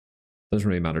 Doesn't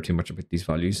really matter too much about these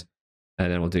values.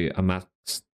 And then we'll do a max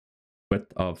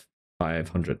width of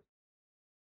 500.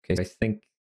 Okay, I think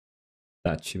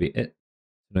that should be it.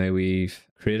 Now we've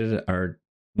created our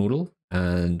modal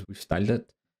and we've styled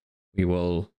it. We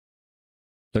will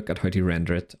look at how to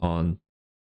render it on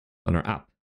our app.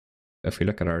 If we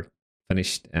look at our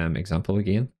finished example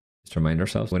again, just to remind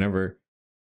ourselves, whenever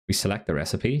we select the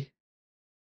recipe,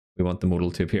 we want the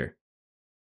modal to appear.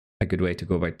 A good way to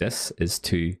go about this is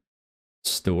to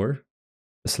store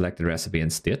the selected recipe in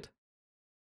state.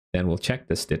 Then we'll check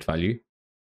the state value,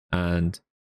 and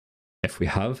if we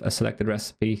have a selected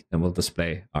recipe, then we'll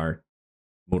display our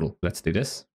modal. Let's do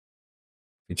this.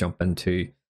 We jump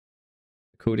into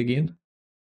the code again.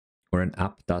 We're in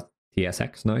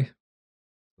app.tsx now.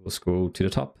 We'll scroll to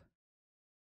the top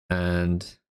and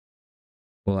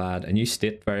we'll add a new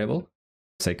state variable.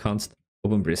 Say const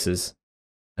open braces,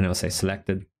 and I'll say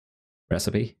selected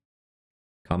recipe,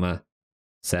 comma,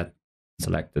 set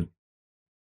selected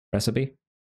recipe.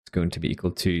 It's going to be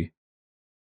equal to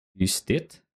use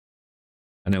state.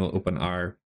 And then we'll open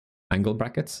our angle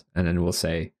brackets, and then we'll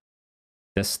say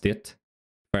this state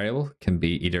variable can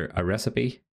be either a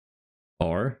recipe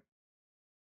or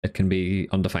it can be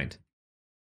undefined,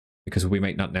 because we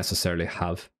might not necessarily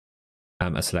have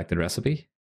a selected recipe.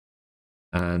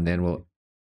 And then we'll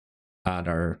add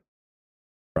our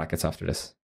brackets after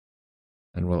this,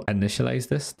 and we'll initialize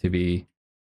this to be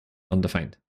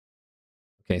undefined.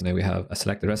 Okay, now we have a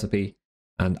selected recipe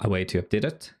and a way to update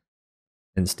it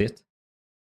in state.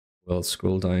 We'll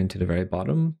scroll down to the very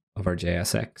bottom of our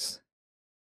JSX.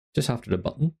 Just after the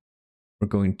button, we're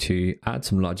going to add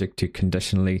some logic to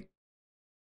conditionally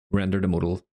render the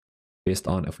modal based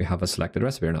on if we have a selected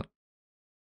recipe or not.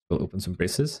 We'll open some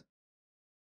braces.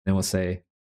 Then we'll say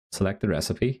select the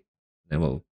recipe. Then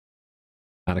we'll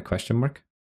add a question mark.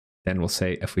 Then we'll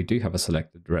say if we do have a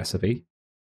selected recipe,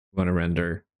 we want to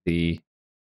render the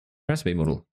recipe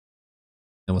modal.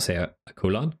 Then we'll say a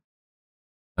colon.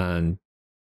 And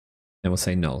then we'll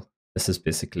say null. This is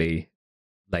basically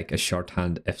like a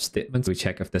shorthand if statement. We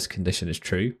check if this condition is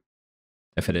true.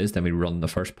 If it is, then we run the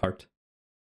first part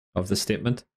of the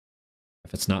statement.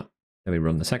 If it's not, then we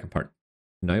run the second part.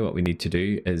 Now what we need to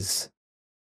do is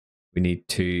we need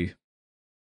to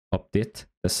update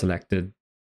the selected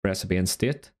recipe in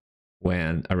state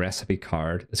when a recipe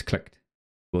card is clicked.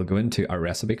 We'll go into our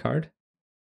recipe card,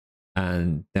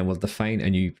 and then we'll define a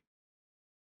new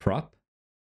prop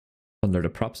under the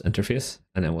props interface,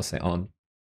 and then we'll say on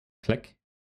click,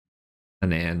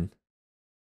 and then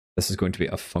this is going to be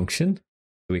a function.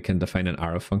 We can define an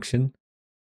arrow function,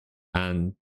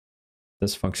 and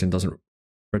this function doesn't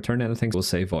return anything, so we'll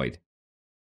say void,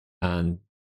 and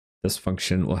this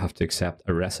function will have to accept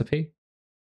a recipe,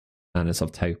 and it's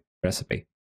of type recipe.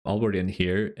 All we're doing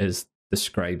here is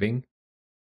describing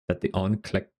that the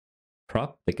onClick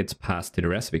prop that gets passed to the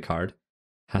recipe card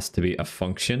has to be a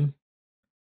function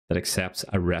that accepts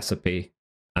a recipe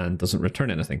and doesn't return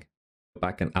anything.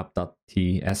 Back in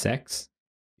app.tsx,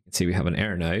 you can see we have an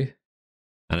error now,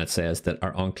 and it says that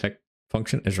our onClick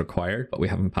function is required, but we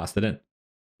haven't passed it in.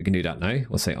 We can do that now.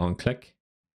 We'll say onClick,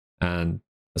 and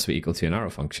this will be equal to an arrow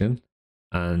function.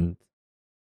 And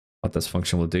what this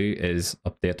function will do is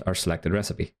update our selected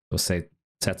recipe. We'll say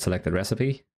set selected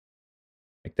recipe,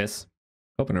 like this,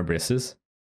 open our braces,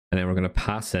 and then we're going to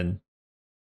pass in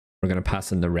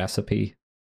the recipe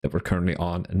that we're currently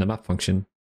on in the map function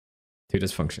to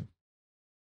this function.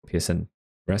 Paste in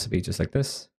recipe just like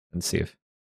this and save.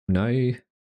 Now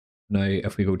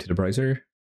if we go to the browser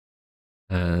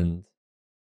and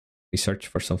we search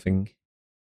for something,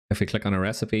 if we click on a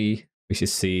recipe, we should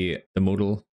see the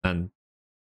modal, and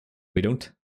we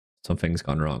don't. Something's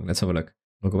gone wrong. Let's have a look.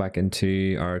 We'll go back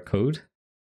into our code,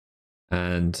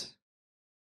 and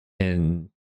in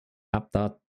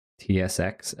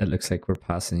app.tsx, it looks like we're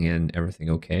passing in everything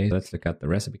okay. Let's look at the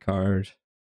recipe card.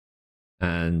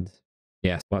 And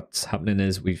yes, what's happening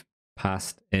is we've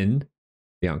passed in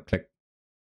the onClick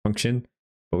function,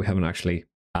 but we haven't actually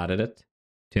added it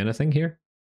to anything here.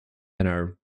 In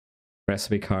our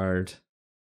recipe card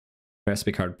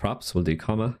props, we'll do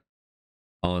comma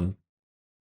on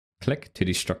click to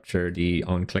destructure the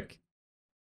onClick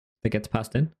that gets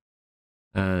passed in.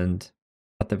 And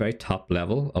at the very top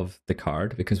level of the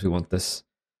card, because we want this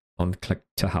onClick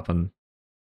to happen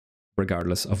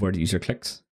regardless of where the user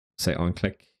clicks, say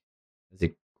onClick is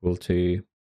equal to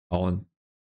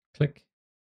onClick.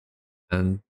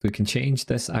 And we can change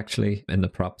this actually in the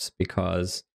props,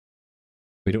 because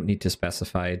we don't need to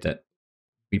specify that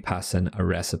we pass in a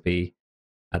recipe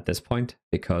at this point,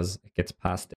 because it gets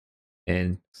passed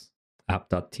in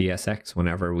app.tsx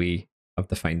whenever we have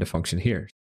defined a function here.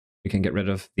 We can get rid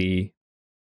of the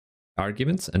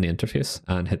arguments in the interface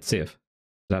and hit save.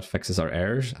 That fixes our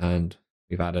errors, and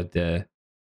we've added the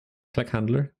click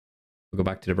handler. We'll go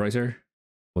back to the browser.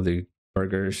 We'll do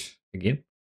burgers again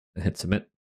and hit submit.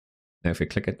 Now if we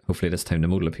click it, hopefully this time the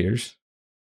modal appears.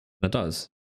 And it does.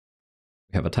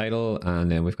 We have a title,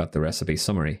 and then we've got the recipe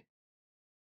summary.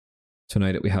 So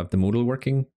now that we have the modal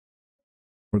working, what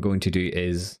we're going to do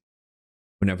is,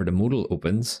 whenever the modal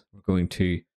opens, we're going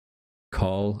to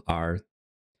call our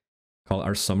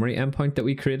summary endpoint that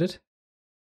we created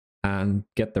and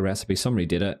get the recipe summary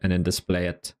data, and then display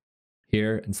it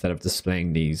here instead of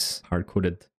displaying these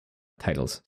hard-coded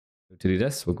titles. So to do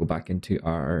this, we'll go back into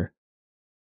our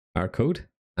code,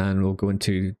 and we'll go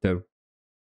into the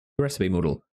recipe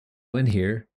modal. In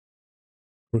here,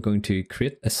 we're going to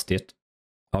create a state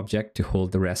object to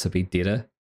hold the recipe data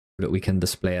so that we can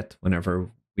display it whenever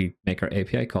we make our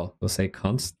API call. We'll say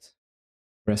const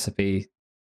recipe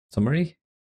summary,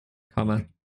 comma,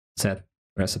 set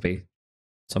recipe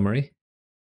summary.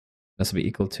 This will be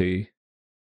equal to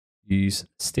use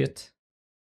state,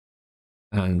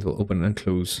 and we'll open and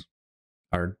close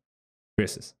our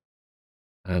braces.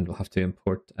 And we'll have to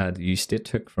import the use state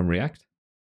hook from React.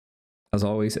 As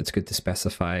always, it's good to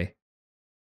specify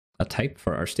a type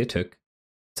for our state hook.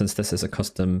 Since this is a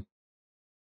custom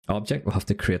object, we'll have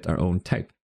to create our own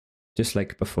type. Just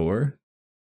like before,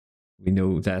 we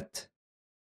know that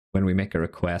when we make a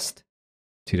request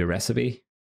to the recipe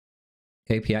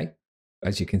API,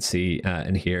 as you can see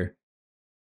in here,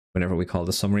 whenever we call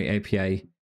the summary API,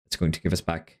 it's going to give us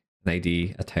back an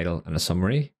ID, a title, and a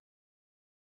summary.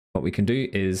 What we can do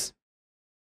is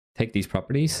take these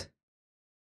properties,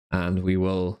 and we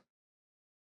will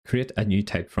create a new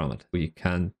type from it. We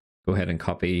can go ahead and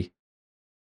copy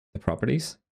the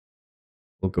properties.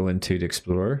 We'll go into the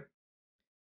Explorer.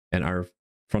 In our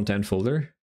front-end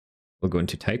folder, we'll go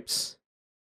into types,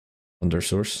 under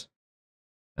source,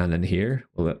 and in here,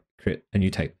 we'll create a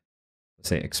new type. We'll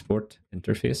say export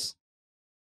interface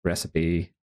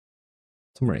recipe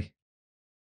summary.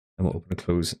 And we'll open and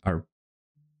close our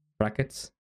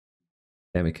brackets.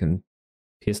 Then we can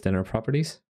paste in our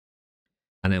properties.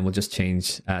 And then we'll just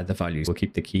change the values. We'll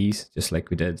keep the keys just like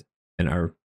we did in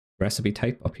our recipe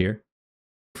type up here.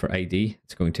 For ID,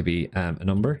 it's going to be a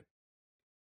number.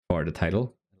 For the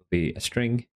title, it'll be a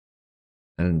string.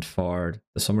 And for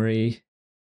the summary,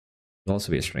 it'll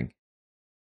also be a string.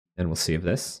 And we'll save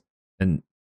this. And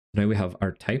now we have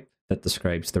our type that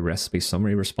describes the recipe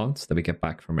summary response that we get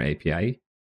back from our API.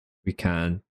 We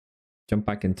can jump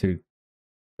back into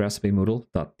recipe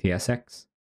modal.tsx,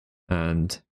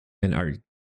 and in our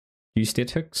use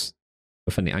state hooks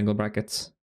within the angle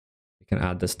brackets, we can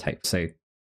add this type. Say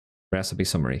recipe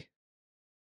summary.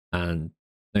 And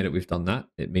now that we've done that,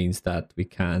 it means that we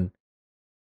can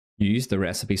use the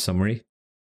recipe summary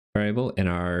variable in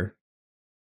our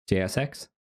JSX.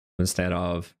 Instead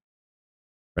of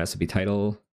recipe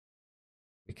title,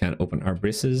 we can open our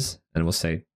braces and we'll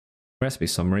say recipe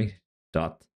summary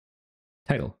dot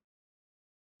title.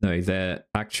 Now the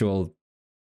actual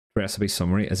recipe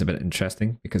summary is a bit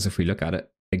interesting because if we look at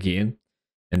it again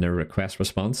in the request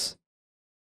response,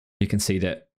 you can see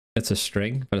that it's a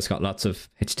string, but it's got lots of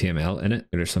HTML in it.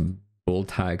 There's some bold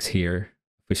tags here.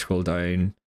 If we scroll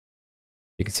down,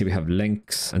 you can see we have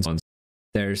links and so on.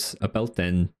 There's a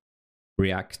built-in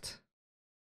React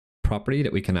property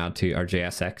that we can add to our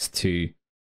JSX to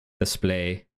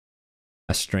display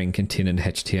a string containing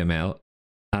HTML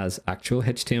as actual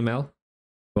HTML.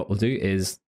 What we'll do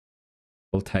is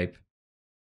we'll type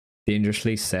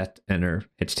dangerously set inner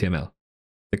HTML.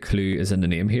 The clue is in the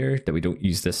name here that we don't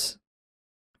use this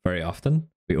very often.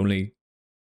 We only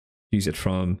use it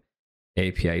from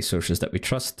API sources that we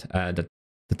trust, that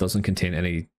doesn't contain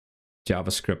any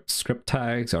JavaScript script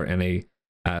tags or any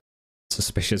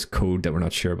suspicious code that we're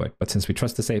not sure about. But since we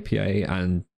trust this API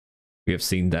and we have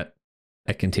seen that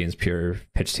it contains pure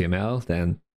HTML,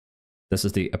 then this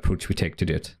is the approach we take to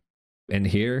do it. In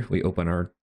here, we open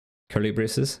our curly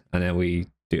braces and then we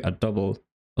do a double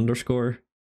underscore,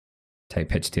 type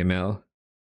HTML,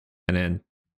 and then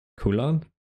colon.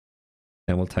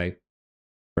 Then we'll type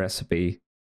recipe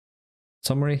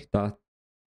summary dot,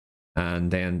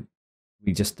 and then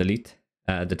we just delete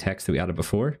the text that we added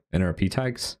before in our p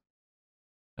tags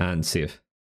and save.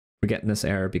 We're getting this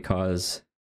error because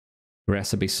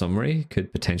recipe summary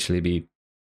could potentially be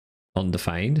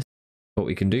undefined. What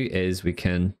we can do is we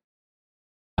can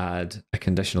add a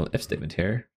conditional if statement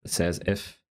here that says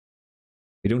if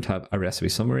we don't have a recipe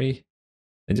summary,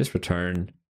 then just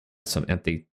return some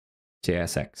empty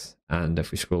JSX. And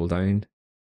if we scroll down,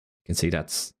 you can see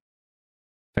that's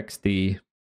fixed the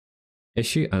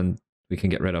issue and we can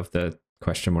get rid of the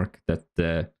question mark that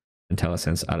the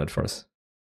IntelliSense added for us.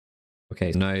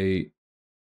 Okay, so now we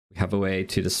have a way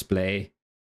to display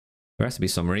recipe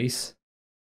summaries.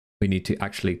 We need to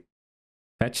actually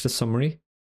fetch the summary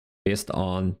based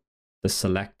on the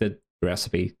selected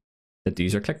recipe that the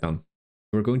user clicked on.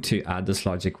 We're going to add this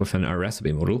logic within our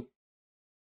recipe modal,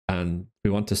 and we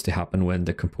want this to happen when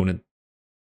the component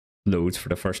loads for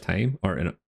the first time, or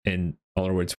in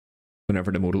other words,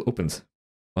 whenever the modal opens.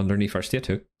 Underneath our state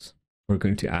hooks, we're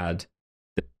going to add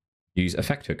the use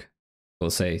effect hook. We'll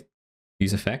say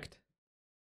use effect,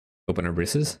 open our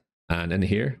braces, and in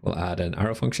here we'll add an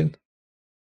arrow function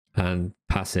and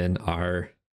pass in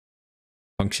our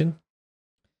function.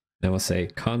 Then we'll say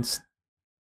const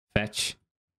fetch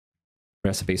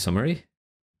recipe summary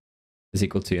is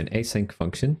equal to an async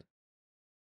function,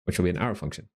 which will be an arrow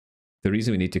function. The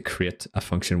reason we need to create a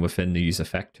function within the use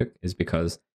effect hook is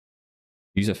because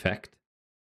use effect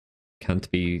can't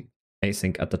be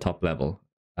async at the top level.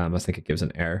 I think it gives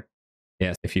an error.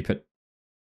 Yes, if you put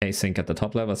async at the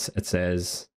top level, it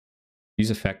says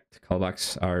use effect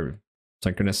callbacks are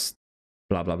synchronous,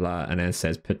 blah, blah, blah. And then it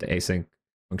says put the async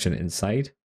function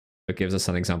inside. It gives us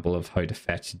an example of how to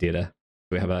fetch data.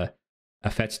 We have a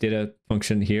fetch data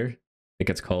function here. It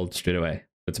gets called straight away.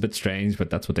 It's a bit strange, but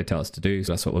that's what they tell us to do.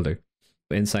 So that's what we'll do.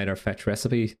 Inside our fetch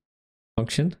recipe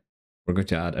function, we're going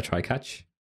to add a try catch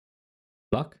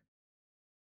block.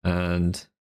 And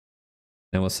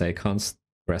then we'll say const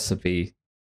recipe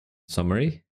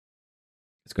summary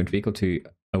is going to be equal to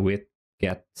await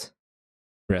get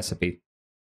recipe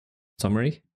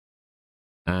summary.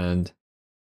 And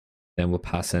then we'll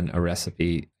pass in a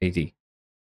recipe ID.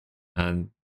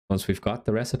 And once we've got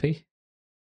the recipe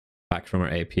back from our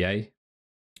API,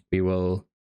 we will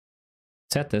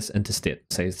set this into state.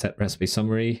 Say set recipe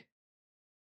summary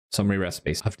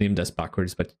recipes. I've named this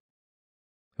backwards, but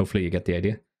hopefully you get the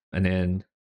idea. And then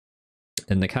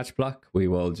in the catch block, we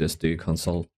will just do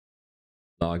console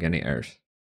log any errors.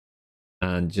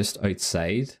 And just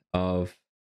outside of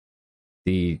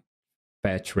the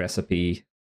fetch recipe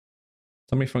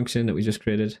summary function that we just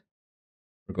created,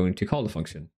 we're going to call the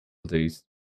function. We'll do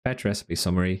fetch recipe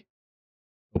summary,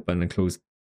 open and close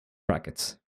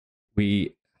brackets.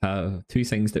 We have two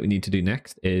things that we need to do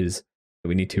next is that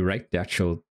we need to write the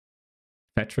actual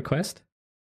fetch request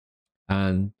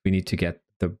and we need to get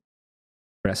the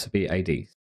recipe ID.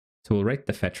 So we'll write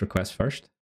the fetch request first.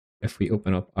 If we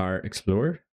open up our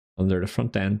Explorer under the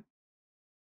frontend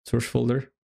source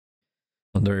folder,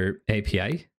 under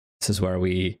API, this is where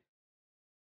we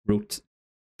wrote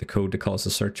the code that calls the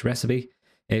search recipe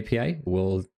API.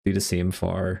 We'll do the same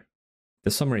for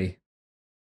the summary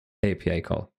API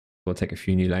call. We'll take a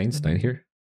few new lines down here.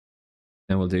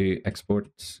 And we'll do export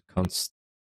const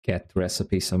get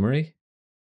recipe summary,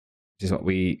 which is what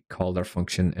we called our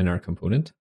function in our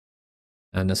component.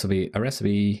 And this will be a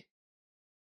recipe.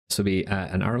 This will be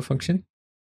an arrow function,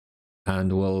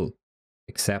 and we'll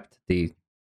accept the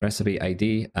recipe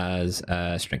ID as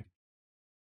a string.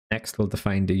 Next, we'll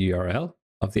define the URL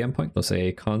of the endpoint. We'll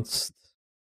say const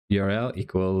URL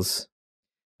equals,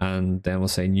 and then we'll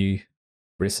say new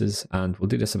braces, and we'll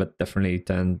do this a bit differently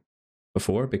than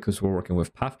before because we're working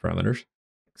with path parameters.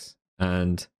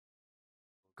 And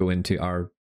go into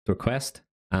our request,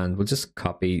 and we'll just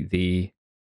copy the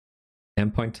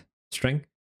endpoint string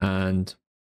and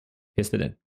paste it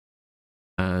in.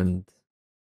 And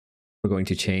we're going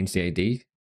to change the ID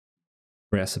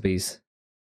recipes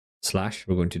 /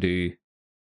 we're going to do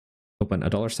open a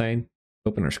 $,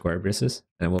 open our square braces,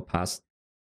 and we'll pass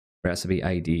recipe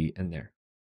ID in there.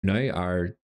 Now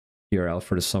our URL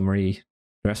for the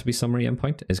recipe summary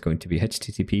endpoint is going to be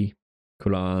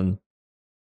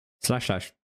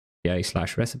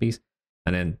http://API/recipes,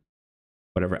 and then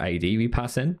whatever ID we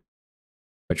pass in,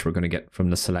 which we're going to get from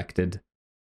the selected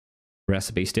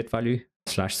recipe state value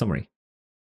 /summary.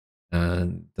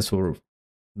 And this will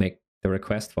make the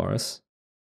request for us,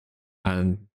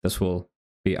 and this will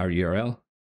be our URL.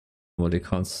 We'll do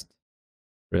const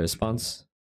response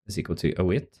is equal to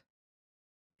await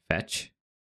fetch,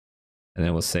 and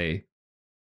then we'll say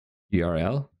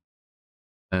URL,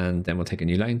 and then we'll take a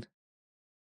new line,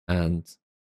 and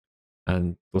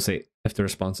we'll say if the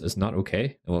response is not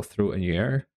okay, and we'll throw a new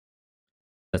error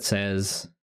that says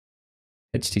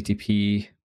http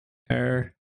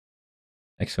error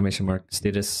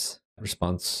 !status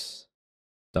response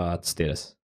dot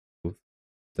status.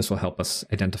 This will help us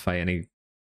identify any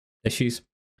issues.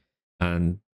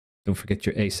 And don't forget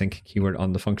your async keyword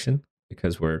on the function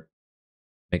because we're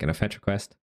making a fetch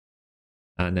request.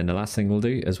 And then the last thing we'll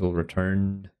do is we'll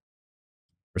return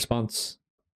response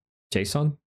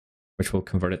JSON, which will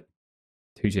convert it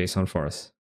to JSON for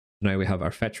us. Now we have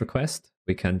our fetch request.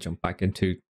 We can jump back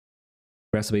into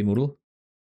recipe modal,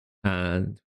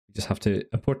 and we just have to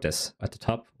import this. At the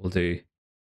top, we'll do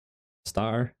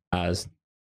star as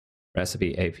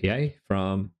recipe API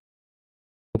from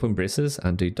open braces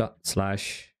and do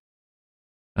 /API.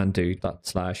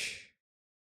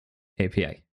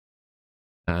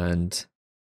 And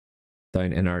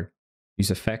down in our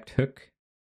use effect hook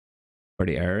where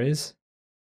the error is,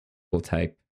 we'll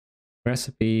type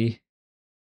recipe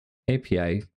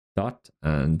API dot,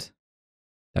 and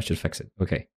that should fix it.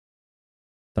 Okay.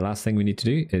 The last thing we need to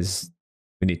do is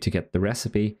we need to get the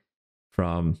recipe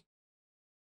from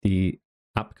the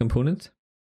app component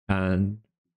and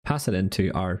pass it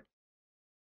into our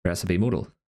recipe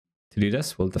modal. To do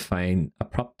this, we'll define a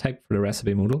prop type for the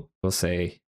recipe modal. We'll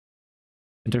say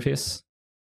interface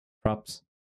props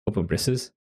open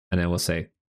braces, and then we'll say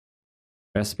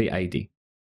recipe ID.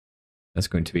 That's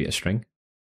going to be a string,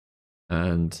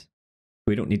 and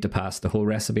we don't need to pass the whole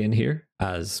recipe in here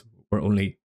as we're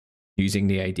only using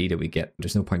the ID that we get.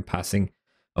 There's no point passing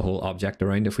a whole object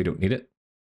around if we don't need it.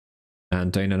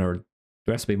 And down in our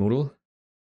recipe modal,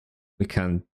 we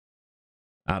can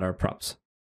add our props.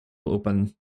 We'll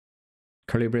open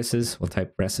curly braces, we'll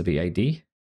type recipe ID,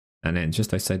 and then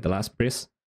just outside the last brace,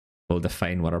 we'll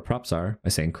define what our props are by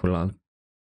saying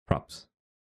 :props.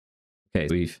 Okay,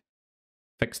 we've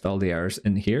fixed all the errors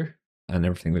in here and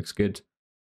everything looks good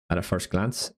at a first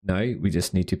glance. Now we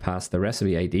just need to pass the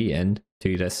recipe ID in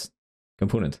to this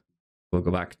component. We'll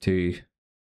go back to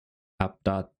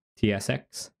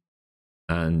app.tsx,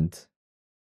 and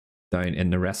down in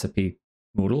the recipe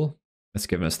modal, it's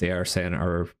giving us the error saying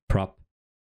our prop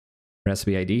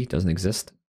recipe ID doesn't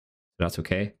exist. That's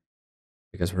okay,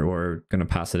 because we're going to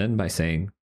pass it in by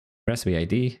saying recipe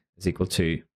ID is equal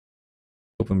to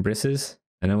open braces,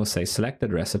 and then we'll say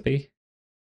selected recipe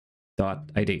dot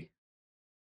ID.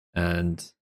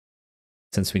 And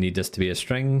since we need this to be a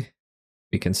string,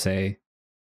 we can say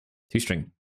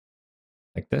toString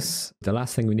like this. The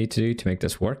last thing we need to do to make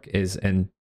this work is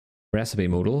in recipe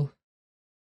modal,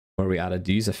 where we added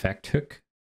the use effect hook.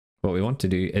 What we want to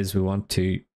do is we want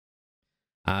to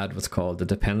add what's called the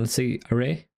dependency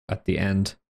array at the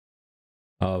end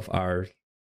of our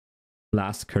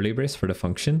last curly brace for the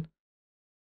function.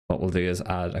 What we'll do is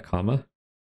add a comma,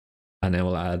 and then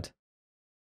we'll add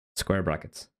square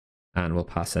brackets, and we'll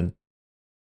pass in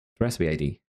the recipe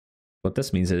ID. What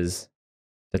this means is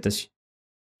that this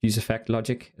use effect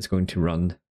logic is going to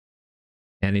run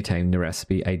anytime the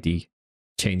recipe ID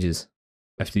changes.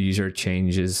 If the user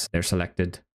changes their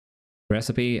selected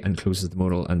recipe and closes the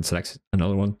modal and selects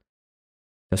another one,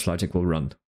 this logic will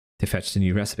run to fetch the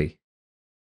new recipe.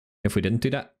 If we didn't do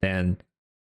that, then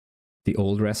the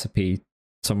old recipe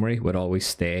summary would always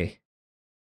stay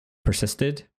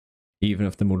persisted, even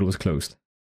if the modal was closed.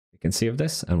 We can save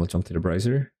this and we'll jump to the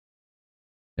browser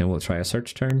and we'll try a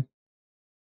search term.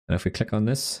 And if we click on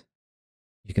this,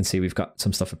 you can see we've got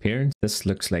some stuff appearing. This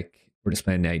looks like we're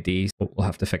displaying the IDs. We'll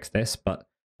have to fix this, but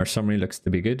our summary looks to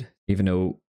be good, even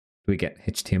though we get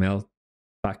HTML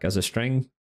back as a string.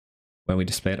 When we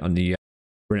display it on the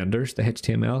renders the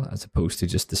HTML, as opposed to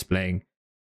just displaying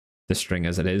the string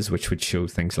as it is, which would show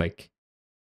things like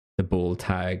the bold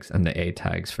tags and the A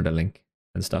tags for the link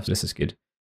and stuff. This is good.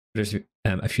 There's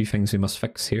a few things we must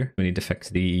fix here. We need to fix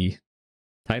the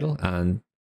title, and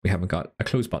we haven't got a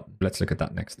close button. Let's look at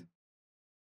that next.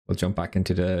 We'll jump back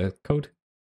into the code.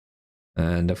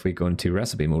 And if we go into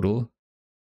recipe modal,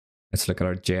 let's look at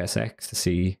our JSX to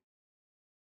see.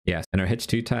 Yes, in our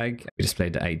h2 tag, we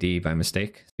displayed the ID by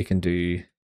mistake. We can do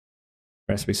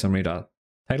recipe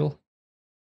summary.title.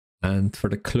 And for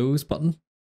the close button,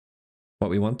 what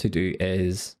we want to do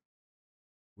is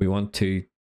we want to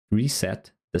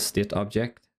reset the state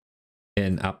object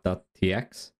in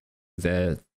app.tx,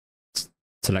 the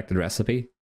selected recipe,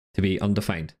 to be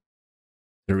undefined.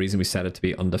 The reason we set it to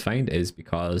be undefined is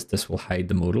because this will hide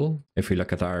the modal. If we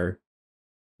look at our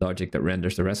logic that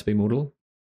renders the recipe modal,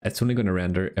 it's only going to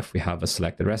render if we have a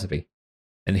selected recipe.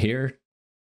 And here,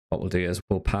 what we'll do is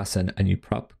we'll pass in a new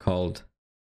prop called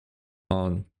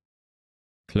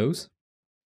onClose,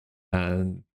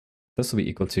 and this will be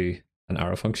equal to an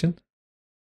arrow function.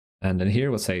 And then here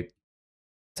we'll say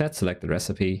set selected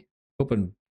recipe,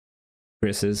 open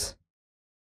braces,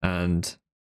 and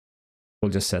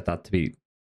we'll just set that to be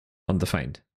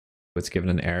undefined. It's given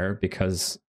an error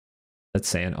because it's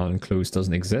saying onClose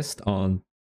doesn't exist on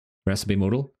recipe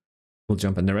modal. We'll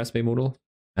jump in the recipe modal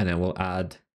and then we'll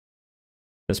add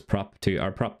this prop to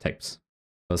our prop types.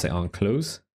 We'll say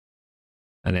onClose,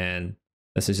 and then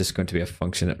this is just going to be a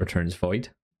function that returns void.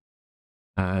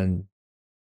 And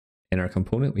in our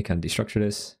component, we can destructure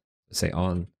this, say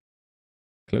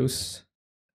onClose,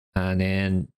 and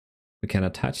then we can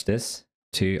attach this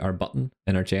to our button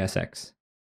in our JSX.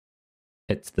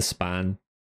 It's the span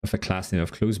with a class name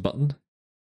of close button.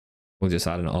 We'll just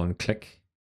add an onClick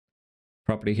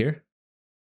property here,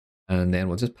 and then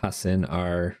we'll just pass in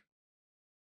our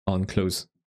onClose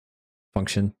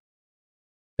function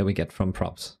that we get from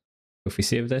props. If we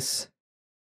save this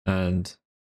and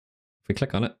if we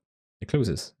click on it, it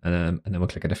closes, and then we'll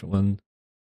click a different one.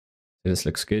 So this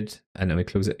looks good, and then we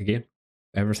close it again.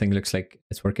 Everything looks like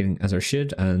it's working as it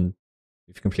should, and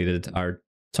we've completed our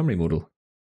summary modal.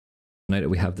 Now that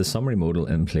we have the summary modal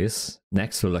in place,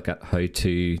 next we'll look at how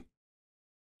to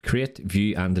create,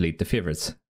 view, and delete the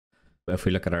favorites. If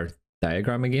we look at our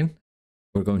diagram again,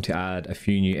 we're going to add a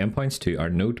few new endpoints to our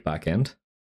Node backend,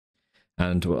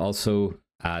 and we'll also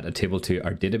add a table to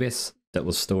our database that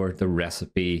will store the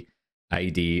recipe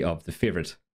ID of the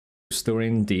favorite.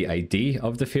 Storing the ID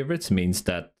of the favorites means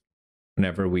that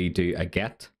whenever we do a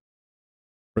get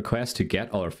request to get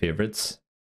all our favorites,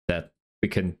 that we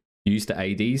can use the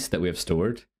IDs that we have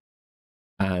stored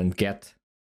and get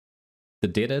the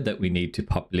data that we need to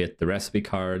populate the recipe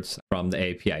cards from the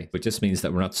API, which just means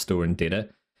that we're not storing data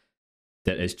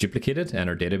that is duplicated in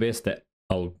our database that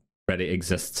already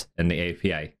exists in the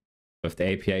API. If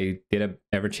the API data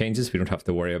ever changes, we don't have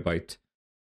to worry about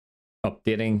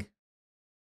updating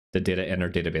the data in our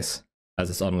database, as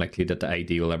it's unlikely that the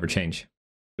ID will ever change.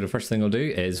 So the first thing we'll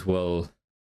do is we'll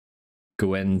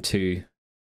go into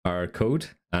our code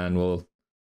and we'll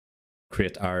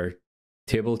create our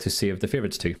table to save the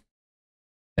favorites to.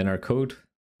 In our code,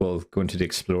 we'll go into the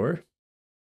Explorer,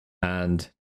 and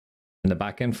in the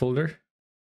backend folder,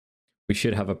 we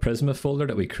should have a Prisma folder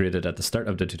that we created at the start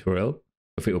of the tutorial.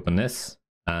 If we open this,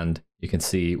 and you can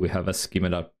see we have a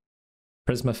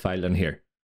schema.prisma file in here.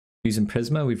 Using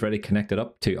Prisma, we've already connected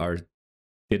up to our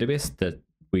database that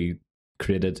we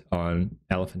created on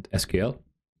ElephantSQL.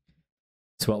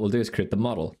 So what we'll do is create the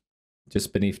model.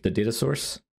 Just beneath the data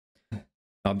source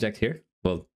object here,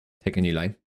 we'll take a new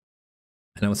line.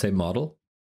 And then we'll say model,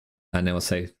 and then we'll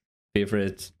say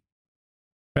favorite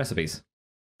recipes.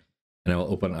 And then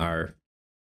we'll open our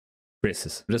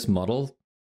braces. This model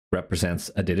represents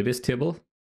a database table.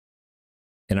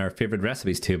 In our favorite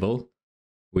recipes table,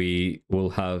 we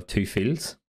will have two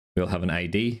fields. We'll have an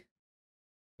ID,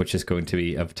 which is going to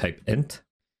be of type int,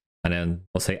 and then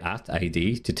we'll say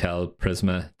 @ID to tell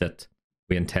Prisma that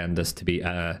we intend this to be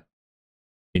a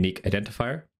unique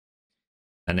identifier.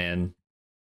 And then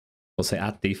we'll say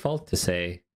 @default to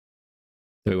say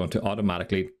that we want to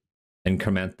automatically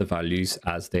increment the values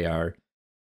as they are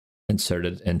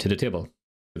inserted into the table.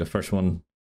 The first one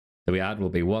that we add will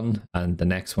be 1, and the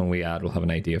next one we add will have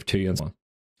an ID of 2, and so on.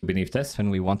 Beneath this, when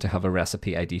we want to have a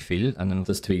recipe ID field, and then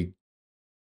this to be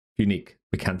unique,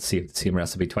 we can't save the same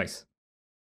recipe twice.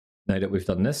 Now that we've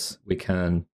done this, we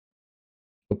can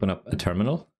open up a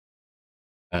terminal,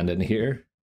 and in here,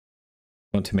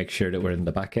 we want to make sure that we're in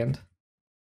the backend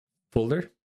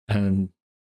folder, and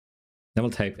then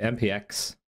we'll type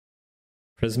npx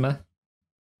Prisma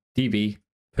DB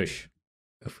push.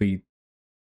 If we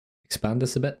expand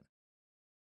this a bit,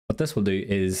 what this will do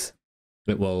is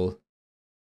it will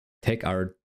take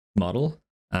our model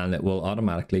and it will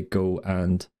automatically go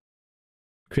and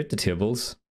create the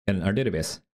tables in our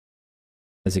database.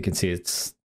 As you can see,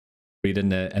 it's reading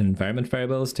the environment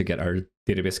variables to get our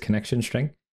database connection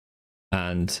string,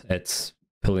 and it's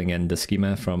pulling in the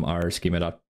schema from our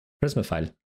schema.prisma file.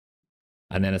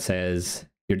 And then it says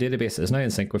your database is now in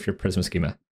sync with your Prisma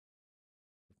schema,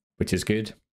 which is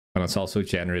good. And it's also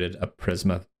generated a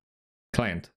Prisma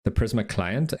client. The Prisma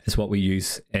client is what we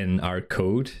use in our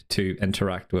code to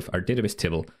interact with our database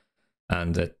table.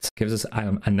 And it gives us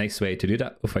a nice way to do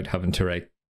that without having to write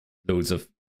loads of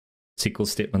SQL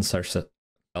statements ourselves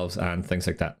and things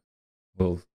like that.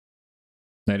 Well,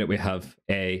 now that we have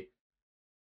a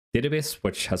database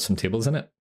which has some tables in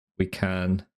it, we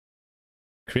can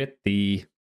create the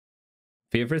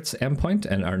favorites endpoint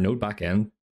in our Node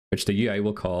backend, which the UI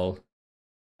will call,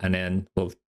 and then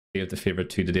we'll save the favorite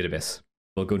to the database.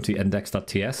 We'll go to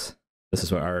index.ts. This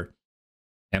is where our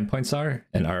endpoints are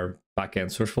in our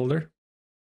backend source folder.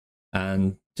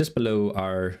 And just below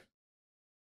our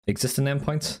existing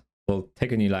endpoints, we'll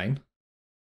take a new line,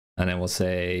 and then we'll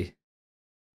say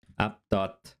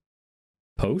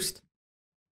app.post,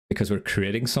 because we're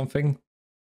creating something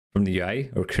from the UI,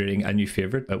 or creating a new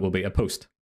favorite that will be a post.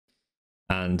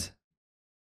 And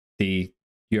the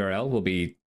URL will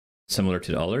be similar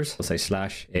to the others. We'll say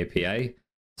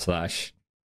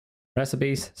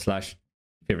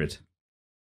 /API/recipes/favorite.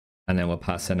 And then we'll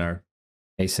pass in our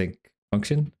async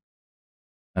function,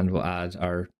 and we'll add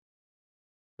our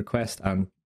request and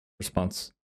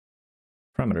response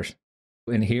parameters.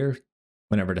 In here,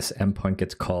 whenever this endpoint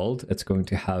gets called, it's going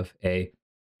to have a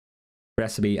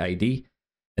recipe ID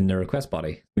in the request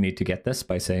body. We need to get this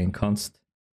by saying const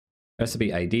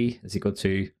recipe ID is equal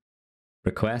to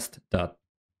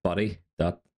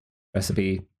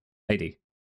request.body.recipe ID.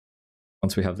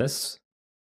 Once we have this,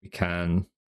 we can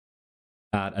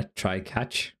add a try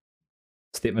catch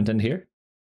statement in here.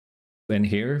 In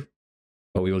here,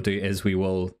 what we will do is we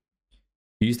will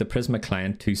use the Prisma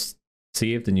client to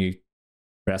save the new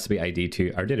recipe ID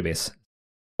to our database.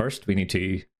 First, we need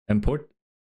to import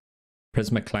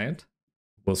Prisma client.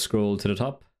 We'll scroll to the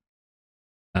top,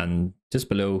 and just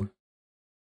below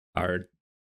our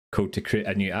code to create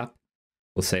a new app,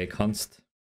 we'll say const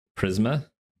Prisma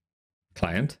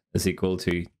client is equal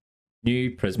to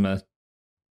new Prisma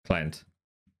client.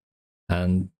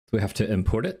 And we have to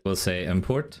import it. We'll say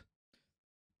import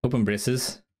open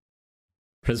braces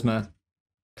Prisma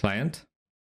client,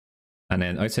 and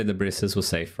then outside the braces we'll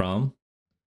say from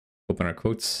open our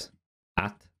quotes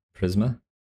at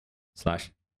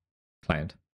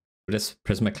Prisma/client. This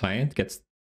Prisma client gets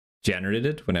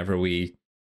generated whenever we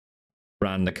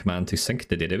ran the command to sync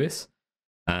the database,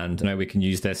 and now we can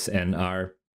use this in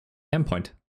our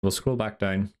endpoint. We'll scroll back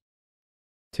down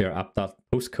to our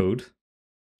app.post code,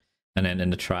 and then in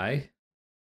the try,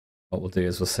 what we'll do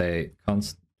is we'll say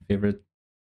const favorite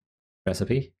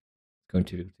recipe, going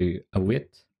to do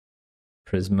await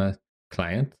Prisma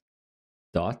client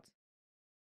dot,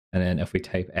 and then if we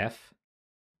type F,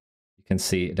 you can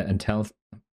see that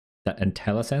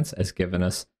IntelliSense has given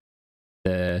us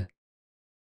the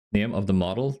name of the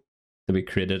model that we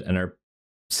created in our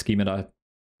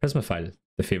schema.prisma file,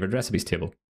 the favorite recipes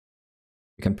table.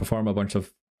 We can perform a bunch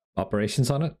of operations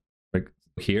on it. Like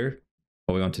here,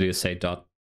 what we want to do is say dot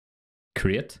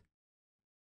create,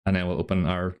 and then we'll open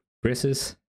our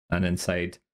braces, and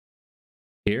inside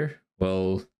here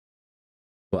we'll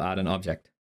add an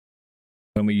object.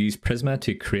 When we use Prisma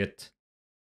to create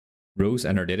rows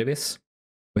in our database,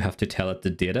 we have to tell it the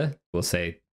data. We'll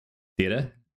say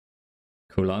data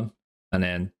colon and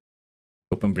then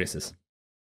open braces.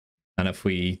 And if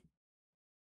we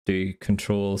do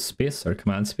control space or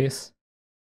command space,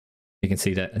 you can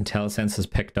see that IntelliSense has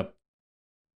picked up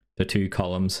the two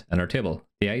columns in our table.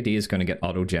 The ID is going to get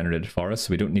auto-generated for us,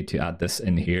 so we don't need to add this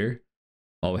in here.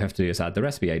 All we have to do is add the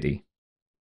recipe ID.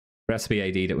 Recipe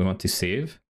ID that we want to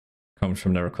save comes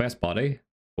from the request body.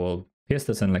 We'll paste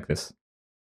this in like this.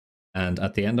 And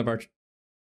at the end of our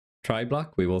try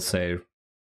block, we will say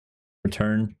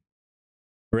return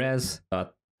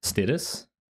res.status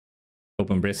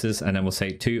open braces, and then we'll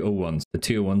say 201. The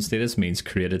 201 status means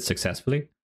created successfully.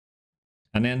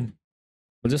 And then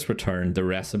we'll just return the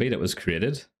recipe that was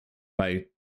created by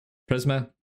Prisma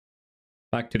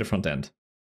back to the front end.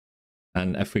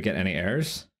 And if we get any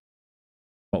errors,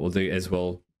 what we'll do is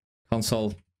we'll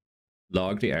console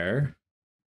log the error.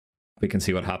 We can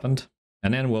see what happened.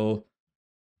 And then we'll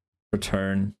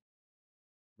return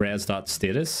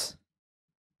res.status.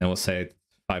 And we'll say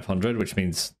 500, which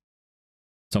means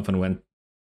something went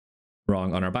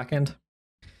wrong on our backend.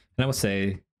 And then we'll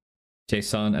say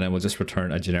JSON, and then we'll just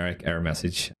return a generic error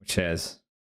message, which says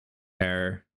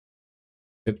error,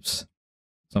 oops,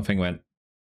 something went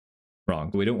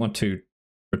wrong. We don't want to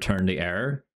return the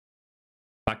error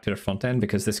back to the front end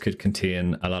because this could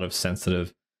contain a lot of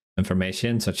sensitive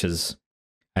information, such as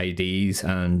IDs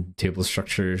and table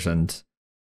structures and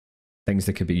things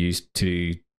that could be used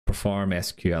to perform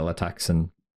SQL attacks and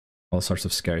all sorts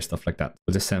of scary stuff like that.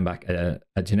 We'll just send back a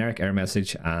generic error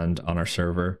message, and on our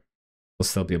server, we'll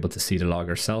still be able to see the log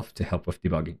ourselves to help with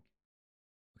debugging.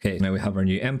 Okay, now we have our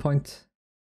new endpoint,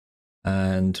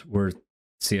 and we're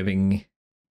saving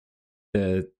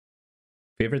the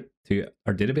favorite to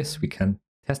our database. We can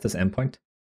test this endpoint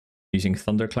using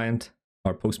Thunder Client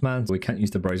or Postman. We can't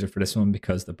use the browser for this one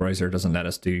because the browser doesn't let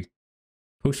us do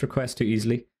post requests too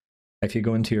easily. If you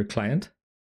go into your client,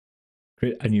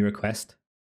 create a new request,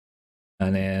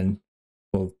 and then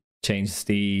we'll change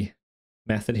the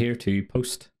method here to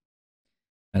post.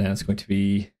 And then it's going to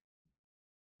be,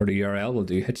 for the URL, we'll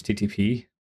do http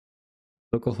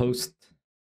localhost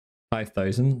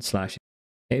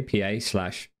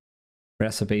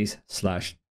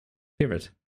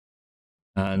 5000/API/recipes/favorite.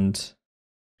 And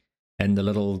in the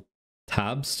little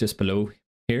tabs just below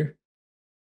here,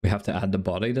 we have to add the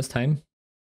body this time.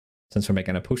 Since we're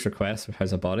making a post request which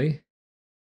has a body,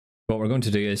 what we're going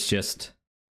to do is just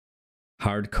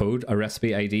hard code a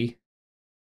recipe ID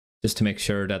just to make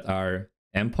sure that our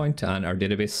endpoint and our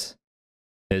database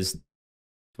is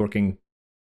working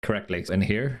correctly. So in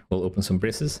here, we'll open some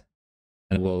braces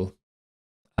and we'll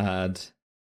add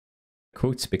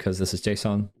quotes because this is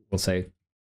JSON. We'll say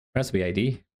recipe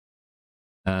ID,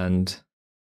 and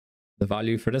the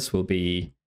value for this will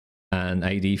be an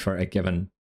ID for a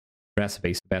given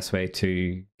recipe. So the best way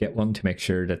to get one to make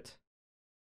sure that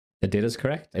the data is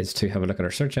correct is to have a look at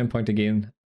our search endpoint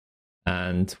again,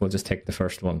 and we'll just take the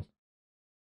first one,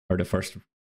 or the first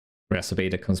recipe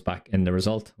that comes back in the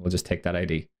result. We'll just take that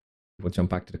ID. We'll jump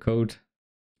back to the code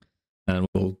and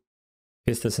we'll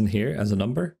paste this in here as a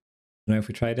number. Now if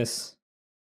we try this,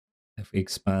 if we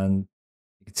expand,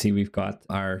 you can see we've got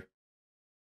our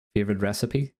favorite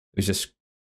recipe. It was just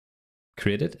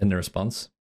created in the response.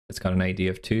 It's got an ID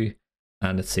of 2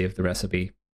 and it saved the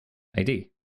recipe ID.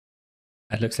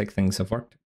 It looks like things have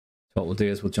worked. So what we'll do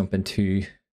is we'll jump into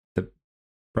the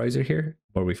browser here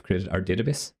where we've created our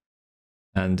database.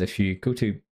 And if you go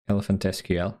to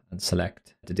ElephantSQL and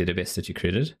select the database that you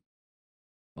created,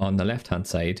 on the left hand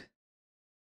side,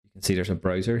 you can see there's a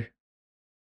browser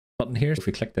button here. If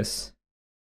we click this,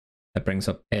 it brings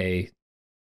up a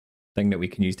thing that we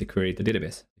can use to query the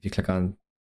database. If you click on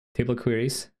table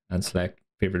queries and select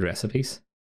favorite recipes,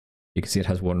 you can see it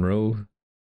has one row.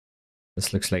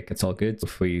 This looks like it's all good.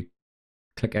 If we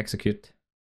click execute,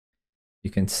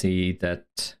 you can see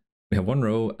that we have one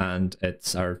row and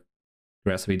it's our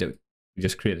recipe that we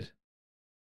just created.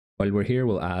 While we're here,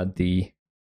 we'll add the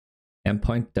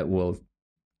endpoint that will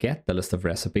get the list of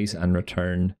recipes and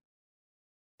return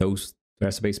those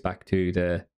recipes back to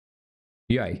the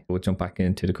UI. We'll jump back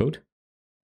into the code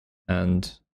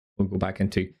and we'll go back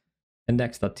into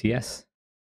index.ts,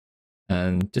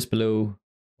 and just below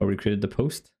where we created the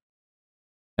post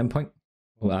endpoint,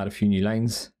 we'll add a few new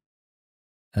lines,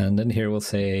 and in here we'll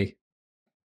say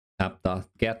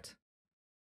app.get,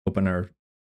 open our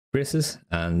braces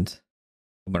and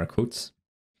open our quotes,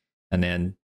 and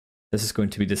then this is going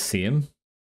to be the same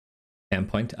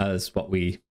endpoint as what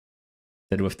we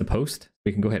did with the post.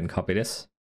 We can go ahead and copy this,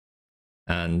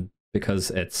 and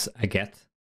because it's a get,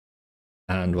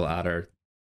 and we'll add our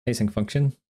async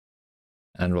function,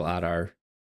 and we'll add our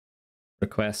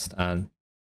request and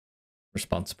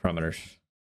response parameters.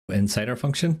 Inside our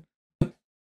function, what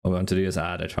we want to do is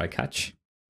add a try catch,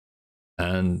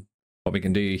 and what we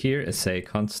can do here is say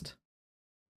const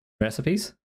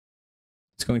recipes.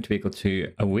 It's going to be equal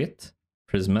to await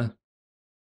Prisma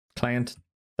client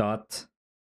dot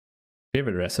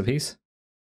favorite recipes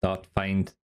dot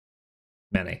find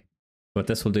many. What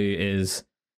this will do is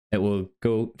it will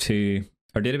go to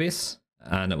our database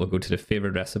and it will go to the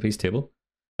favorite recipes table,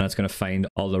 and it's going to find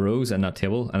all the rows in that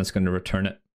table, and it's going to return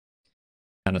it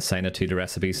and assign it to the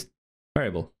recipes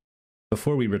variable.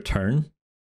 before we return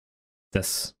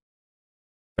this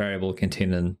variable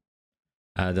containing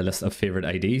the list of favorite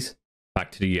IDs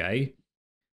back to the UI,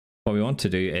 what we want to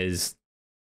do is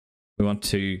we want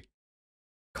to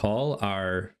call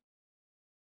our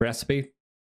recipe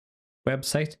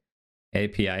website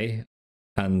API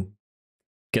and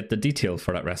get the detail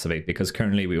for that recipe, because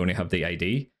currently we only have the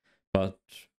ID. But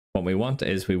what we want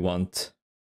is we want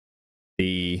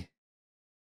the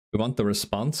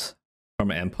response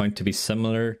from an endpoint to be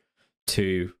similar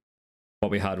to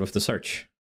what we had with the search.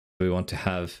 We want to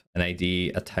have an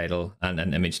ID, a title, and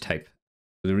an image type.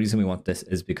 The reason we want this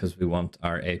is because we want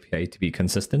our API to be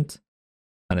consistent,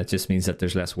 and it just means that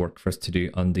there's less work for us to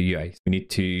do on the UI. We need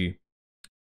to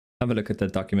have a look at the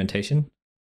documentation.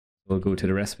 We'll go to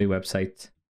the recipe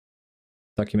website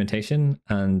documentation,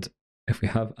 and if we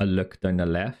have a look down the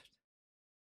left,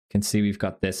 you can see we've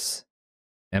got this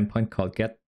endpoint called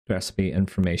get recipe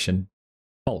information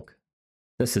bulk.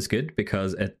 This is good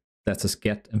because it lets us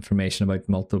get information about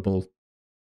multiple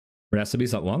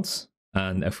recipes at once.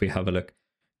 And if we have a look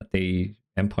at the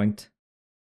endpoint,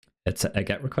 it's a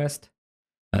get request.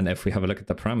 And if we have a look at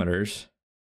the parameters,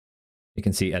 you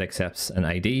can see it accepts an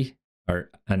ID or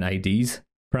an IDs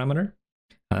parameter.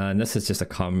 And this is just a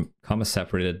comma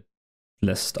separated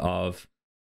list of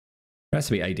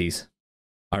recipe IDs.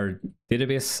 Our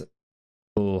database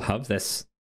will have this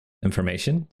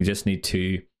information. We just need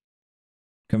to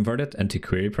convert it into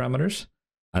query parameters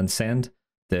and send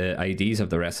the IDs of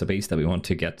the recipes that we want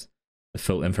to get the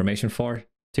full information for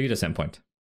to this endpoint.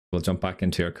 We'll jump back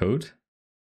into our code,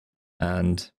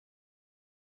 and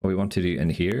what we want to do in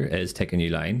here is take a new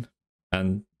line,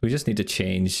 and we just need to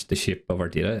change the shape of our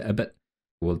data a bit.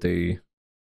 We'll do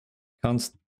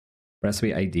const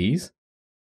recipe IDs.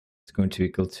 It's going to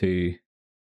equal to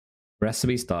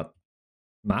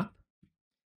recipes.map,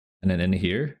 and then in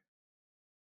here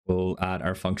we'll add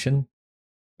our function,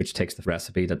 which takes the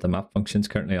recipe that the map function is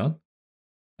currently on,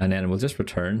 and then we'll just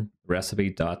return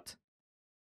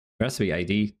recipe.recipe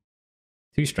ID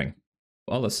to string.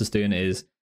 All this is doing is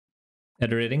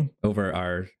iterating over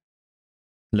our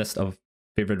list of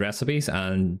favorite recipes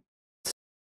and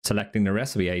selecting the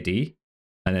recipe ID,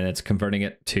 and then it's converting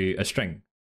it to a string.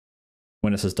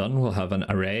 When this is done, we'll have an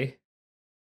array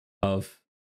of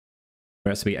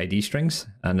recipe ID strings,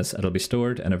 and it'll be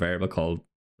stored in a variable called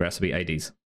recipe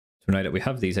IDs. So now that we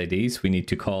have these IDs, we need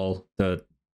to call the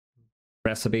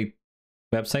recipe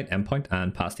website endpoint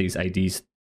and pass these IDs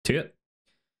to it.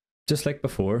 Just like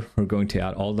before, we're going to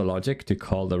add all the logic to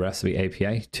call the recipe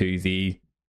API to the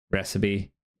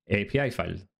recipe API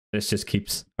file. This just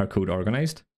keeps our code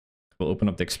organized. We'll open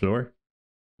up the Explorer.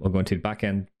 We'll go into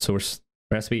backend source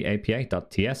recipe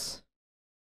API.ts.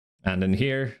 And in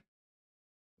here,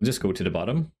 we'll just go to the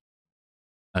bottom,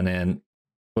 and then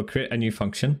we'll create a new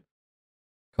function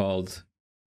called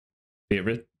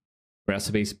favorite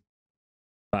recipes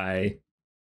by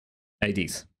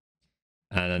IDs.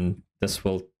 And this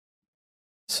will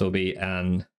be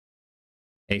an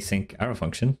async arrow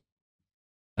function.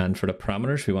 And for the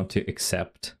parameters, we want to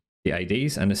accept the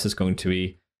IDs, and this is going to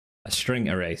be a string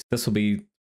array. This will be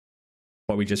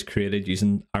what we just created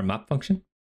using our map function.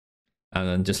 And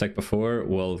then just like before,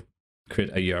 we'll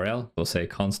create a URL. We'll say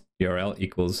const URL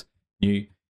equals new,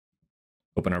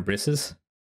 open our braces.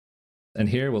 And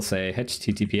here we'll say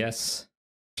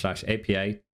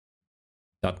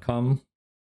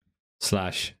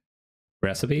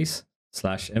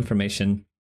https:/api.com/recipes/information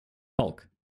bulk.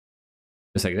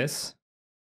 Just like this.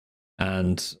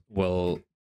 And we'll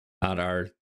add our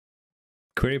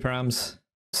query params,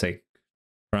 say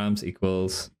params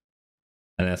equals,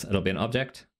 and it'll be an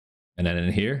object. And then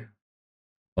in here,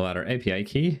 we'll add our API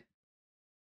key,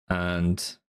 and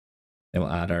then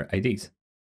we'll add our IDs. So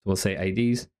we'll say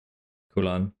IDs,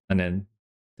 colon, and then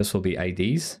this will be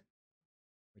IDs,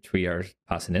 which we are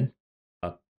passing in,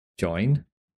 join.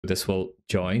 This will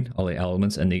join all the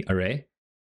elements in the array,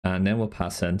 and then we'll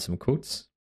pass in some quotes,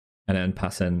 and then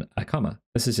pass in a comma.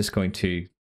 This is just going to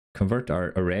convert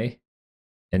our array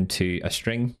into a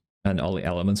string, and all the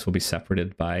elements will be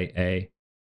separated by a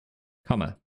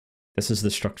comma. This is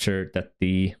the structure that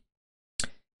the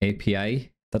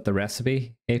API, that the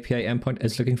recipe API endpoint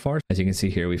is looking for. As you can see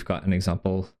here, we've got an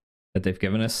example that they've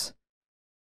given us.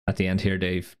 At the end here,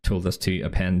 they've told us to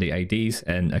append the IDs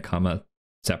in a comma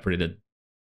separated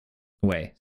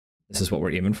way. This is what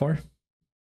we're aiming for.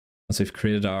 Once we've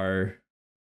created our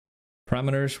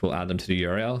parameters, we'll add them to the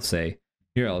URL, say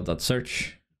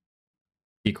url.search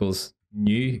equals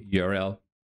new URL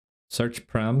search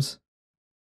params,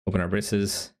 open our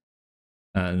braces,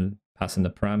 and pass in the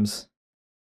params,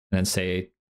 and then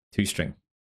say toString.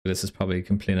 This is probably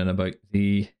complaining about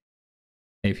the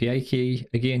API key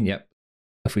again. Yep.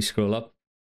 If we scroll up,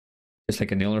 just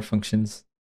like in the other functions,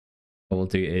 what we'll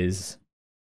do is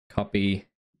copy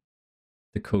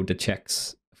the code that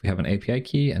checks if we have an API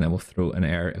key, and then we'll throw an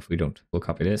error if we don't. We'll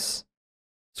copy this,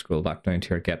 scroll back down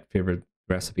to our get favorite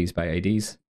recipes by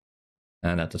IDs,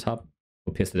 and at the top,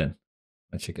 we'll paste it in.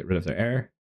 That should get rid of the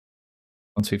error.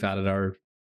 Once we've added our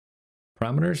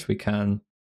parameters, we can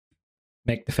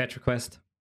make the fetch request.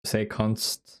 Say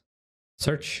const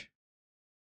search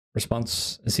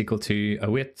response is equal to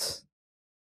await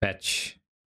fetch,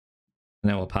 and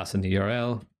then we'll pass in the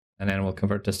URL, and then we'll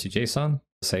convert this to JSON.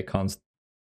 Say const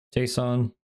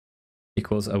JSON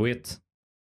equals await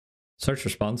search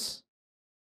response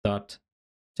dot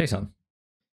JSON,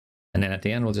 and then at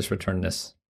the end we'll just return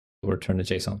this. We'll return the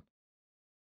JSON.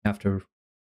 After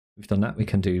we've done that, we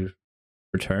can do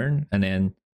return, and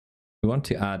then we want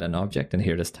to add an object in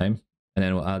here this time, and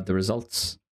then we'll add the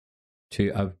results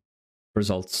to a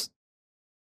results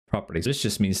properties. This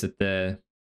just means that the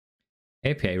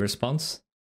API response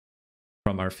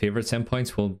from our favorites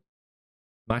endpoints will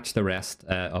match the rest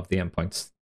of the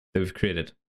endpoints that we've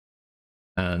created.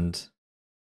 And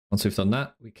once we've done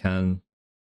that, we can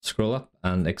scroll up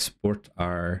and export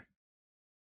our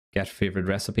get favorite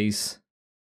recipes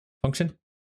function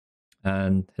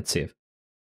and hit save.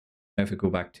 Now if we go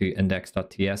back to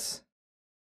index.ts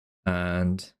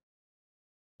and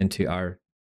into our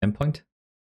endpoint,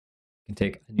 we can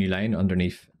take a new line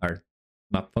underneath our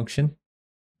map function,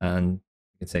 and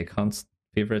we can say const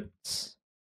favorites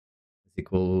is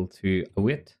equal to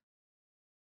await.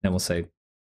 Then we'll say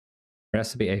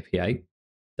recipe API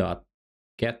dot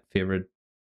get favorite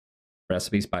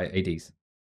recipes by IDs.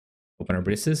 Open our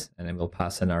braces, and then we'll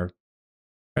pass in our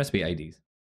recipe IDs.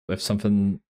 If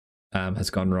something has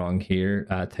gone wrong here,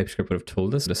 TypeScript would have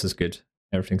told us. This is good.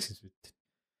 Everything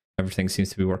seems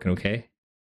to be working okay,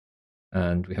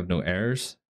 and we have no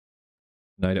errors.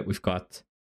 Now that we've got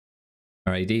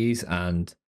our IDs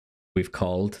and we've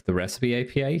called the recipe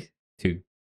API to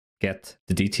get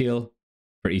the detail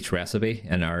for each recipe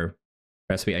in our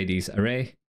recipe IDs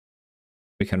array,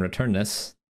 we can return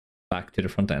this back to the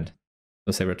front end.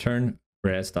 We'll say return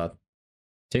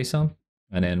res.json,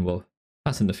 and then we'll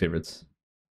pass in the favorites.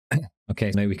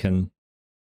 Okay, now we can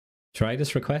try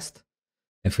this request.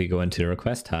 If we go into the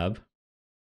request tab,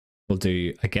 we'll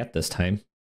do a get this time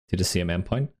to the same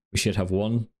endpoint. We should have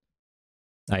one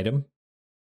item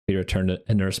be returned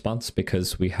in the response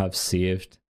because we have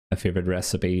saved a favorite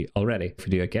recipe already. If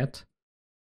we do a get,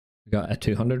 we got a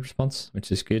 200 response,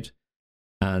 which is good.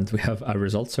 And we have a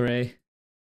results array.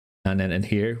 And then in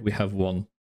here, we have one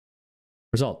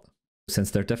result.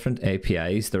 Since they're different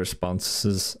APIs, the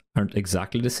responses aren't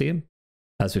exactly the same,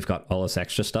 as we've got all this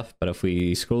extra stuff. But if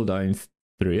we scroll down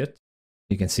through it,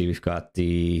 you can see we've got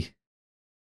the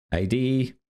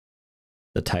ID,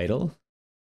 the title,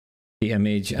 the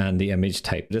image, and the image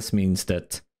type. This means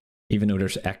that even though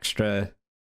there's extra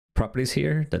properties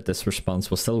here, that this response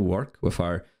will still work with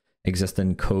our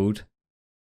existing code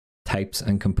types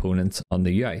and components on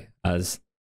the UI, as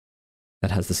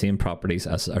that has the same properties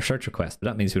as our search request. But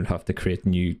that means we don't have to create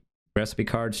new recipe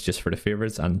cards just for the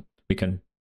favorites, and we can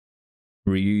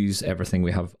reuse everything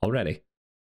we have already.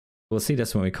 We'll see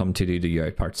this when we come to do the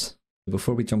UI parts.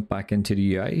 Before we jump back into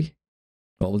the UI,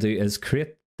 what we'll do is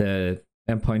create the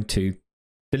endpoint to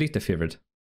delete the favorite.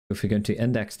 If we go into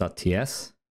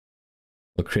index.ts,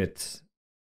 we'll create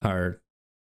our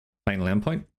final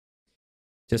endpoint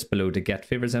just below the get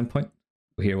favorites endpoint.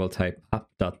 Here we'll type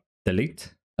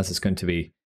app.delete, as it's going to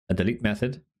be a delete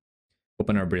method.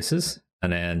 Open our braces,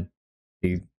 and then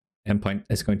the endpoint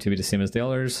is going to be the same as the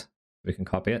others. We can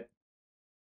copy it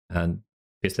and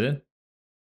paste it in.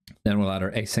 Then we'll add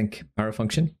our async arrow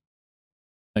function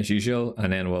as usual,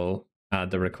 and then we'll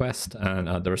add the request and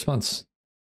add the response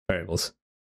variables.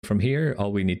 From here,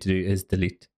 all we need to do is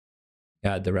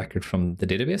add the record from the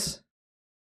database.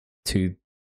 To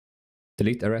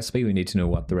delete a recipe, we need to know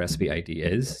what the recipe ID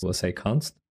is. We'll say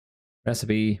const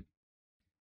recipe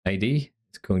ID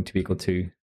is going to be equal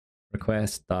to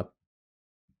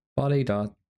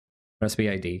request.body.recipe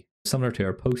ID. Similar to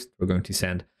our post, we're going to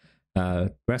send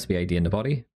recipe ID in the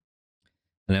body,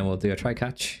 and then we'll do a try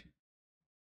catch.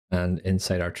 And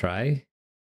inside our try,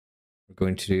 we're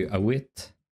going to do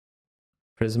await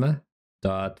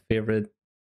Prisma.favorite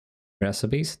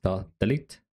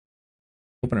recipes.delete.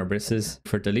 Open our braces.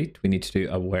 For delete, we need to do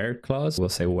a where clause. We'll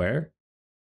say where,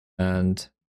 and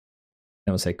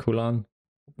then we'll say colon,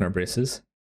 open our braces.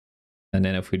 And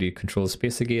then if we do control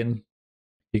space again,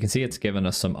 you can see it's given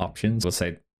us some options. We'll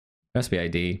say recipe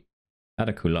ID, add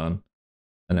a colon,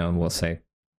 and then we'll say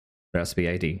recipe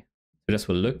ID. So this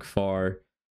will look for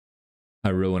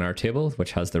a row in our table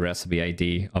which has the recipe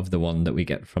ID of the one that we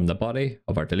get from the body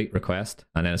of our delete request,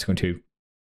 and then it's going to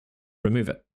remove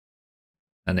it.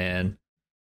 And then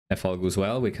if all goes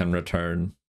well, we can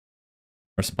return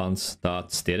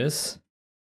response.status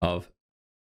of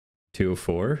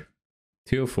 204.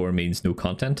 204 means no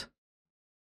content,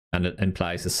 and it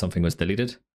implies that something was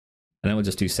deleted. And then we'll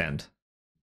just do send.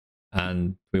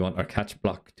 And we want our catch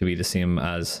block to be the same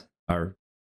as our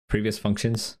previous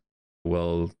functions.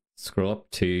 We'll scroll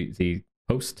up to the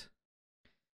post,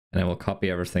 and then we'll copy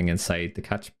everything inside the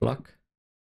catch block.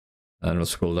 And we'll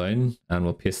scroll down and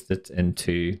we'll paste it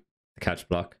into the catch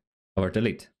block of our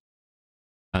delete.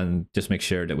 And just make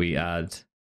sure that we add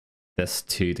this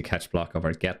to the catch block of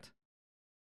our get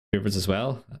favorites as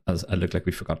well, as it looked like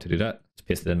we forgot to do that. Just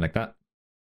paste it in like that.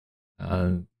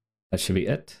 And that should be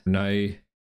it. Now we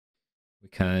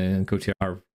can go to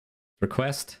our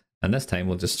request, and this time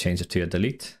we'll just change it to a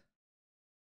delete.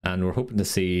 And we're hoping to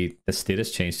see the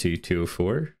status change to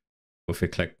 204. If we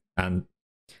click and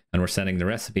we're sending the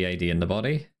recipe ID in the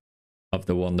body of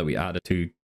the one that we added to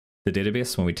the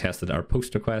database when we tested our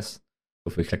post request.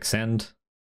 If we click send,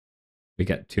 we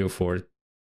get 204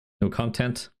 no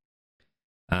content.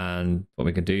 And what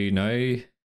we can do now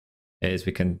is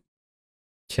we can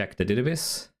check the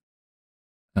database,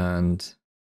 and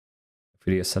if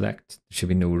we do a select, there should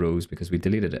be no rows because we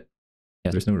deleted it.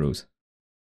 Yeah, there's no rows.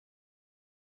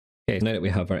 Okay, now that we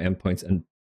have our endpoints in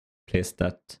place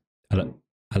that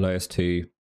allow us to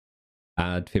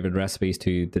add favorite recipes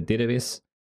to the database,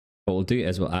 what we'll do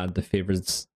is we'll add the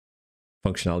favorites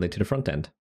functionality to the front end.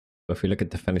 So if we look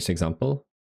at the finished example,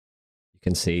 you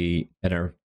can see in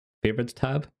our favorites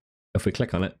tab, if we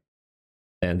click on it,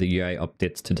 then the UI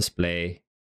updates to display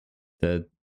the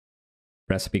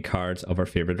recipe cards of our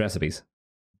favorite recipes.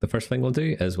 The first thing we'll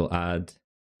do is we'll add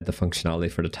the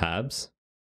functionality for the tabs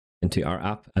into our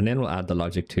app, and then we'll add the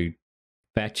logic to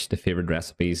fetch the favorite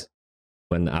recipes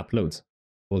when the app loads.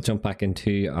 We'll jump back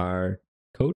into our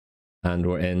code, and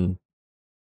we're in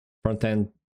frontend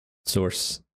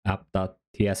source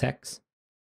app.tsx,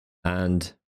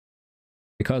 and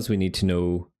because we need to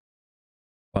know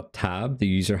what tab the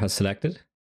user has selected,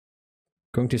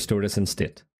 we're going to store this in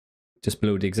state. Just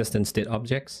below the existing state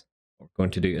objects, what we're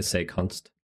going to do is say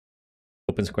const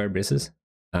open square braces,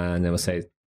 and then we'll say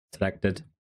selected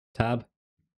tab,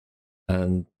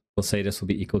 and we'll say this will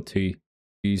be equal to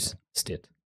use state.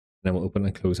 And then we'll open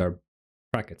and close our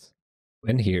brackets.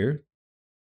 In here,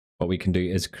 what we can do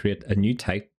is create a new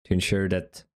type to ensure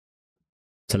that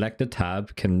selected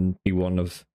tab can be one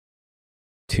of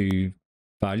two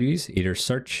values, either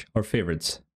search or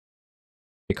favorites,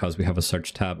 because we have a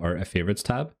search tab or a favorites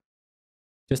tab.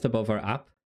 Just above our app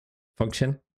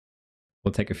function,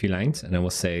 we'll take a few lines and then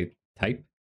we'll say type.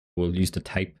 We'll use the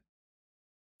type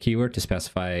keyword to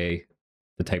specify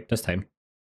the type this time.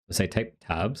 We'll say type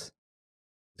tabs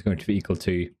is going to be equal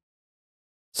to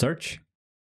search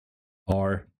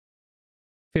or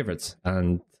favorites,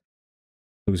 and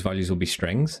those values will be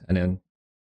strings. And then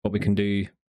what we can do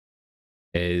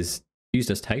is use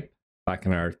this type back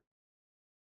in our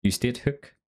useState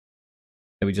hook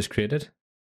that we just created.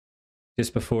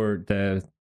 Just before the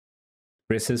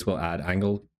braces, we'll add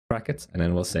angle brackets, and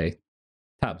then we'll say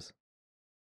tabs.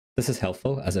 This is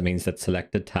helpful as it means that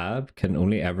selected tab can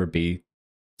only ever be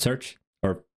search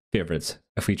or favorites.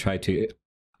 If we try to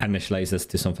initialize this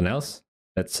to something else,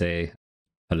 let's say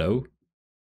hello,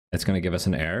 it's going to give us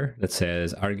an error that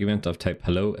says argument of type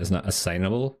hello is not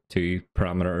assignable to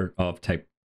parameter of type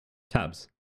tabs.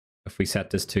 If we set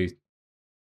this to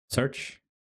search,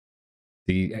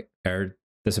 the error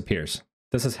disappears.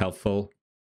 This is helpful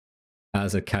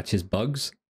as it catches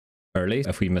bugs early.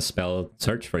 If we misspell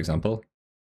search, for example,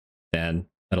 then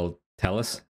it'll tell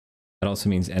us. It also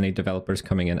means any developers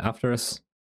coming in after us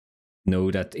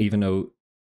know that even though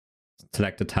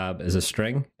selected tab is a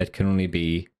string, it can only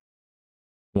be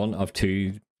one of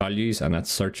two values, and that's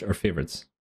search or favorites.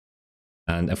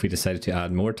 And if we decided to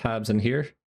add more tabs in here,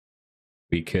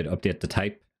 we could update the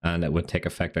type and it would take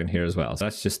effect down here as well. So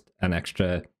that's just an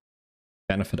extra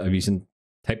benefit of using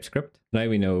TypeScript. Now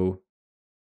we know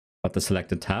what the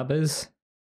selected tab is.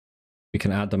 We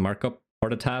can add the markup for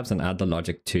the tabs and add the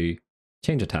logic to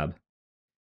change a tab.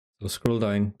 So scroll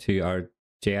down to our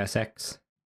JSX,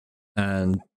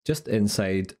 and just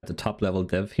inside the top level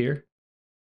div here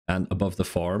and above the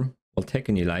form, we'll take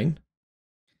a new line,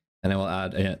 and then we'll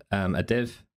add a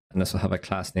div, and this will have a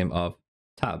class name of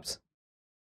tabs.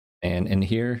 And in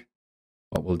here,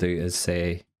 what we'll do is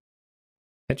say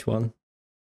h1,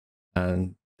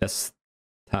 and this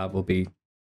tab will be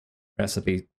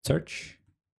recipe search,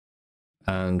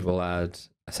 and we'll add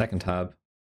a second tab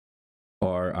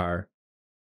for our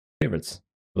favorites.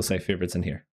 We'll say favorites in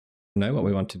here. Now what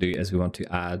we want to do is we want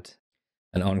to add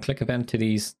an on-click event to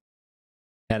these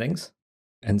headings.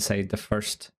 Inside the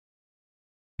first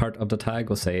part of the tag,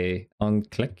 we'll say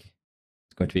on-click.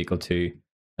 It's going to be equal to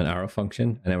an arrow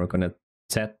function, and then we're going to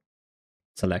set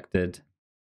selected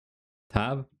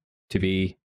tab to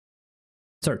be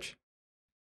search.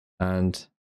 And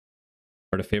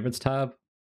for the favorites tab,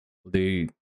 we'll do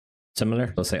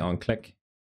similar. We'll say on click.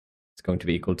 It's going to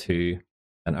be equal to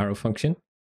an arrow function.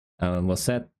 And we'll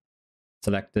set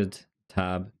selected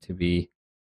tab to be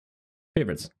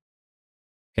favorites.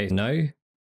 Okay, now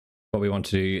what we want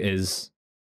to do is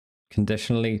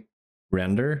conditionally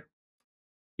render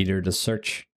either the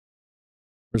search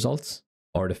results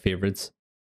or the favorites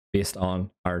based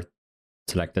on our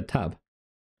selected tab.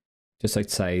 Just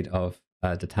outside of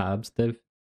the tabs div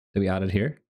that we added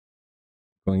here,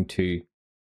 we're going to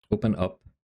open up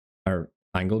our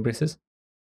angle braces,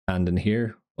 and in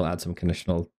here we'll add some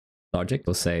conditional logic.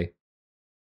 We'll say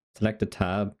selected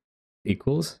tab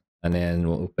equals, and then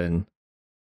we'll open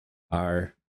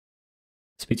our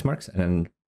speech marks, and then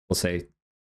we'll say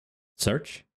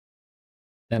search,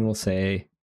 then we'll say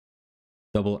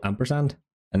double ampersand,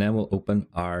 and then we'll open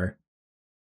our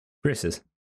braces.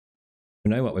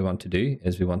 Now what we want to do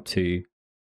is we want to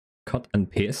cut and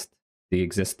paste the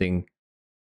existing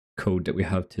code that we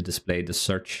have to display the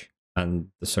search and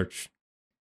the search,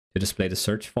 to display the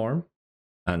search form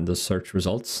and the search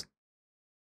results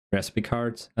recipe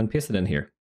cards, and paste it in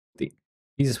here. The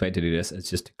easiest way to do this is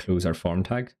just to close our form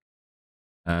tag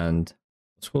and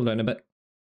scroll down a bit,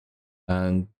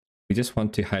 and we just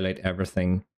want to highlight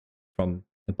everything from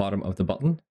the bottom of the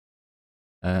button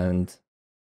and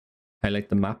highlight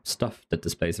the map stuff that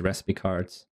displays the recipe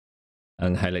cards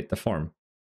and highlight the form.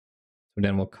 So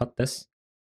then we'll cut this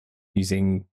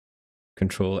using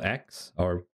Control X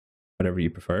or whatever you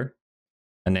prefer.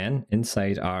 And then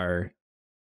inside our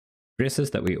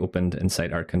braces that we opened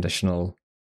inside our conditional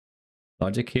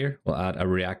logic here, we'll add a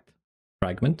React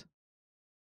fragment.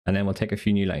 And then we'll take a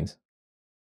few new lines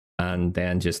and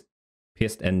then just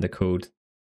paste in the code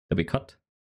that we cut.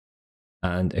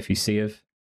 And if you save,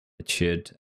 it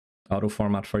should auto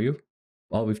format for you.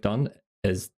 All we've done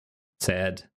is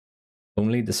said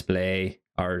only display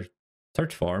our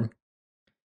search form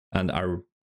and our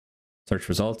search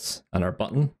results and our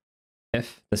button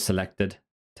if the selected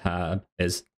tab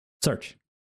is search.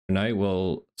 Now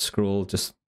we'll scroll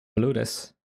just below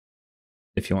this.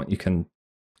 If you want, you can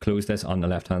close this on the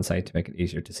left hand side to make it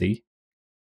easier to see.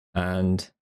 And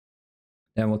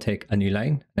then we'll take a new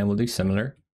line, and we'll do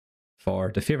similar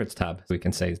for the favorites tab. So we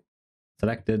can say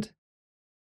selected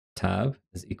tab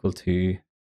is equal to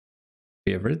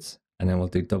favorites, and then we'll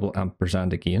do double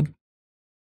ampersand again.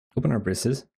 Open our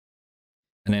braces,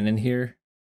 and then in here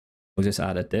we'll just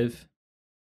add a div,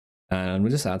 and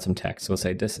we'll just add some text. So we'll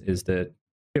say this is the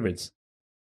favorites,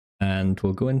 and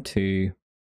we'll go into,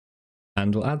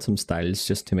 and we'll add some styles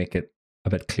just to make it a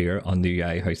bit clearer on the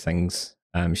UI how things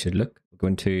should look. We'll go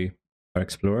into our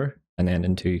Explorer and then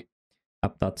into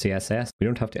app.css. We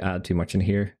don't have to add too much in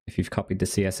here. If you've copied the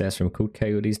CSS from Code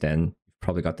Coyotes, then you've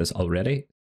probably got this already.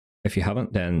 If you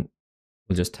haven't, then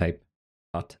we'll just type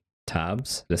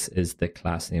tabs. This is the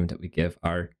class name that we give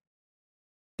our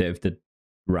div that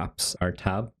wraps our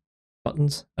tab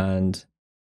buttons, and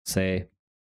say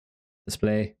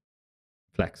display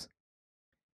flex.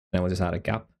 Then we'll just add a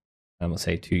gap, and we'll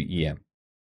say to EM.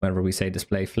 Whenever we say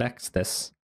display flex,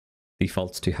 this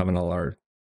defaults to having all our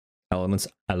elements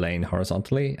align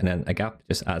horizontally, and then a gap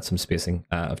just adds some spacing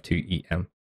of 2 EM.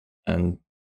 And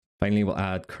finally, we'll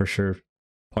add cursor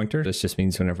pointer. This just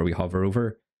means whenever we hover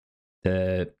over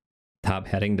the tab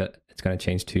heading that it's going to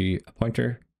change to a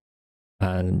pointer,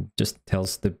 and just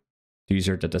tells the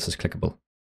user that this is clickable.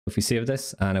 If we save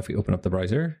this and if we open up the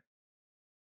browser,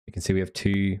 you can see we have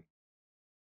two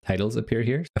titles appear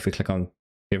here. If we click on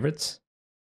favorites,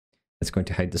 it's going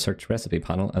to hide the search recipe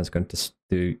panel, and it's going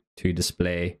to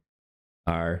display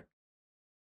our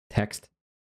text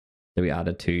that we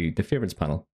added to the favorites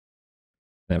panel.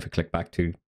 Then if we click back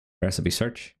to recipe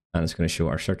search, and it's going to show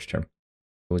our search term.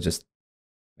 We'll just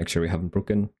make sure we haven't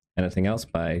broken anything else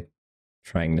by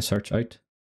trying the search out.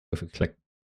 If we click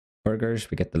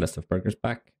burgers, we get the list of burgers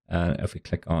back. And if we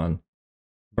click on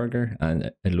burger,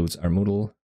 and it loads our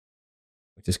modal,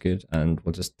 which is good. And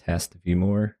we'll just test a few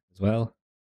more as well.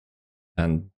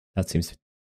 And that seems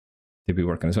to be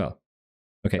working as well.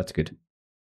 Okay, that's good.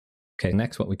 Okay,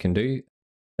 next what we can do,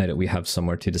 now that we have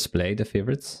somewhere to display the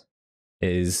favorites,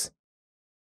 is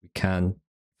we can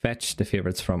fetch the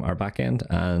favorites from our backend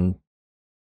and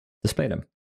display them.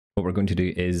 What we're going to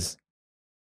do is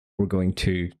we're going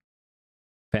to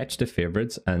fetch the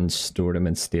favorites and store them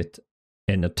in state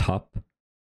in the top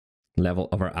level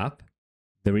of our app.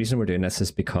 The reason we're doing this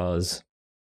is because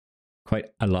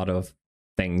quite a lot of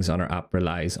things on our app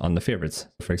relies on the favorites.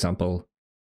 For example,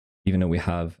 even though we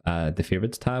have the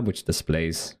favorites tab, which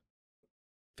displays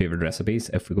favorite recipes,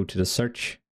 if we go to the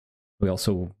search, we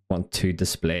also want to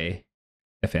display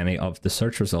if any of the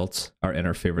search results are in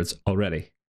our favorites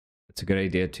already. It's a good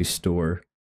idea to store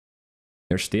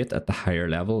your state at the higher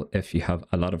level if you have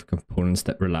a lot of components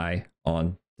that rely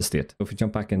on the state. So if we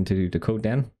jump back into the code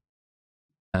then,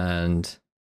 and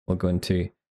we'll go into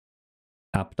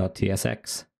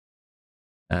app.tsx,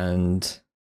 and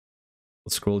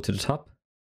we'll scroll to the top,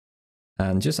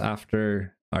 and just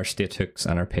after our state hooks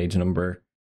and our page number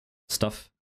stuff,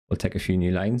 we'll take a few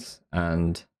new lines.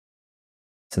 And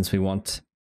since we want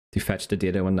to fetch the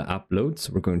data when the app loads,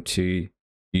 we're going to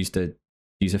use the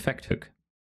useEffect hook.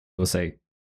 We'll say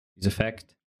useEffect,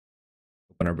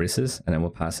 open our braces, and then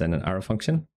we'll pass in an arrow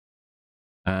function.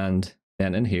 And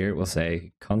then in here, we'll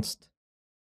say const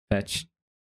fetch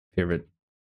favorite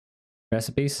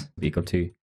recipes equal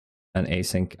to an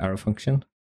async arrow function.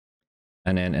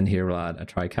 And then in here, we'll add a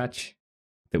try catch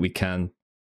that we can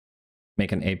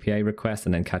make an API request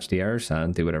and then catch the errors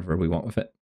and do whatever we want with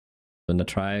it. So in the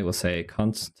try, we'll say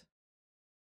const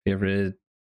favorite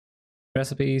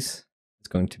recipes is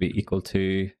going to be equal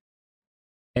to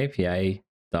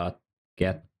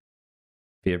API.get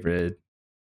favorite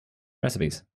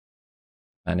recipes.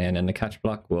 And then in the catch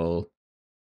block, we'll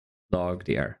log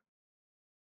the error.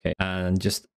 Okay, and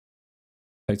just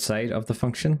outside of the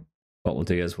function, what we'll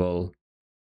do is we'll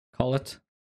call it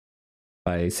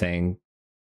by saying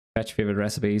fetch favorite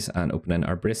recipes and opening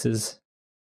our braces.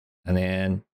 And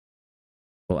then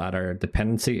we'll add our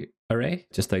dependency array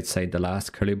just outside the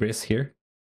last curly brace here.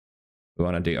 We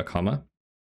want to do a comma,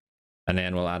 and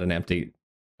then we'll add an empty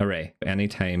array.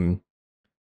 Anytime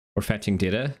we're fetching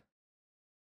data,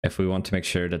 if we want to make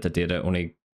sure that the data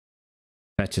only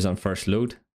fetches on first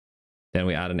load, then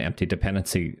we add an empty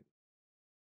dependency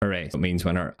array. It means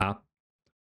when our app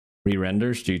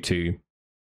re-renders due to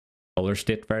other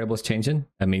state variables changing,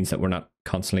 it means that we're not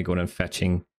constantly going and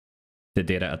fetching the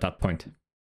data at that point.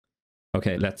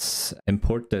 Okay, let's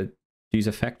import the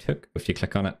useEffect hook. If you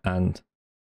click on it and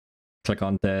click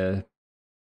on the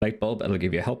light bulb, it'll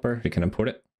give you a helper. You can import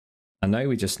it. And now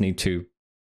we just need to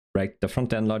write the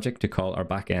front end logic to call our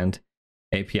backend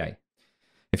API.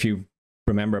 If you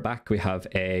remember back, we have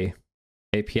a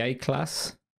API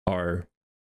class or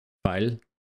file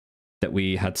that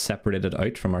we had separated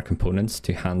out from our components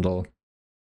to handle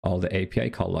all the API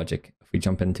call logic. If we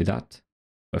jump into that,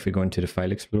 if we go into the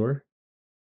file explorer,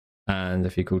 and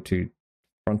if you go to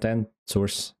frontend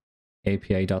source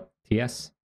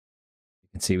api.ts, you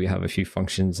can see we have a few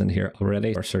functions in here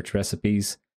already. Our search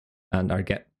recipes and our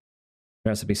get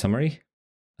recipe summary.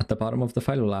 At the bottom of the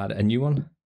file, we'll add a new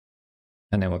one,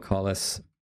 and then we'll call this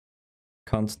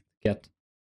const get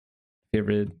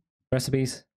favorite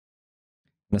recipes.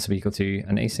 And this will be equal to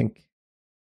an async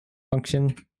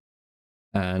function,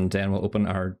 and then we'll open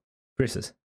our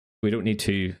braces. We don't need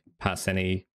to pass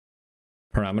any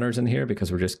parameters in here because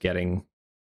we're just getting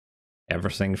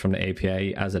everything from the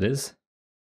API as it is.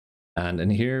 And in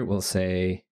here, we'll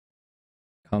say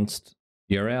const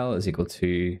URL is equal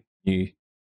to new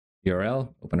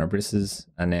URL, open our braces,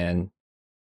 and then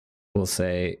we'll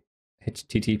say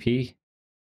http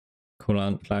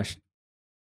 :/localhost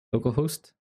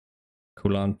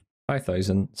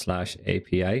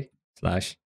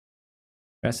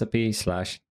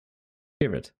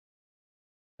 :5000/API/recipe/favorite.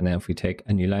 And then if we take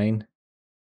a new line,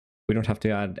 we don't have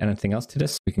to add anything else to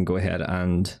this. We can go ahead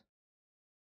and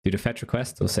do the fetch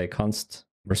request. We'll say const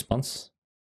response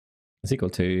is equal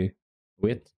to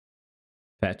wait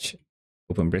fetch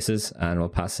open braces, and we'll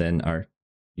pass in our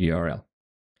URL.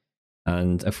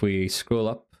 And if we scroll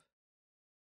up,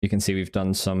 you can see we've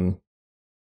done some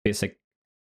basic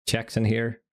checks in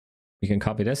here. We can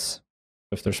copy this.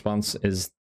 If the response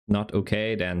is not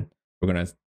okay, then we're going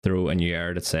to throw a new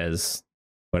error that says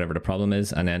whatever the problem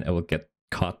is, and then it will get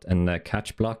caught in the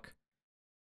catch block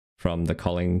from the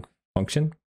calling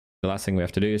function. The last thing we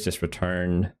have to do is just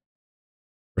return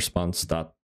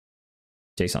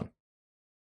response.json.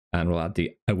 And we'll add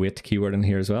the await keyword in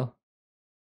here as well.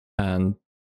 And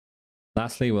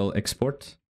lastly, we'll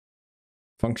export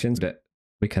functions that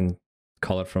we can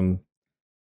call it from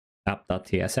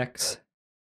app.tsx.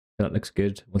 That looks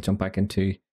good. We'll jump back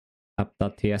into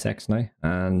app.tsx now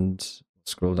and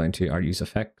scroll down to our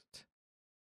useEffect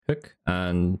hook,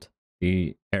 and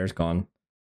the error's gone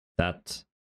that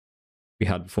we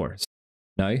had before. So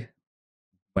now,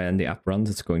 when the app runs,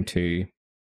 it's going to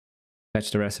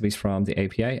fetch the recipes from the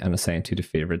API and assign to the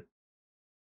favorite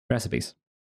recipes.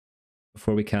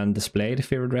 Before we can display the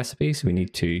favorite recipes, we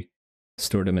need to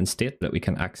store them in state that we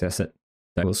can access it.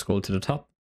 So we'll scroll to the top,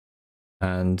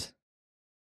 and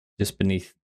just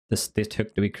beneath the state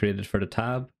hook that we created for the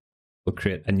tab, we'll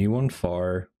create a new one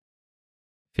for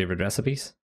favorite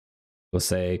recipes. We'll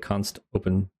say const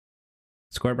open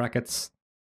square brackets,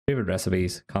 favorite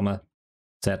recipes, comma,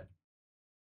 set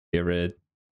favorite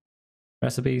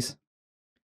recipes.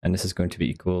 And this is going to be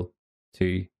equal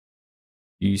to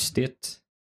use state,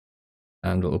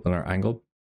 and we'll open our angle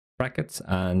brackets,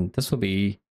 and this will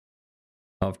be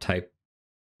of type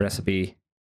recipe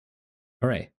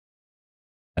array.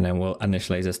 And then we'll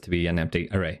initialize this to be an empty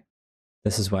array.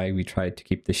 This is why we tried to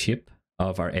keep the shape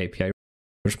of our API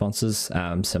responses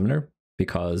similar,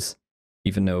 because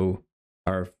even though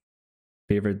our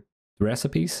favorite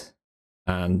recipes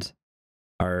and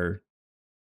our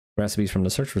recipes from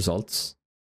the search results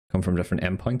come from different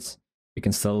endpoints, we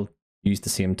can still use the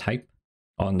same type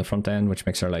on the front end, which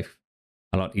makes our life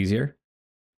a lot easier,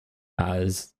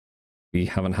 as we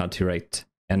haven't had to write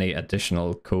any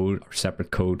additional code or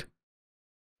separate code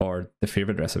for the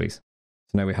favorite recipes.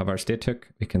 So now we have our state hook.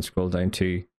 We can scroll down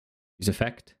to use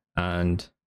effect, and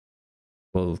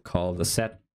we'll call the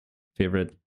set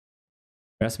favorite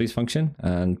recipes function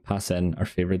and pass in our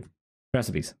favorite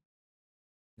recipes.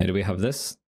 Now that we have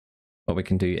this, what we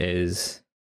can do is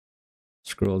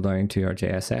scroll down to our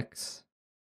JSX,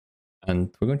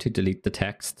 and we're going to delete the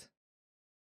text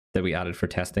that we added for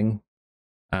testing,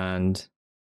 and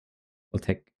we'll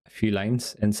take a few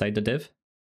lines inside the div,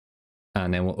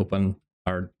 and then we'll open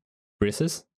our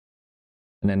braces,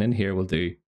 and then in here we'll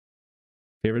do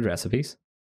favorite recipes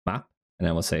map, and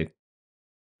then we'll say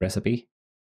recipe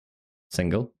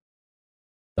single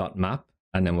dot map,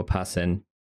 and then we'll pass in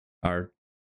our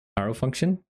arrow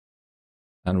function,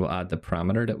 and we'll add the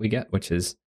parameter that we get, which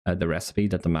is the recipe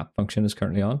that the map function is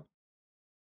currently on.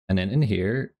 And then in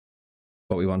here,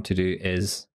 what we want to do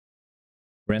is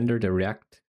render the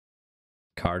React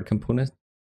card component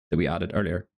that we added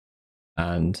earlier.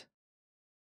 And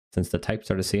since the types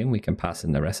are the same, we can pass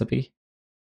in the recipe,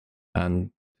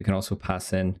 and we can also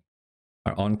pass in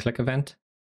our onClick event,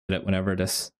 so that whenever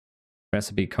this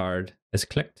recipe card is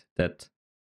clicked, that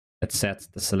it sets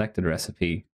the selected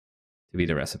recipe to be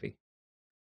the recipe.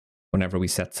 Whenever we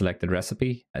set selected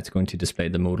recipe, it's going to display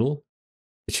the modal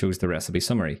that shows the recipe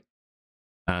summary,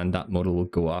 and that modal will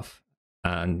go off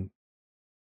and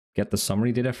get the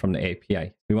summary data from the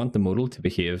API. We want the modal to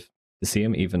behave the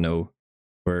same even though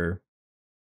we're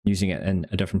using it in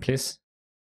a different place.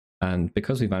 And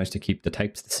because we've managed to keep the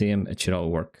types the same, it should all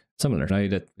work similar. Now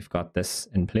that we've got this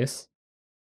in place,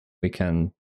 we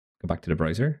can go back to the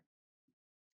browser.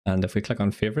 And if we click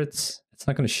on favorites, it's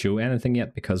not going to show anything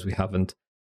yet because we haven't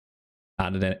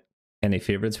added any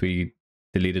favorites. We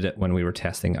deleted it when we were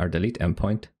testing our delete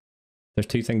endpoint. There's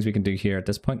two things we can do here at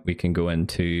this point. We can go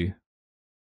into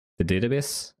the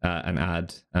database and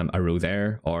add a row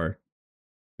there, or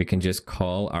we can just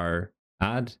call our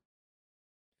add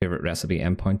favorite recipe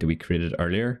endpoint that we created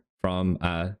earlier from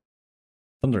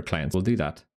Thunder client. We'll do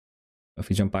that. If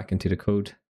we jump back into the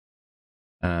code,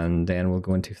 and then we'll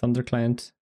go into Thunder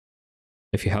client.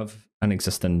 If you have an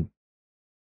existing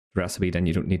recipe, then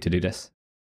you don't need to do this.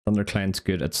 Thunder client's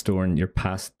good at storing your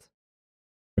past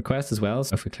requests as well.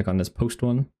 So if we click on this post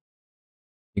one,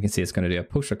 you can see it's going to do a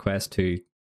post request to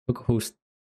localhost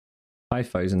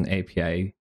 5000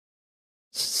 API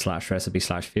 /recipe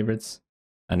 /favorites.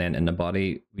 And then in the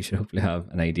body, we should hopefully have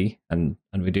an ID, and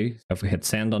we do. If we hit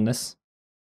send on this,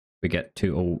 we get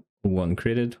 2001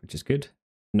 created, which is good.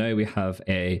 Now we have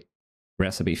a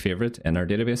recipe favorite in our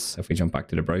database. If we jump back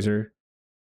to the browser,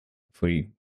 if we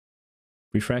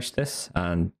refresh this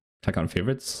and click on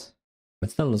favorites, it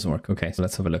still doesn't work. Okay, so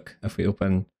let's have a look. If we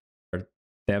open our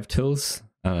dev tools,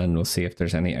 and we'll see if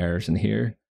there's any errors in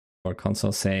here, or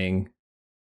console saying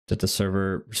that the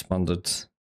server responded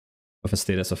with a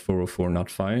status of 404 not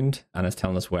found, and it's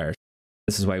telling us where.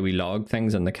 This is why we log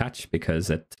things in the catch, because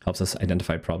it helps us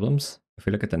identify problems. If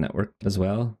we look at the network as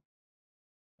well,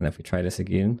 and if we try this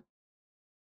again,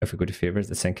 if we go to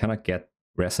favorites, it's saying cannot get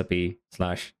recipe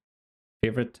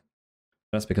 /favorite.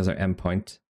 That's because our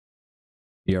endpoint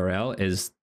URL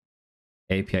is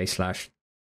API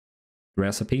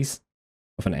 /recipes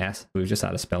with an S. We've just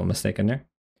had a spell mistake in there.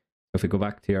 If we go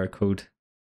back to our code,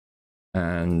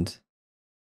 and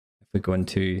if we go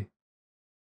into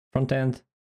front end,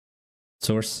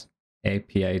 source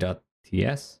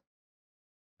api.ts,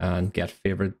 and get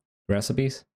favorite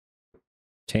recipes,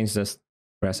 change this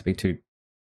recipe to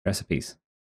recipes,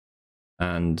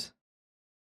 and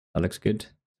that looks good.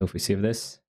 So if we save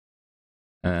this,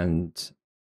 and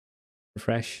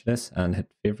refresh this and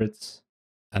hit favorites,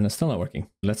 and it's still not working.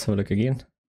 Let's have a look again,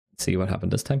 see what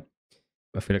happened this time.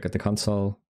 If we look at the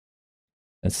console,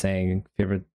 it's saying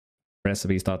favorite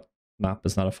recipes.map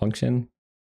is not a function,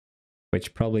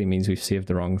 which probably means we've saved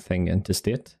the wrong thing into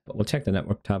state. But we'll check the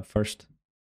network tab first,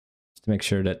 just to make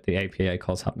sure that the API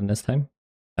call is happening this time.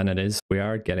 And it is. We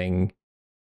are getting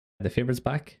the favorites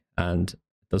back, and it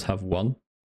does have one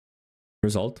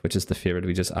result, which is the favorite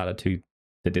we just added to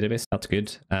the database. That's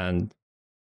good. And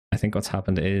I think what's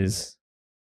happened is,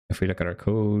 if we look at our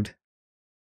code,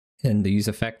 in the use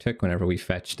effect hook, whenever we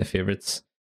fetch the favorites,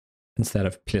 instead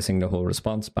of placing the whole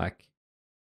response back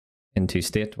into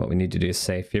state, what we need to do is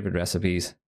say favorite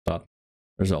recipes dot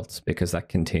results, because that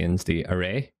contains the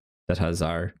array that has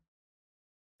our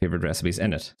favorite recipes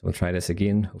in it. So we'll try this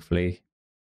again, hopefully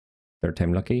third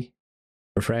time lucky.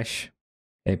 Refresh.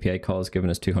 API call is giving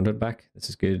us 200 back. This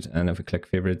is good. And if we click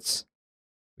favorites,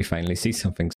 we finally see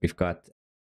something. We've got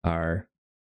our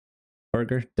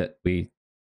burger that we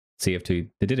save to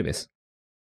the database.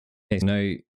 Okay, so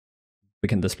now we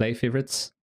can display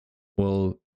favorites.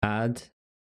 We'll add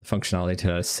functionality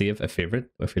to save a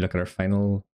favorite. If we look at our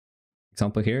final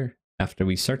example here, after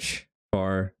we search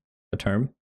for a term,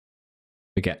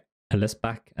 we get a list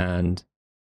back, and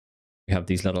we have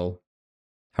these little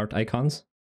heart icons.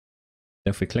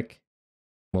 If we click,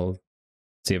 we'll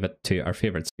save it to our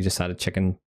favorites. We just added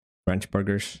chicken ranch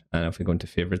burgers, and if we go into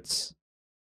favorites,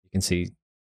 you can see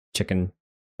chicken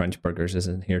ranch burgers is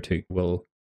in here too. We'll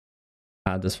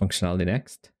add this functionality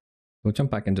next. We'll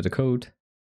jump back into the code.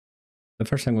 The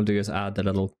first thing we'll do is add the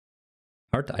little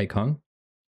heart icon.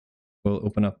 We'll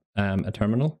open up a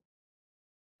terminal,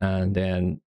 and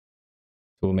then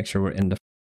we'll make sure we're in the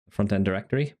front end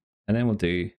directory, and then we'll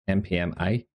do npm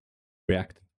i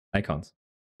react icons.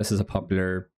 This is a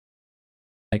popular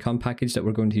icon package that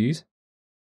we're going to use,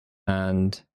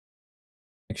 and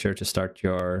make sure to start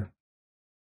your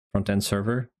front end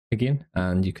server again,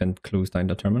 and you can close down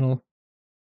the terminal.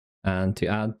 And to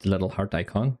add the little heart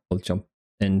icon, we'll jump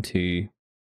into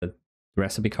the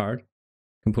recipe card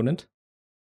component,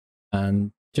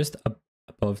 and just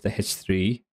above the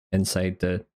h3 inside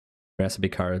the recipe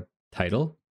card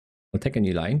title, we'll take a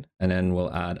new line, and then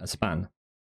we'll add a span.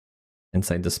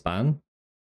 Inside the span,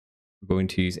 we're going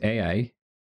to use AI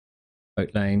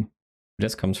outline.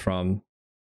 This comes from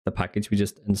the package we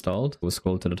just installed. We'll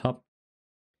scroll to the top,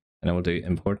 and then we'll do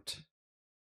import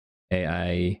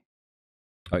AI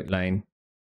outline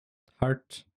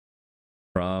heart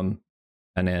from,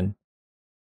 and then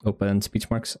open speech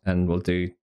marks, and we'll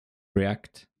do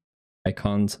react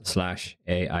icons /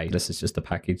 AI. This is just a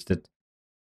package that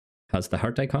has the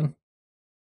heart icon.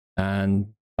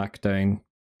 And back down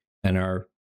in our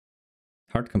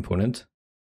heart component,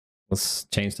 we'll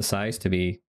change the size to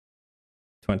be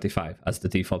 25, as the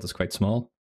default is quite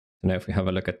small. So now if we have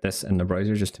a look at this in the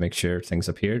browser, just to make sure things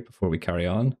appeared before we carry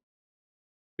on,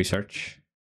 we search,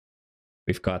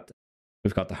 we've got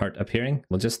the heart appearing.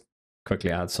 We'll just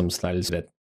quickly add some styles that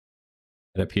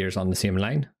it appears on the same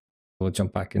line. We'll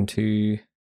jump back into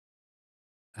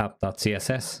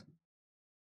app.css,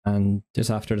 and just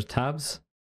after the tabs,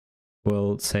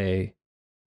 we'll say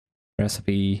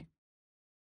recipe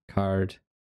card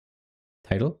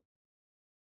title,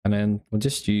 and then we'll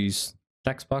just use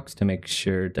flexbox to make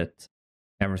sure that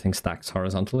everything stacks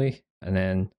horizontally, and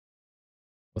then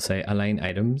we'll say align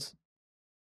items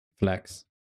flex,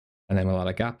 and then we'll add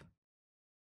a gap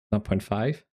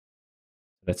 0.5.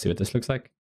 Let's see what this looks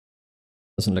like.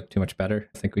 Doesn't look too much better.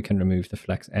 I think we can remove the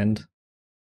flex end,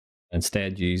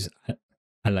 instead use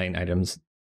align items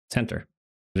center.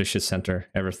 This should center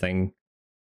everything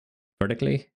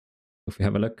vertically. If we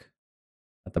have a look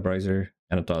at the browser,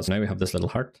 and it does. Now we have this little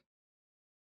heart.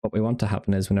 What we want to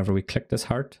happen is whenever we click this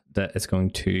heart, that it's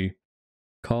going to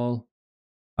call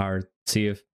our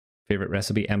save favorite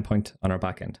recipe endpoint on our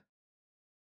backend.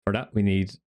 For that, we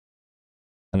need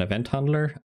an event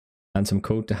handler and some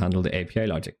code to handle the API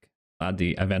logic. Add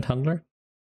the event handler,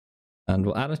 and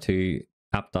we'll add it to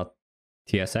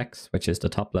app.tsx, which is the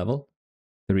top level.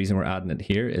 The reason we're adding it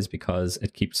here is because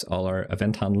it keeps all our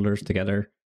event handlers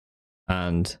together,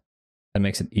 and it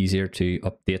makes it easier to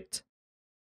update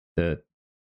the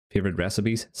favorite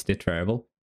recipes state variable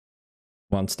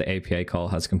once the API call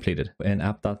has completed. In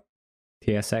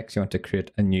app.tsx, you want to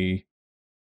create a new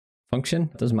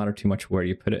function. It doesn't matter too much where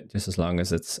you put it, just as long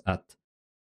as it's at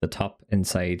the top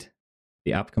inside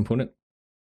the app component.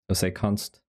 So say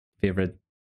const favorite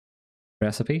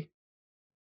recipe,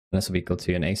 and this will be equal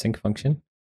to an async function,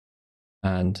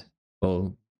 and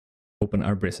we'll open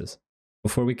our braces.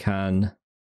 Before we can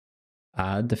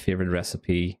add the favorite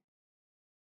recipe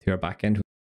to our backend,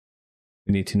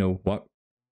 we need to know what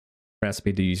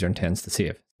recipe the user intends to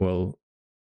save. We'll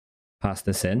pass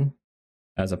this in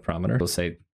as a parameter. We'll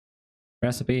say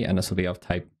recipe, and this will be of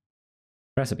type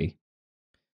recipe.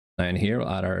 Now in here, we'll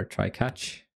add our try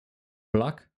catch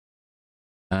block,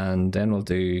 and then we'll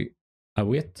do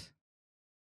await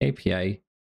API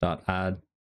dot add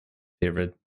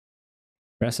favorite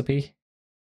recipe,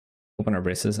 open our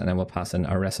braces, and then we'll pass in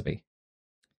our recipe.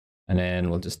 And then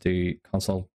we'll just do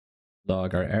console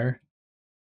log our error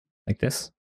like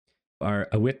this. Our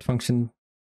await function,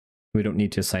 we don't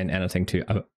need to assign anything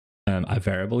to a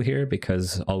variable here,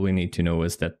 because all we need to know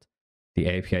is that the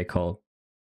API call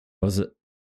was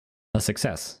a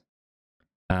success.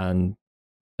 And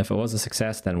if it was a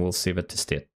success, then we'll save it to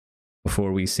state.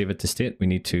 Before we save it to state, we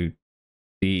need to,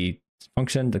 the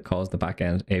function that calls the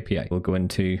backend API, we'll go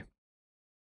into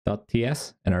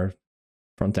 .ts in our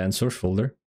frontend source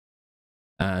folder,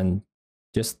 and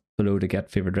just below the get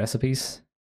favorite recipes,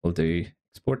 we'll do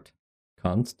export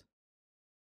const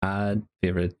add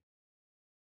favorite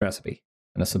recipe,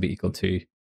 and this will be equal to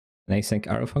an async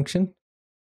arrow function,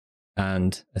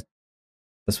 and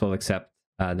this will accept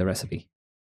the recipe.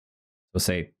 We'll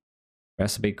say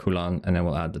recipe colon, and then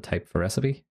we'll add the type for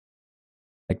recipe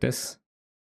like this,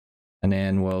 and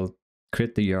then we'll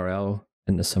create the URL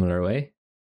in a similar way.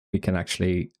 We can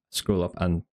actually scroll up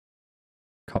and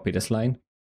copy this line,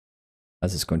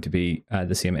 as it's going to be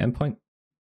the same endpoint.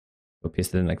 We'll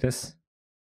paste it in like this.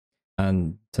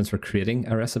 And since we're creating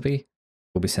a recipe,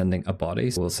 we'll be sending a body.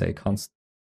 So we'll say const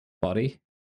body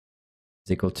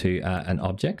is equal to an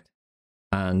object,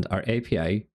 and our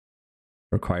API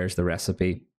requires the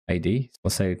recipe ID. So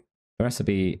we'll say the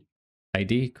recipe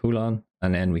ID colon,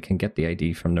 and then we can get the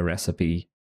ID from the recipe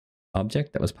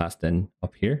object that was passed in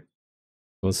up here.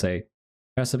 We'll say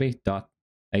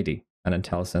recipe.id, and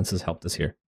IntelliSense has helped us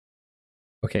here.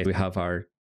 Okay, we have our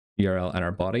URL and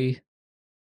our body.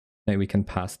 Now we can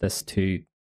pass this to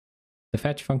the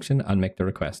fetch function and make the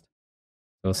request.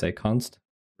 So we'll say const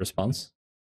response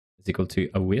is equal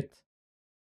to await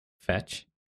fetch,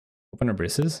 open our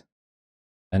braces,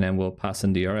 and then we'll pass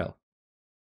in the URL.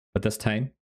 But this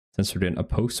time, since we're doing a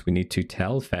post, we need to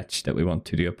tell fetch that we want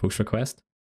to do a post request.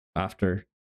 After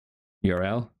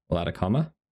URL, we'll add a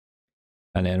comma,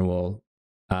 and then we'll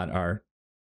add our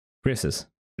braces.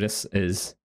 This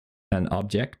is an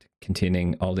object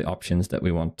containing all the options that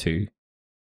we want to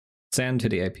send to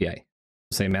the API.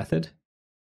 We'll say method,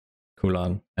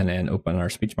 colon, and then open our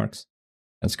speech marks.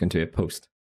 That's going to be a post.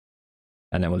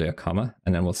 And then we'll do a comma,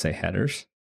 and then we'll say headers.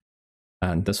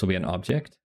 And this will be an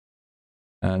object.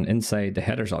 And inside the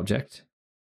headers object,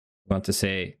 we want to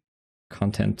say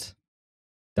content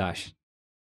dash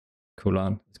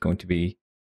colon is going to be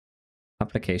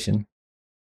application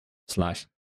slash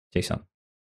JSON.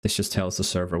 This just tells the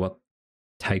server what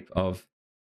type of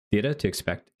data to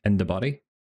expect in the body.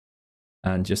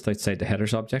 And just outside the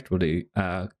headers object, we'll do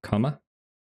a comma,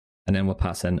 and then we'll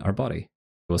pass in our body.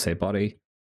 We'll say body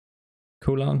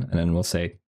colon, and then we'll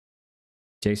say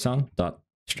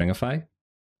JSON.stringify,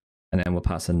 and then we'll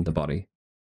pass in the body.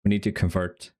 We need to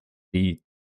convert the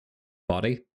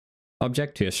body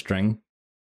object to a string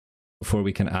before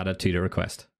we can add it to the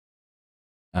request.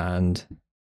 And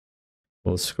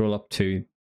we'll scroll up to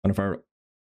one of our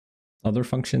other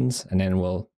functions, and then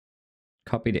we'll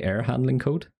copy the error handling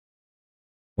code.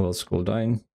 We'll scroll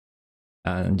down,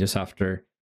 and just after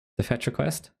the fetch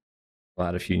request, we'll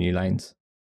add a few new lines,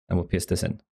 and we'll paste this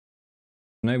in.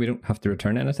 Now we don't have to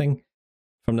return anything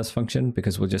from this function,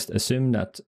 because we'll just assume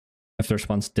that if the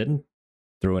response didn't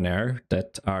throw an error,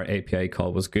 that our API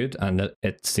call was good and that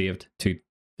it saved to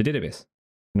the database.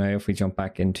 Now if we jump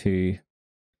back into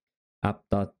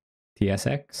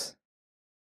app.tsx,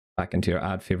 back into our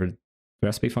add favorite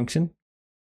recipe function,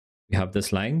 we have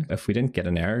this line. If we didn't get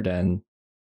an error, then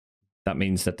that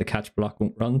means that the catch block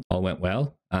won't run. All went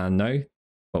well. And now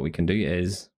what we can do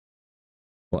is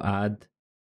we'll add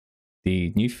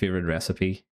the new favorite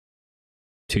recipe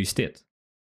to state.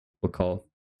 We'll call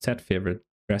set favorite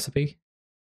recipe,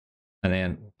 and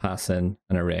then we'll pass in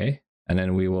an array, and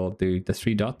then we will do the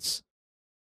 3 dots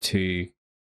to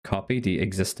copy the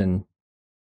existing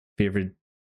favorite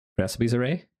recipes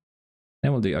array.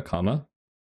 Then we'll do a comma,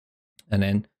 and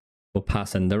then we'll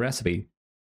pass in the recipe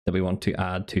that we want to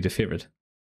add to the favorite.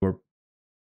 We're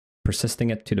persisting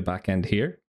it to the backend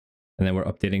here, and then we're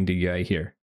updating the UI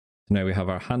here. So now we have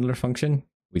our handler function.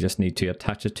 We just need to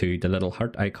attach it to the little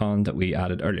heart icon that we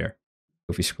added earlier.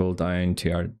 If we scroll down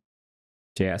to our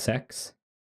JSX,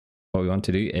 what we want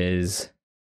to do is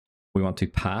we want to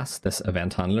pass this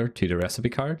event handler to the recipe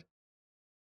card,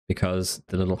 because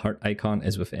the little heart icon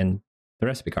is within the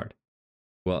recipe card.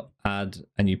 We'll add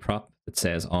a new prop that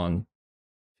says on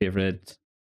favorite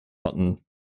button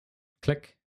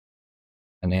click,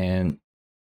 and then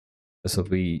this will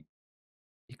be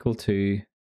equal to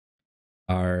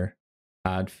our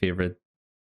add favorite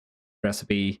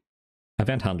recipe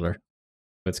event handler.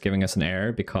 It's giving us an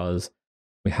error because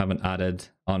we haven't added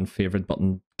on favorite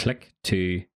button click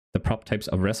to the prop types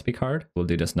of recipe card. We'll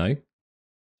do this now.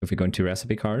 If we go into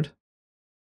recipe card,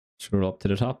 scroll up to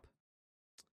the top,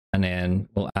 and then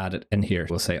we'll add it in here.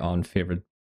 We'll say on favorite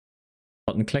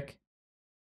button click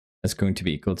is going to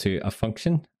be equal to a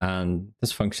function, and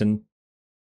this function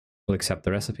will accept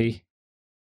the recipe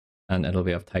and it'll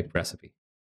be of type recipe.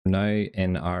 Now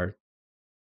in our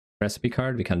recipe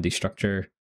card, we can destructure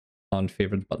on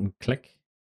favorite button click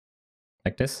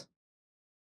like this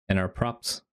in our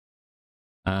props.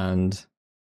 And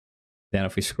then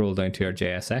if we scroll down to our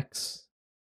JSX,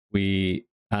 we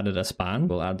added a span.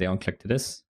 We'll add the onClick to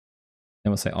this.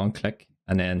 Then we'll say onClick,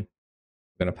 and then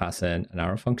we're going to pass in an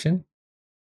arrow function.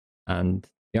 And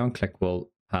the onClick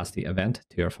will pass the event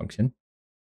to our function.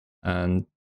 And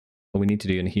what we need to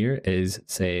do in here is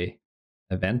say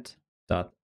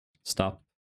event.stop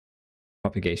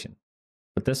propagation.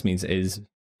 What this means is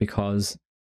because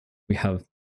we have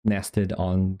nested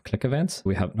on click events,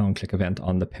 we have an on-click event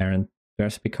on the parent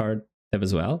recipe card div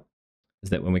as well, is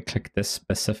that when we click this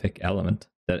specific element,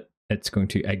 that it's going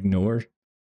to ignore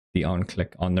the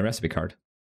on-click on the recipe card,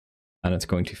 and it's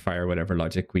going to fire whatever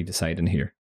logic we decide in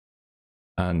here.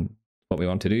 And what we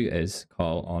want to do is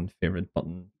call on favorite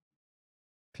button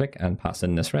click and pass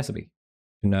in this recipe.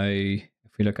 Now,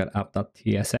 if we look at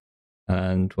app.tsx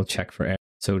and we'll check for error.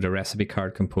 So the recipe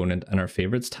card component in our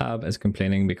favorites tab is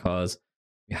complaining because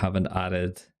we haven't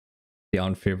added the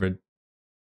on favorite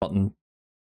button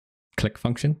click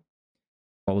function.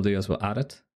 What we'll do is we'll add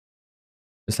it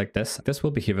just like this. This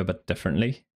will behave a bit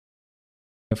differently.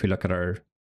 If we look at our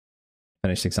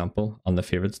finished example on the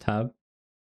favorites tab,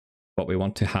 what we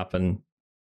want to happen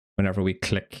whenever we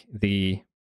click the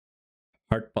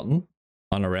heart button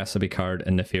on a recipe card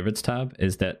in the favorites tab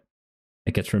is that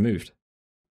it gets removed.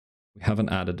 We haven't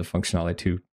added the functionality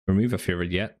to remove a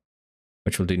favorite yet,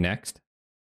 which we'll do next.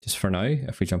 Just for now,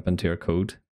 if we jump into our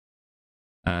code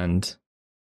and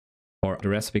for the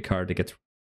recipe card that gets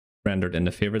rendered in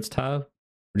the favorites tab,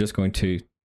 we're just going to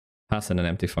pass in an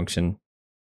empty function.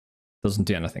 Doesn't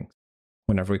do anything.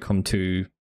 Whenever we come to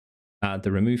add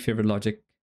the remove favorite logic,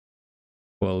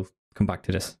 we'll come back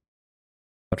to this.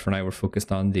 But for now, we're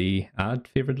focused on the add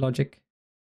favorite logic.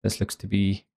 This looks to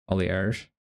be all the errors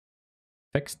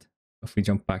fixed. If we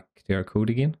jump back to our code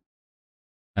again,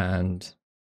 and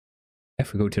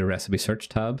if we go to the recipe search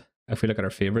tab, if we look at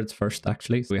our favorites first,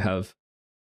 actually, we have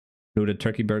loaded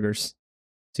turkey burgers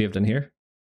saved in here.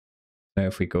 Now,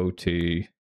 if we go to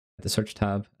the search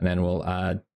tab, and then we'll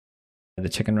add the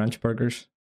chicken ranch burgers.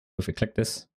 If we click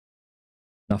this,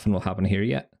 nothing will happen here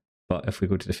yet. But if we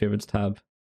go to the favorites tab,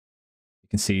 you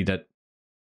can see that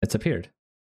it's appeared.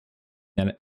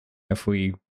 And if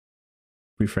we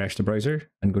refresh the browser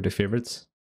and go to favorites,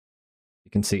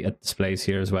 you can see it displays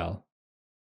here as well.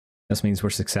 This means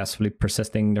we're successfully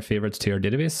persisting the favorites to our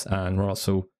database, and we're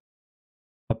also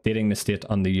updating the state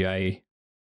on the UI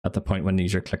at the point when the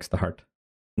user clicks the heart.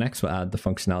 Next, we'll add the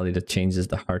functionality that changes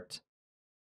the heart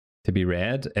to be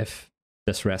red if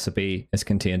this recipe is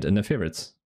contained in the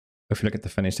favorites. If we look at the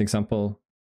finished example,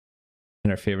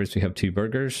 in our favorites we have 2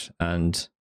 burgers, and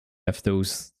if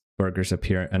those burgers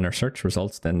appear in our search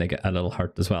results, then they get a little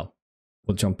heart as well.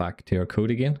 We'll jump back to our code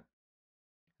again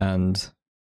and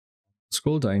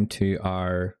scroll down to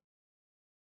our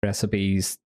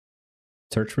recipes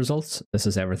search results. This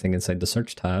is everything inside the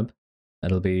search tab.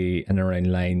 It'll be in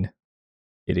around line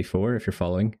 84 if you're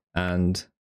following. And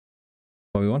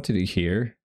what we want to do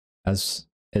here is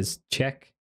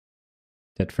check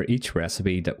that for each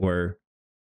recipe that we're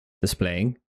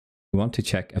displaying, we want to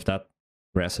check if that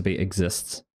recipe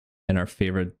exists in our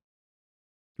favorite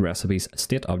recipes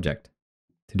state object.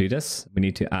 To do this, we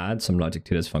need to add some logic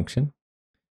to this function.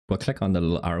 We'll click on the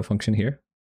little arrow function here.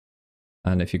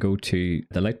 And if you go to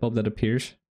the light bulb that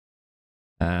appears,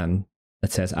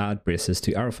 it says add braces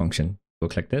to arrow function. We'll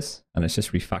click this, and it's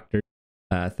just refactored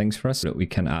things for us so that we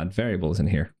can add variables in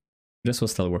here. This will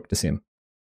still work the same.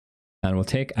 And we'll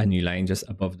take a new line just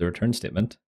above the return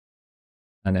statement.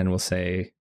 And then we'll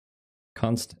say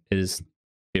const is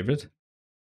favorite.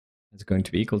 It's going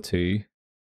to be equal to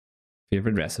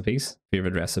favorite recipes.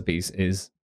 Favorite recipes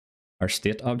is our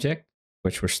state object,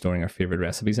 which we're storing our favorite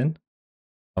recipes in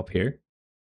up here.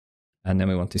 And then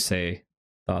we want to say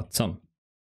 .sum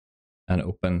and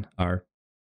open our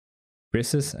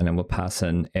braces, and then we'll pass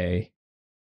in a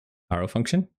arrow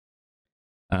function.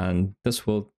 And this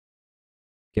will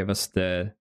give us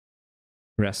the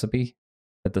recipe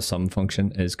that the sum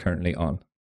function is currently on.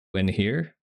 In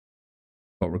here,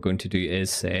 what we're going to do is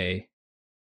say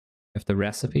if the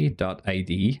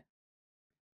recipe.id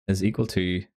is equal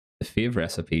to the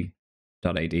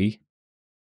favRecipe.id,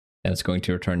 then it's going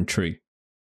to return true.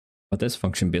 What this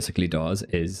function basically does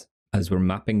is, as we're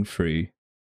mapping through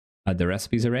the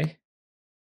recipes array,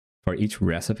 for each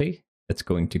recipe, it's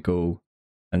going to go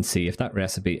and see if that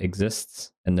recipe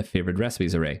exists in the favored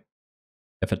recipes array.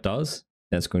 If it does,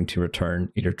 then it's going to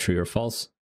return either true or false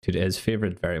to the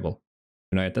isFavorite variable.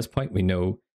 Now at this point, we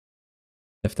know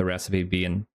if the recipe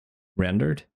being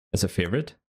rendered is a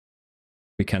favorite,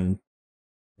 we can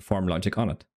perform logic on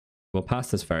it. We'll pass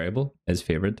this variable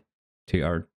isFavorite to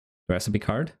our recipe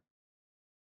card.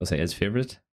 We'll say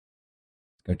isFavorite is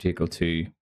going to equal to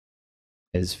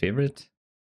isFavorite,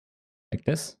 like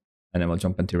this, and then we'll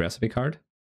jump into recipe card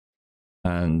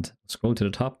and scroll to the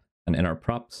top, and in our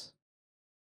props,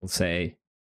 we'll say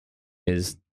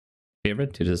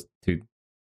isFavorite to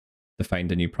define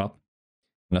the new prop,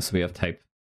 unless we have type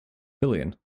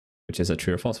Boolean, which is a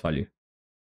true or false value.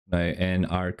 Now in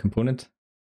our component,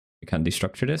 we can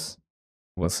destructure this.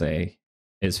 We'll say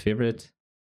isFavorite,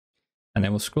 and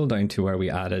then we'll scroll down to where we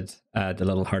added the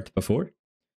little heart before.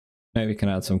 Now we can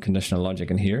add some conditional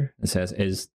logic in here. It says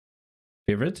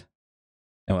isFavorite,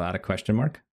 and we'll add a question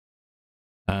mark.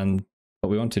 And what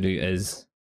we want to do is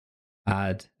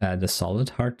add the solid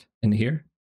heart in here.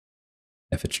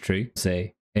 If it's true,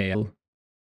 say AL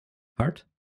heart.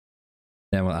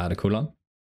 Then we'll add a colon,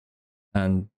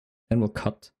 and then we'll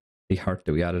cut the heart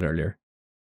that we added earlier.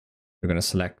 We're going to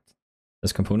select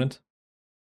this component.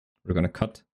 We're going to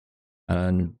cut,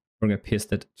 and we're going to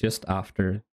paste it just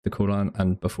after the colon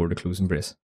and before the closing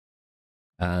brace.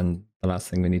 And the last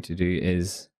thing we need to do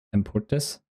is import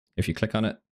this. If you click on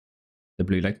it, the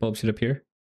blue light bulb should appear,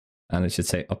 and it should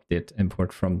say update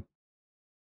import from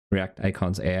React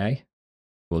Icons AI.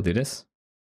 We'll do this.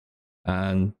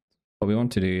 And what we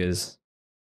want to do is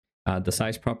add the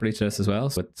size property to this as well,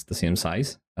 so it's the same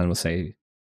size, and we'll say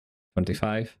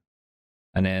 25.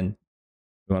 And then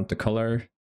we want the color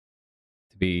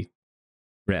to be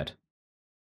red.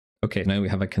 Okay, now we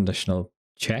have a conditional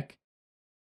check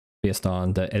based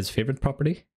on the isFavorite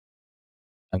property.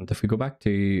 And if we go back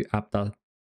to app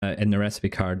in the recipe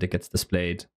card that gets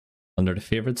displayed under the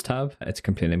favorites tab, it's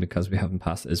complaining because we haven't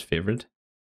passed isFavorite.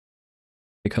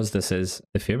 Because this is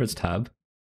the favorites tab,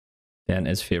 then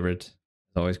isFavorite is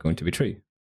always going to be true.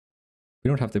 We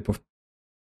don't have to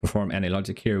perform any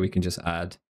logic here. We can just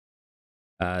add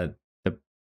the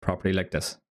property like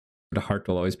this. The heart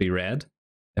will always be red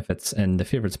if it's in the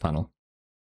favorites panel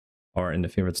or in the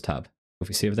favorites tab. If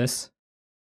we save this,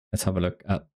 let's have a look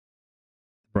at the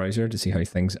browser to see how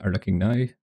things are looking now.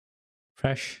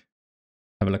 Fresh.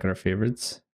 Have a look at our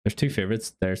favorites. There's two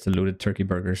favorites. There's the loaded turkey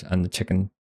burgers and the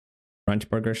chicken ranch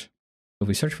burgers. If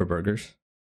we search for burgers,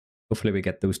 hopefully we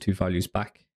get those two values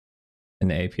back in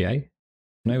the API.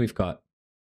 Now we've got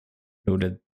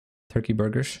loaded turkey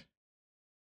burgers.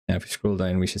 And if we scroll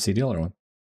down, we should see the other one.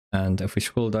 And if we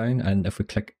scroll down and if we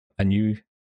click a new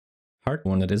heart,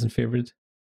 one that isn't favorite,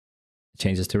 it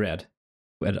changes to red.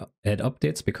 It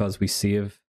updates because we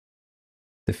save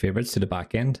the favorites to the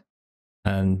backend,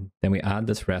 and then we add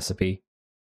this recipe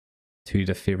to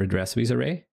the favorite recipes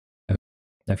array.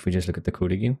 If we just look at the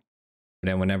code again,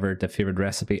 then whenever the favorite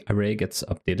recipe array gets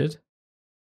updated,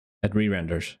 it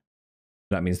re-renders.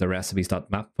 That means the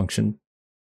recipes.map function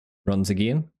runs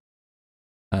again,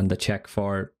 and the check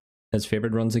for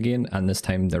isFavorite runs again, and this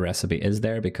time the recipe is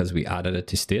there because we added it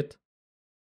to state,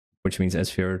 which means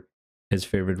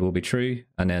isFavorite will be true,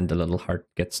 and then the little heart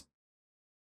gets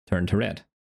turned to red.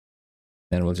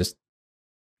 Then we'll just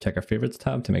check our favorites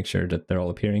tab to make sure that they're all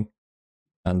appearing,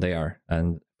 and they are.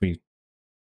 And if we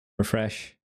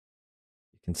refresh,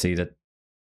 you can see that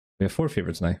we have 4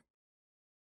 favorites now.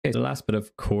 Okay, the last bit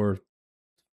of core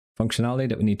functionality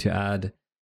that we need to add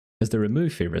is the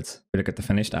remove favorites. We look at the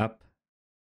finished app.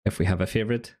 If we have a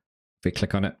favorite, if we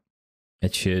click on it,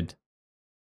 it should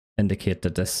indicate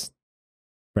that this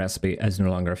recipe is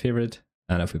no longer a favorite.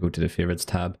 And if we go to the favorites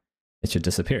tab, it should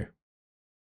disappear.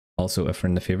 Also, if we're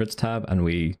in the favorites tab and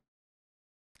we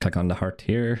click on the heart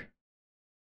here,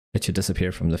 it should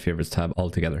disappear from the favorites tab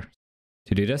altogether.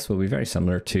 To do this will be very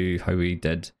similar to how we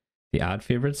did the add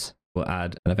favorites. We'll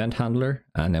add an event handler,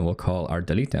 and then we'll call our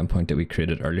delete endpoint that we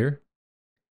created earlier.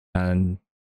 And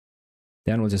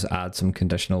then we'll just add some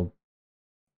conditional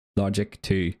logic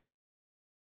to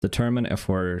determine if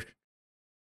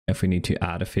we need to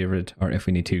add a favorite or if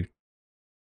we need to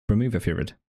remove a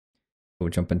favorite. We'll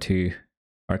jump into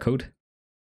our code,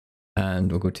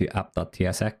 and we'll go to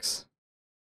app.tsx,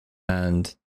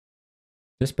 and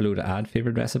just below the add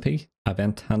favorite recipe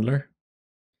event handler,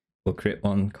 we'll create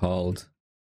one called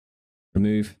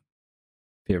remove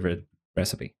favorite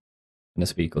recipe, and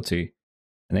this will be equal to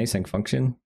an async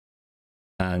function,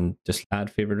 and just add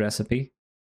favorite recipe.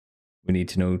 We need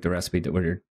to know the recipe that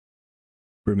we're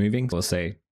removing. We'll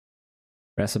say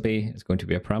recipe is going to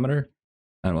be a parameter,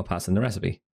 and we'll pass in the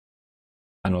recipe,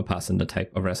 and we'll pass in the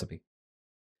type of recipe.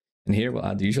 And here we'll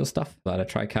add the usual stuff. We'll add a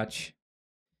try catch,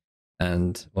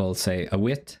 and we'll say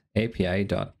await API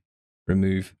dot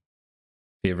remove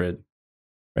favorite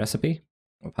recipe.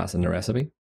 We'll pass in the recipe.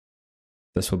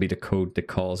 This will be the code that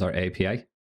calls our API.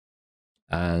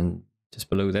 And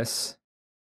just below this,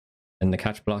 in the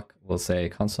catch block, we'll say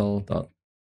console.log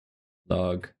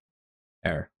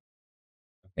error.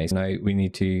 Okay, so now we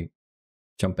need to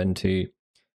jump into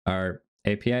our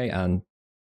API and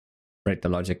write the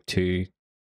logic to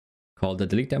call the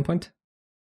delete endpoint. So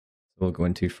we'll go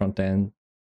into frontend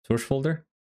source folder.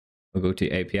 We'll go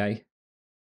to API,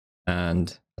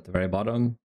 and at the very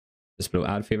bottom, just below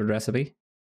add favorite recipe,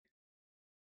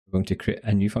 we're going to create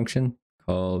a new function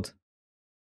called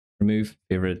remove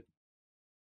favorite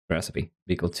recipe,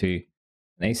 equal to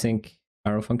an async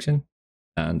arrow function.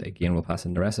 And again, we'll pass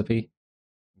in the recipe,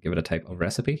 give it a type of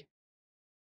recipe,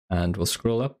 and we'll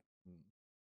scroll up,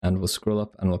 and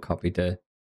we'll copy the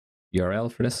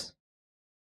URL for this.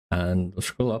 And we'll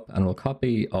scroll up and we'll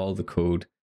copy all the code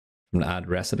from the add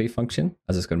recipe function,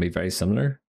 as it's going to be very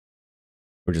similar.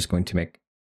 We're just going to make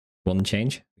one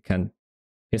change. We can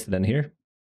paste it in here.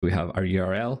 We have our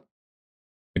URL,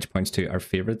 which points to our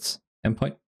favorites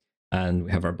endpoint, and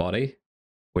we have our body,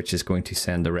 which is going to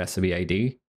send the recipe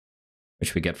ID,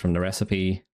 which we get from the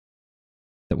recipe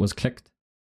that was clicked.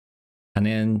 And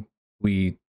then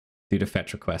we do the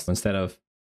fetch request. Instead of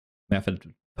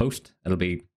method post, it'll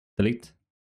be delete,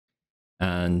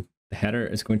 and the header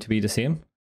is going to be the same,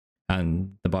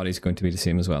 and the body is going to be the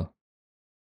same as well.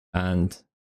 And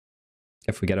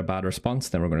if we get a bad response,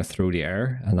 then we're going to throw the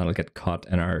error, and that'll get caught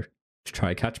in our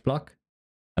try catch block.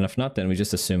 And if not, then we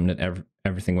just assume that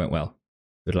everything went well.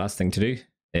 The last thing to do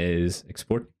is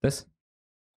export this.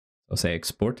 I'll say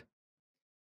export,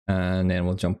 and then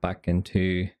we'll jump back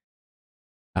into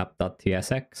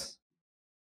app.tsx,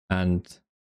 and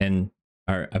in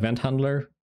our event handler,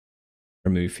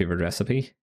 remove favorite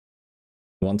recipe.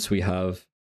 Once we have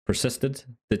persisted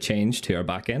the change to our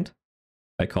backend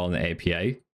by calling the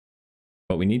API,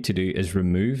 what we need to do is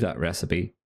remove that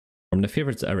recipe from the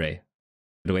favorites array.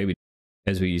 The way we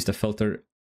use the filter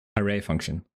array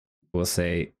function. We'll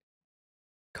say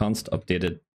const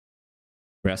updated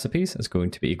recipes is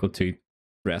going to be equal to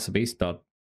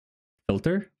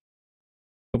recipes.filter,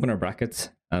 open our brackets,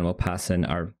 and we'll pass in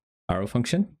our arrow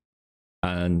function.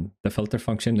 And the filter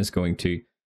function is going to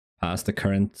pass the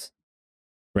current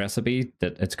recipe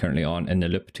that it's currently on in the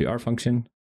loop to our function.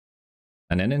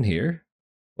 And then in here,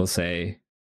 we'll say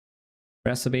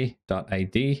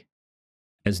recipe.id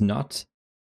is not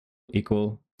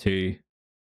equal to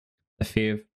the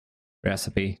fav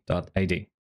recipe.id.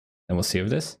 And we'll save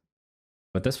this.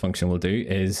 What this function will do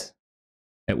is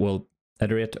it will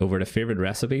iterate over the favorite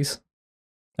recipes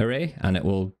array, and it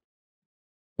will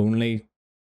only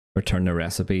return the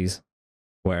recipes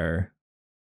where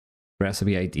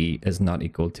recipe ID is not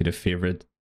equal to the favorite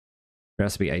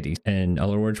recipe ID. In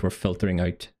other words, we're filtering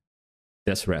out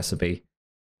this recipe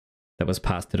that was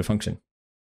passed to the function.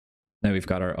 Now we've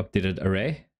got our updated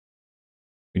array.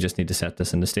 We just need to set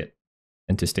this into state.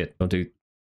 We'll do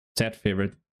set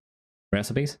favorite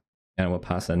recipes, and we'll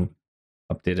pass in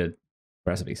updated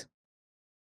recipes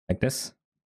like this.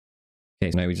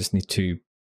 Okay, so now we just need to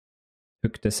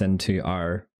hook this into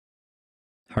our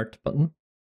heart button.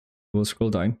 We'll scroll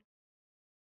down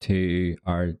to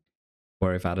our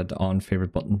where I've added the on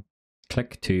favorite button.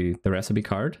 Click to the recipe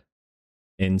card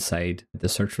inside the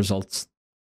search results.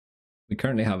 We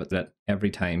currently have it that every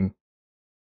time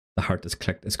the heart is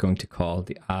clicked, it's going to call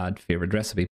the add favorite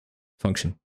recipe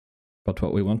function. But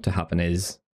what we want to happen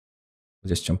is, we'll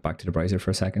just jump back to the browser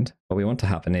for a second. What we want to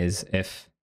happen is if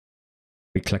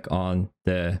we click on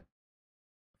the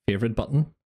favorite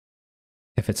button,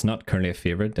 if it's not currently a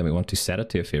favorite, then we want to set it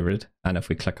to a favorite. And if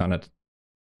we click on it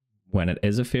when it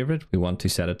is a favorite, we want to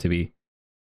set it to be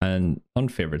an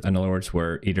unfavorite. In other words,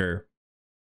 we're either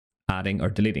adding or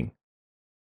deleting.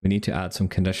 We need to add some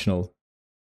conditional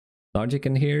logic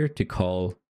in here to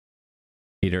call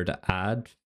either the add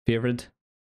favorite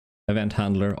event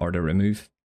handler or the remove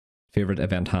favorite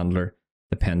event handler,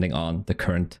 depending on the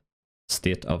current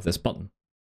state of this button.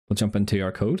 We'll jump into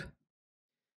our code,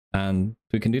 and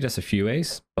we can do this a few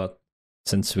ways, but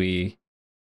since we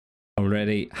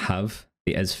already have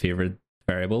the isFavorite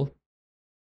variable,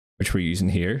 which we're using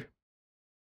here.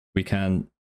 We can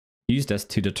use this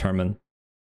to determine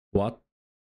what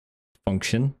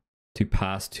function to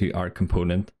pass to our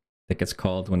component that gets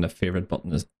called when the favorite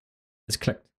button is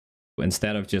clicked. So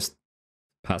instead of just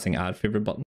passing add favorite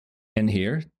button in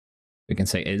here, we can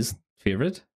say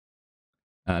isFavorite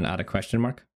and add a question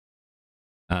mark.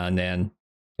 And then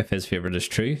if isFavorite is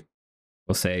true,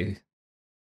 we'll say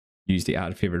use the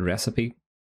add favorite recipe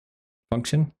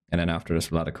function. And then after this,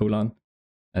 we'll add a colon.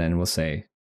 And then we'll say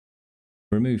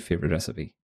remove favorite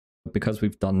recipe. Because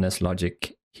we've done this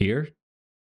logic here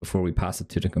before we pass it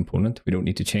to the component, we don't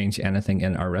need to change anything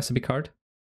in our recipe card.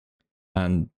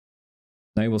 And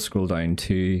now we'll scroll down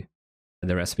to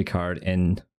the recipe card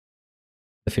in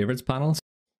the favorites panels.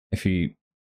 If you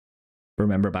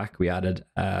remember back, we added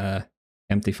a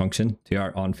empty function to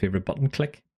our on favorite button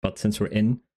click. But since we're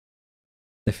in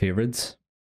the favorites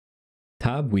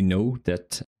tab, we know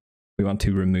that we want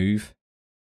to remove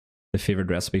the favorite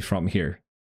recipe from here.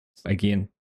 So again,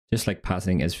 just like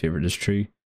passing isFavorite is true,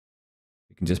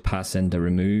 you can just pass in the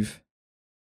remove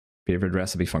favorite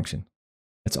recipe function.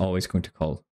 It's always going to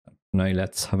call. Now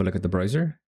let's have a look at the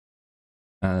browser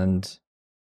and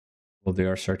we'll do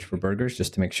our search for burgers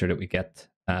just to make sure that we get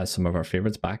some of our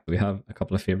favorites back. We have a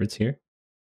couple of favorites here.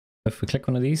 If we click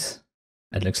one of these,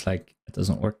 it looks like it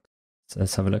doesn't work. So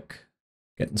let's have a look.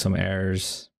 Getting some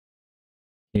errors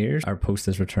here. Our post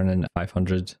is returning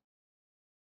 500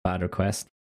 bad request.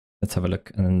 Let's have a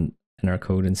look in our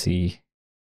code and see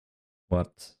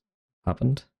what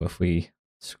happened. If we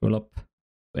scroll up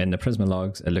in the Prisma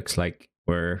logs, it looks like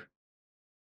we're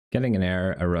getting an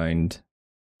error around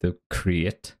the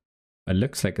create. It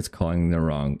looks like it's calling the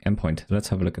wrong endpoint. Let's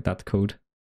have a look at that code.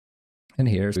 And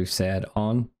here we've said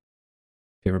on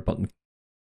favorite button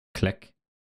click,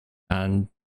 and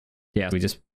yeah, we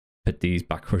just put these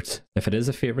backwards. If it is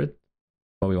a favorite,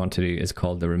 what we want to do is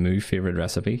call the remove favorite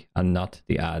recipe and not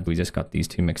the add. We just got these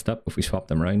two mixed up. If we swap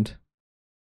them around,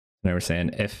 now we're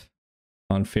saying if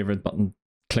on favorite button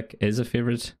click is a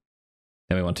favorite,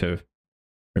 then we want to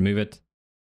remove it.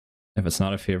 If it's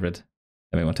not a favorite,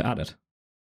 then we want to add it.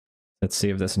 Let's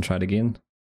save this and try it again.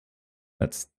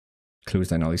 Let's close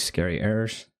down all these scary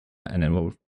errors and then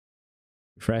we'll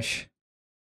refresh,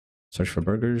 search for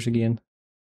burgers again.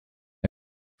 If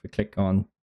we click on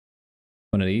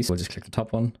one of these, we'll just click the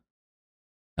top one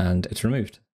and it's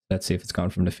removed. Let's see if it's gone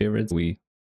from the favorites. We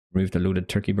removed the loaded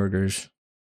turkey burgers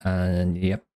and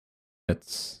yep,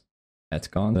 it's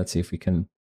gone. Let's see if we can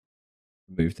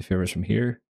remove the favorites from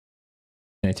here.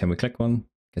 Anytime we click one,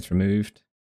 it gets removed.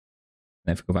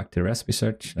 And if we go back to the recipe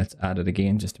search, let's add it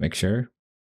again just to make sure.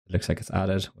 It looks like it's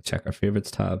added. We'll check our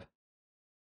favorites tab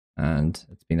and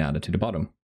it's been added to the bottom.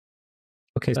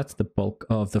 Okay, that's the bulk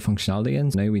of the functionality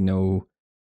in. Now we know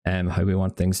how we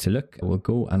want things to look. We'll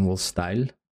go and we'll style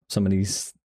some of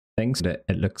these things so that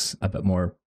it looks a bit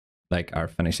more like our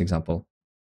finished example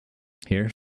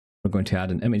here. We're going to add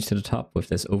an image to the top with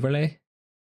this overlay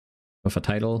with a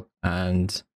title,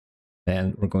 and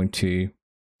then we're going to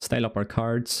style up our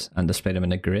cards and display them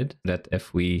in a grid so that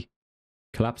if we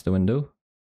collapse the window,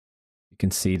 you can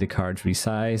see the cards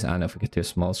resize, and if we get to a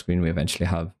small screen, we eventually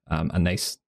have a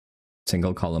nice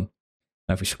single column.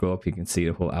 Now if we scroll up, you can see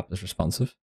the whole app is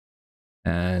responsive.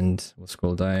 And we'll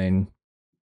scroll down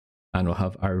and we'll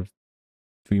have our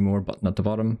view more button at the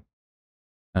bottom,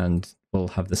 and we'll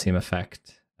have the same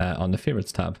effect on the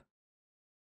favorites tab.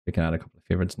 We can add a couple of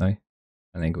favorites now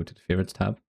and then go to the favorites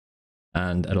tab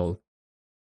and it'll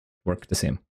work the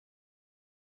same.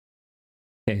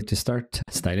 Okay, to start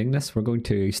styling this, we're going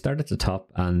to start at the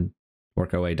top and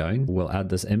work our way down. We'll add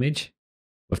this image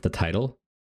with the title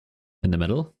in the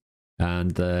middle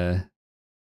and the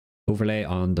overlay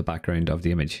on the background of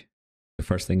the image. The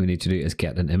first thing we need to do is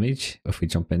get an image. If we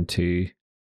jump into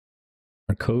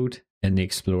our code in the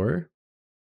Explorer,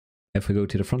 if we go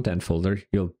to the front end folder,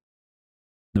 you'll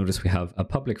notice we have a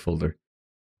public folder.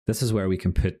 This is where we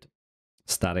can put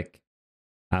static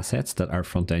assets that our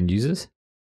front end uses.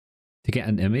 To get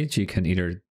an image, you can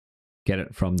either get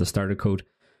it from the starter code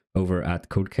over at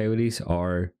Code Coyotes,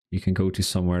 or you can go to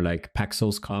somewhere like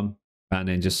Paxos.com and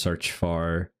then just search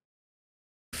for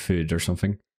food or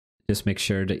something. Just make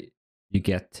sure that you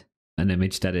get an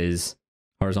image that is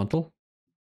horizontal,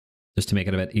 just to make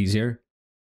it a bit easier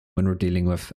when we're dealing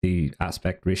with the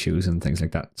aspect ratios and things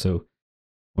like that. So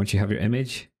once you have your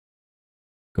image,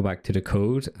 go back to the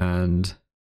code and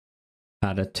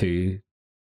add it to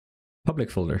public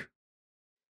folder.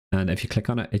 And if you click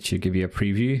on it, it should give you a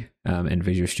preview in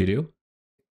Visual Studio.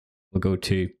 We'll go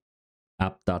to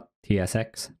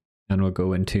app.tsx and we'll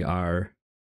go into our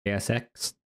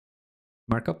ASX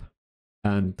markup.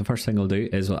 And the first thing we'll do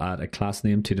is we'll add a class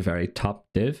name to the very top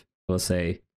div. We'll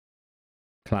say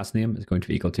class name is going to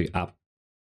be equal to app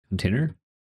container.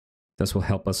 This will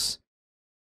help us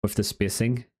with the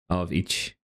spacing of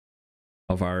each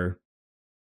of our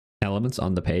elements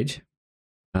on the page.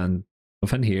 And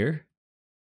within here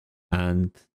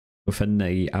and within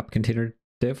the app container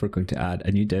div, we're going to add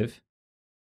a new div,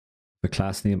 the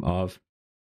class name of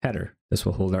header. This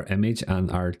will hold our image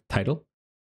and our title.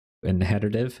 In the header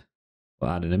div,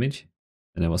 we'll add an image,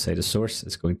 and then we'll say the source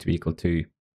is going to be equal to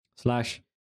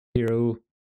 /hero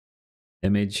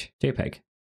image JPEG.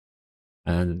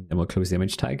 And then we'll close the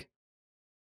image tag.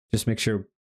 Just make sure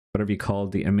whatever you call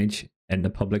the image in the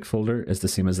public folder is the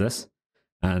same as this,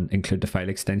 and include the file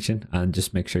extension, and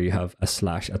just make sure you have a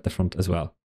 / at the front as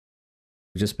well.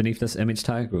 Just beneath this image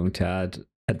tag, we're going to add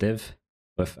a div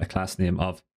with a class name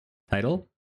of title,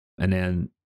 and then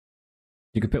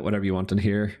you can put whatever you want in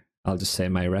here. I'll just say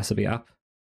my recipe app,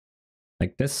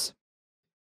 like this.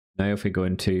 Now if we go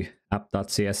into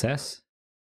app.css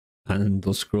and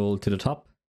we'll scroll to the top,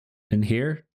 in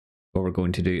here, what we're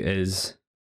going to do is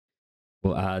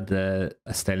we'll add a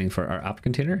styling for our app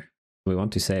container. We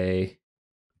want to say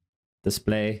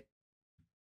display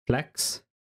flex,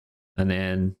 and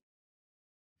then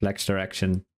flex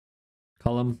direction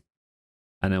column,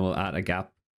 and then we'll add a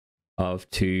gap of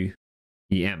 2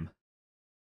 EM.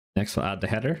 Next we'll add the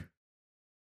header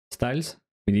styles.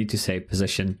 We need to say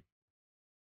position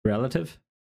relative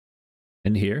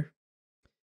in here,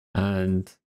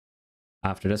 and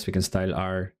after this we can style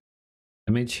our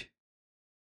image.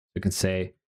 We can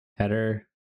say header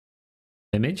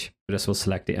image. This will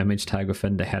select the image tag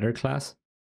within the header class,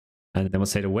 and then we'll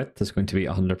say the width is going to be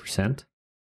 100%,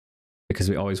 because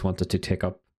we always want it to take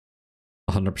up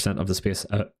 100% of the space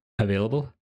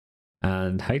available.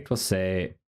 And height will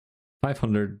say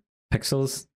 500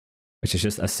 pixels, which is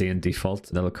just a CN default.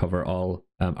 That'll cover all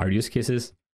our use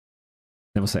cases.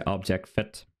 Then we'll say object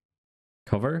fit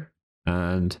cover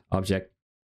and object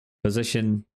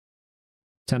position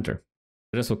center.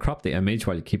 This will crop the image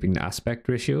while keeping the aspect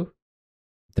ratio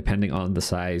depending on the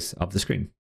size of the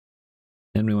screen.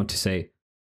 Then we want to say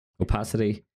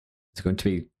opacity is going to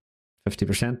be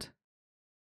 50%,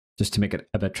 just to make it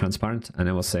a bit transparent. And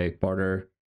then we'll say border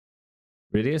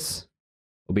radius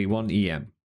will be 1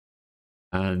 EM.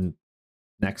 And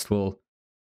next we'll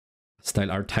style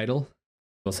our title.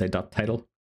 We'll say dot title,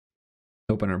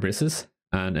 open our braces,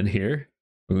 and in here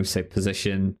we're going to say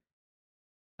position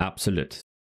absolute.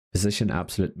 Position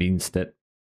absolute means that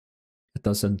it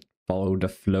doesn't follow the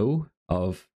flow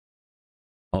of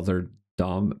other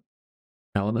DOM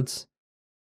elements,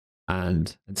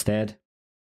 and instead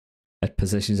it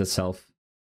positions itself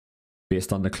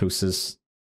based on the closest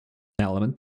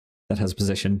element that has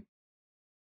position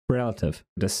relative.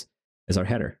 This is our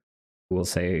header. We'll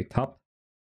say top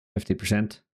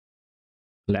 50%,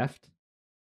 left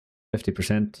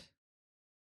 50%,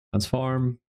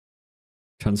 transform,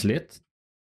 translate,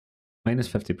 minus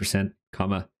 50%,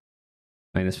 comma,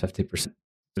 minus 50%.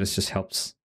 This just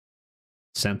helps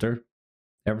center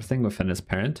everything within its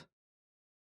parent.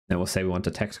 Then we'll say we want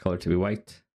the text color to be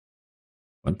white,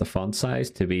 want the font size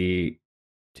to be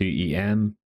 2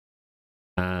 EM,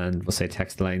 and we'll say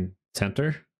text line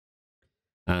center,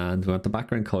 and we want the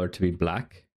background color to be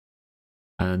black,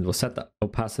 and we'll set the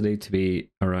opacity to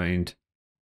be around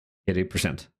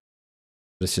 80%.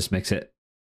 This just makes it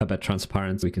a bit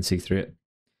transparent so we can see through it.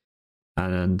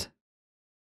 And then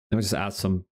we'll just add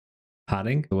some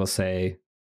padding. We'll say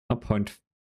 0.5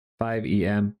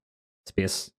 EM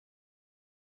space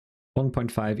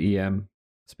 1.5 EM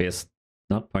space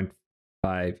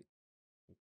 0.5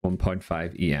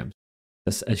 1.5 EM.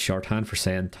 This is shorthand for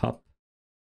saying top,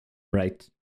 right,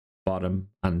 bottom,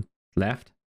 and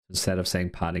left, instead of saying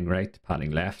padding right,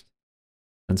 padding left,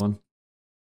 and so on.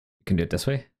 You can do it this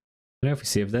way. Now if we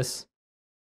save this,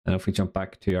 and if we jump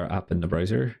back to our app in the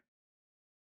browser,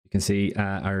 you can see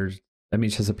our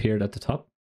image has appeared at the top,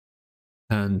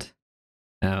 and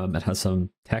it has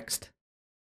some text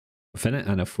within it.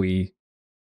 And if we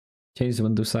change the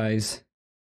window size,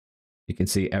 you can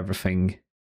see everything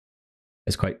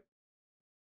is quite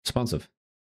responsive.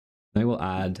 Now we'll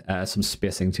add some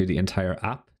spacing to the entire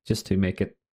app, just to make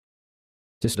it,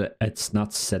 just so that it's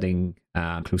not sitting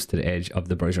close to the edge of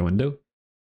the browser window.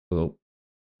 We'll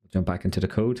jump back into the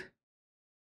code,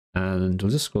 and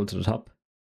we'll just scroll to the top,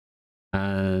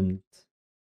 and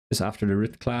just after the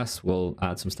root class, we'll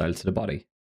add some style to the body.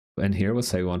 In here, we'll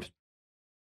say we want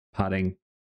padding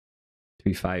to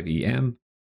be 5 EM,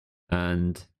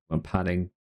 and we want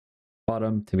padding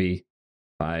bottom to be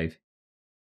 5,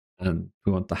 and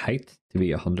we want the height to be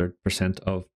 100%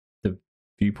 of the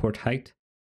viewport height.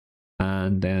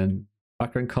 And then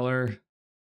background color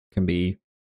can be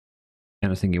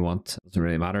anything you want. It doesn't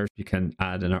really matter. You can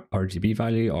add an RGB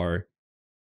value, or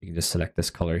you can just select this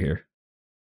color here.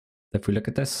 If we look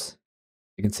at this,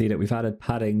 you can see that we've added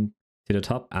padding to the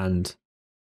top and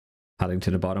padding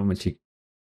to the bottom, which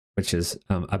is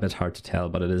a bit hard to tell,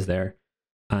 but it is there.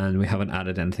 And we haven't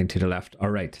added anything to the left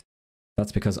or right.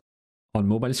 That's because on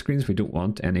mobile screens, we don't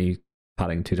want any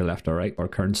padding to the left or right. Our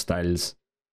current styles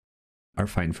are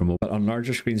fine for mobile. But on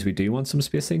larger screens, we do want some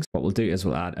spacing. What we'll do is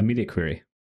we'll add a media query.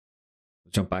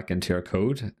 We'll jump back into our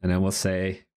code, and then we'll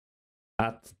say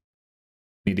at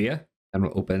media, and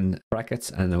we'll open brackets,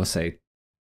 and then we'll say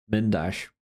min dash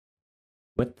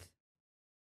width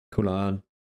colon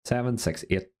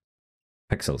 768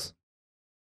 pixels.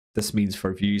 This means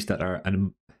for views that are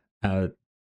a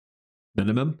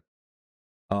minimum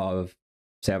of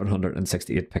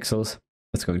 768 pixels,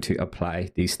 it's going to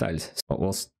apply these styles. So what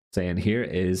we'll say in here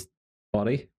is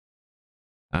body,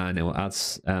 and it will add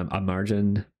a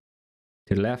margin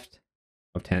to the left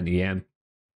of 10 EM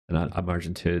and add a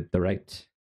margin to the right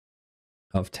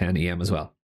of 10 EM as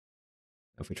well.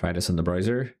 If we try this in the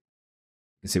browser,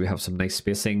 you can see we have some nice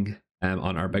spacing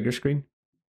on our bigger screen.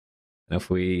 And if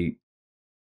we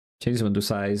change the window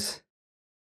size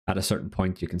at a certain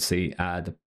point, you can see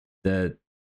the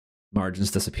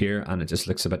margins disappear, and it just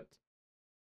looks a bit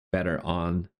better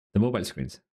on the mobile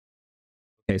screens.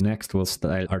 Okay, next we'll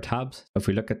style our tabs. If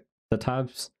we look at the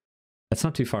tabs, it's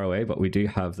not too far away, but we do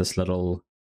have this little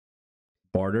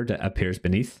border that appears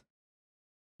beneath,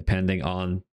 depending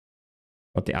on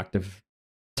what the active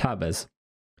tab is.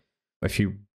 If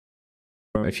you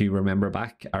remember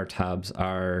back, our tabs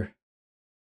are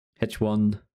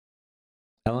H1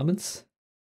 elements.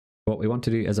 What we want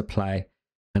to do is apply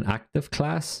an active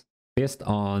class based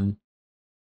on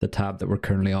the tab that we're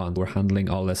currently on. We're handling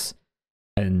all this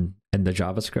in the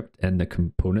JavaScript, in the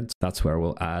components. That's where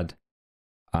we'll add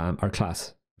our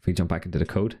class. If we jump back into the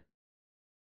code,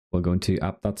 we'll go into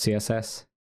app.css,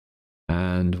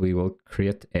 and we will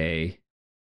create a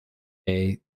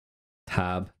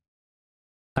tab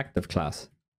active class.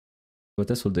 What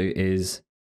this will do is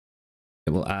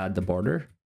it will add the border.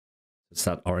 It's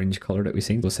that orange color that we've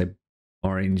seen. We'll say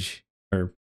orange,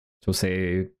 or so we'll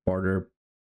say border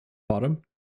bottom,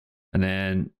 and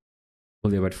then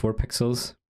we'll do about 4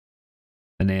 pixels,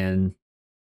 and then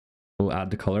we'll add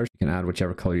the colors. You can add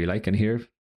whichever color you like in here.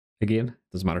 Again,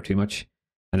 doesn't matter too much.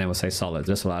 And then we'll say solid.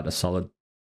 This will add a solid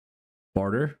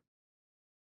border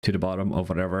to the bottom of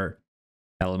whatever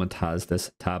element has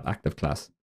this tab active class.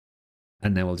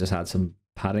 And then we'll just add some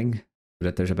padding so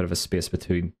that there's a bit of a space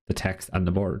between the text and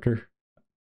the border.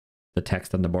 The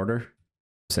text and the border.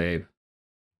 Say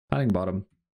padding bottom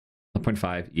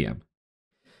 0.5 EM.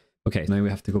 Okay, now we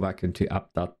have to go back into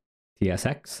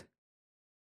app.tsx,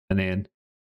 and then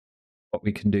what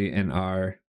we can do in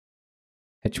our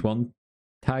H1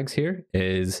 tags here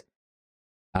is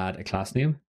add a class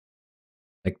name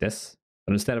like this,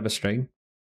 but instead of a string,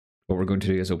 what we're going to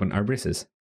do is open our braces,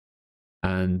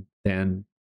 and then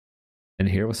in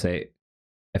here we'll say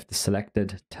if the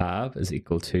selected tab is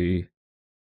equal to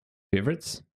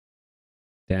favorites,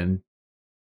 then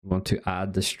we want to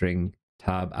add the string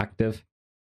tab active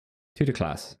to the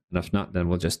class, and if not, then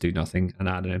we'll just do nothing and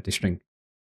add an empty string.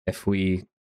 If we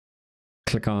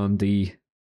click on the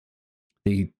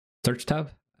search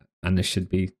tab, and this should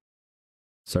be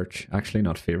search, actually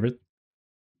not favorite.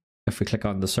 If we click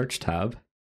on the search tab,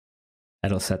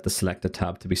 it'll set the selected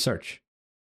tab to be search.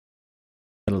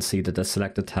 It'll see that the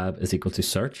selected tab is equal to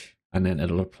search, and then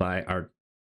it'll apply our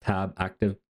tab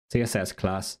active CSS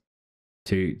class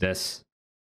to this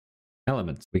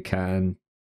element. We can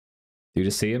do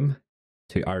the same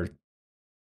to our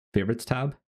favorites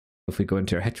tab. If we go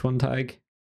into our H1 tag,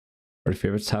 or the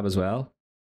favorites tab as well,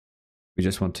 we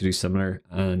just want to do similar,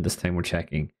 and this time we're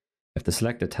checking if the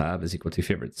selected tab is equal to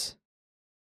favorites,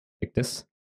 like this.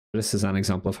 This is an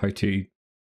example of how to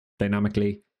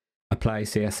dynamically apply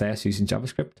CSS using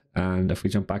JavaScript. And if we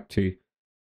jump back to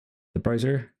the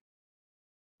browser,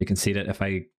 you can see that if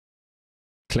I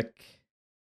click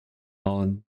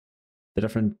on the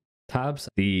different tabs,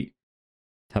 the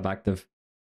tab active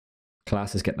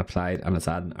class is getting applied, and it's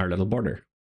adding our little border.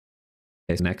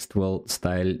 Okay, so next we'll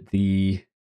style the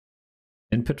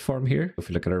input form here. If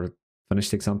we look at our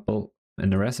finished example in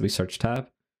the recipe search tab,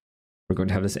 we're going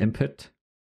to have this input,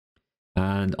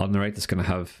 and on the right it's going to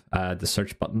have the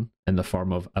search button in the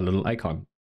form of a little icon.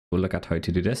 We'll look at how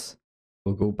to do this.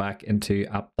 We'll go back into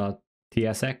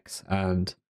app.tsx,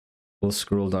 and we'll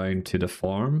scroll down to the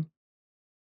form,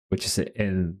 which is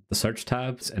in the search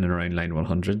tabs in and around line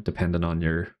 100, depending on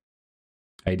your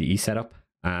IDE setup.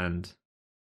 And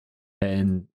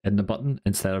in the button,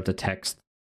 instead of the text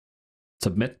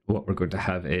submit, what we're going to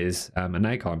have is an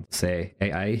icon, say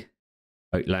AI,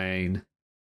 outline,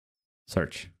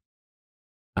 search.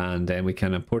 And then we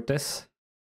can import this.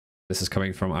 This is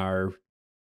coming from our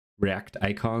React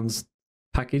icons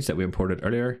package that we imported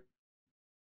earlier.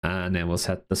 And then we'll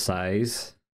set the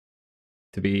size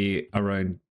to be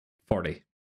around 40.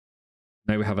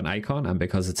 Now we have an icon, and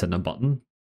because it's in a button,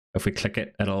 if we click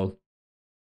it, it'll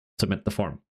submit the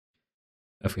form.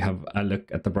 If we have a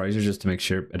look at the browser just to make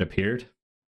sure it appeared,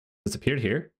 it's appeared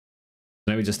here.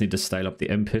 Now we just need to style up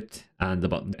the input and the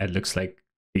button. It looks like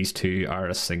these two are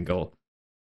a single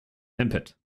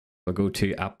input. We'll go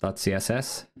to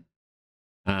app.css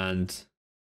and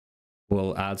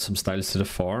we'll add some styles to the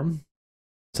form.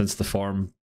 Since the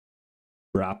form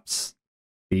wraps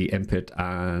the input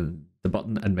and the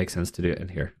button, it makes sense to do it in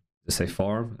here. Just say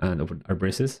form and open our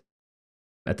braces.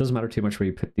 It doesn't matter too much where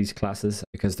you put these classes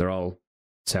because they're all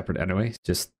separate anyway.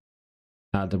 Just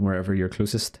add them wherever you're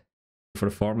closest. For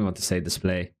the form, we want to say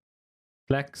display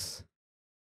flex,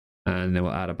 and then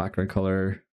we'll add a background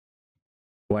color,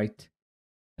 white,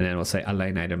 and then we'll say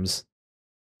align items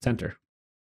center.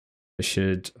 This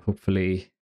should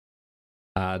hopefully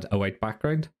add a white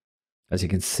background. As you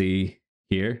can see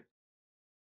here,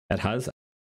 it has,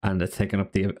 and it's taken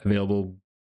up the available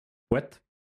width,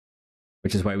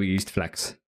 which is why we used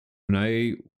flex. Now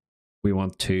we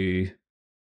want to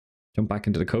jump back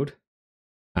into the code,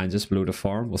 and just below the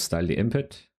form, we'll style the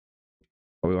input.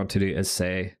 What we want to do is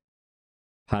say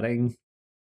padding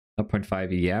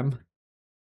 0.5 EM,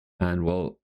 and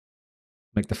we'll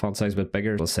make the font size a bit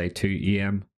bigger. We'll say 2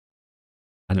 EM,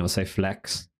 and then we'll say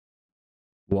flex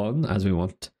 1, as we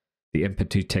want the input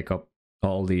to take up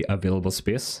all the available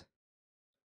space.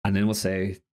 And then we'll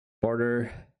say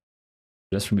border.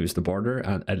 This removes the border,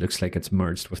 and it looks like it's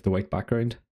merged with the white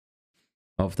background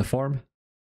of the form.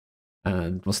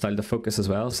 And we'll style the focus as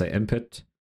well. Say input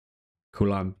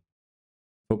colon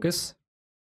focus.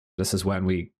 This is when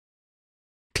we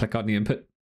click on the input,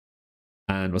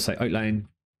 and we'll say outline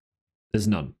is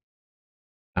none.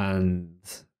 And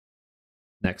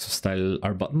next we'll style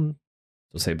our button.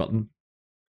 So say button.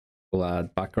 We'll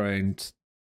add background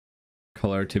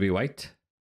color to be white,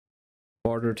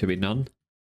 border to be none,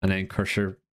 and then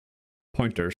cursor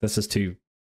pointer. This is to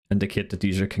indicate that the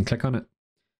user can click on it.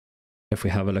 If we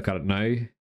have a look at it now,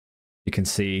 you can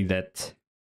see that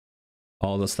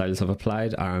all the styles have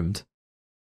applied and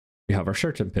we have our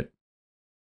search input.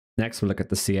 Next, we'll look at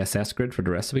the CSS grid for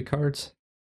the recipe cards.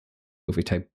 If we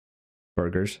type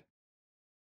burgers,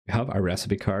 we have our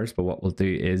recipe cards, but what we'll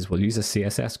do is we'll use a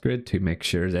CSS grid to make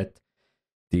sure that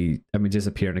the images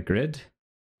appear in a grid.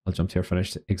 I'll jump to our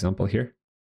finished example here.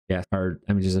 Yeah, our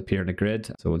images appear in a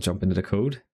grid. So we'll jump into the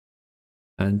code,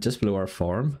 and just below our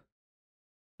form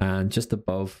and just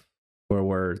above where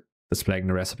we're displaying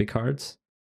the recipe cards,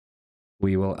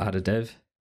 we will add a div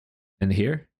in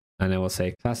here, and then we'll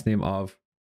say class name of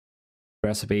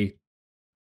recipe.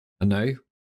 And now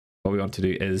what we want to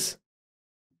do is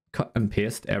cut and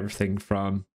paste everything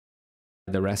from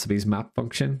the recipes map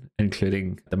function,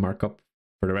 including the markup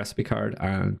for the recipe card,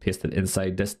 and paste it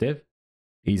inside this div.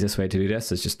 The easiest way to do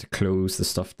this is just to close the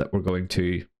stuff that we're going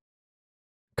to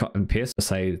cut and paste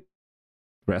beside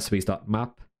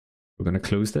recipes.map. We're going to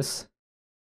close this,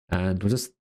 and we'll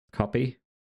just copy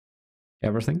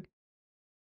everything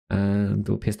and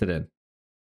we'll paste it in.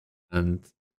 And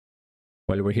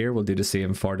while we're here, we'll do the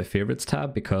same for the favorites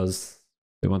tab, because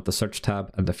we want the search tab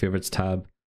and the favorites tab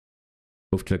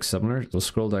both to look similar. We'll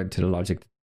scroll down to the logic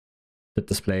that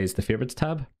displays the favorites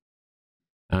tab,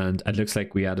 and it looks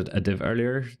like we added a div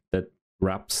earlier that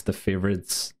wraps the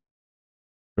favorites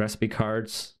recipe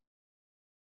cards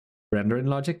rendering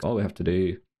logic. All we have to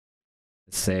do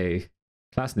is say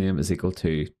class name is equal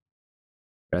to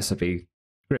recipe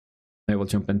grid. Now we'll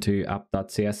jump into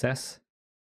app.css,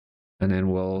 and then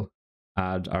we'll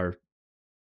add our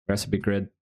recipe grid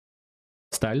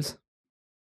styles,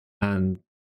 and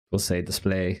we'll say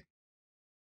display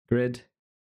grid,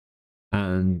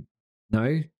 and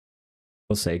now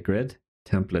we'll say grid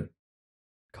template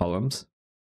columns.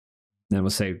 Then we'll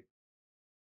say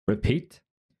repeat,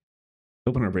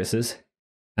 open our braces,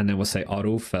 and then we'll say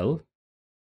autofill,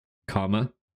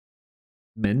 comma,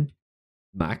 min,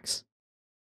 max,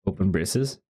 open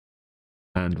braces,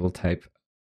 and we'll type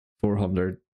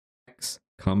 400 x,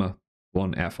 comma,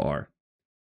 1 fr.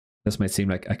 This might seem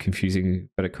like a confusing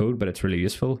bit of code, but it's really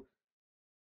useful.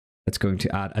 It's going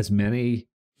to add as many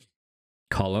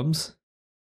columns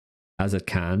as it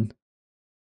can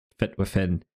fit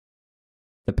within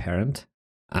the parent,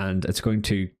 and it's going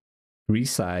to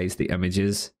resize the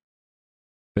images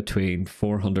between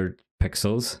 400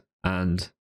 pixels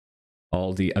and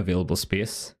all the available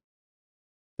space,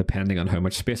 depending on how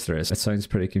much space there is. It sounds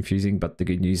pretty confusing, but the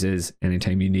good news is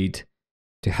anytime you need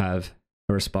to have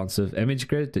a responsive image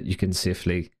grid, that you can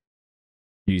safely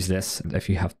use this. And if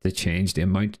you have to change the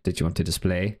amount that you want to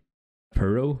display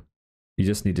per row, you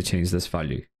just need to change this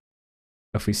value.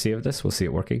 If we save this, we'll see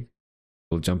it working.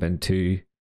 We'll jump into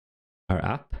our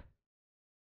app.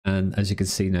 And as you can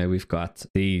see now, we've got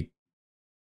the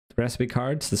recipe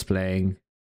cards displaying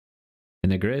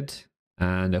in a grid.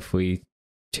 And if we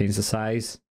change the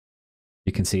size,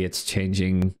 you can see it's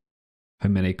changing how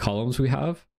many columns we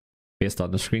have based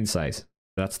on the screen size.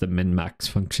 That's the min-max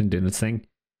function doing its thing.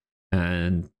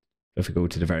 And if we go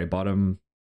to the very bottom,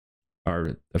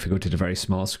 or if we go to the very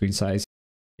small screen size,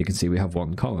 you can see we have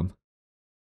one column.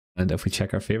 And if we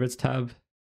check our favorites tab,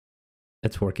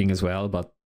 it's working as well,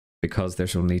 but because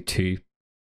there's only 2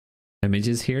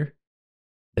 images here,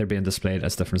 they're being displayed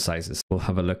as different sizes. We'll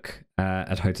have a look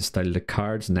at how to style the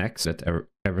cards next, that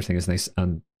everything is nice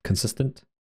and consistent.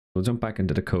 We'll jump back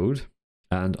into the code,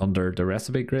 and under the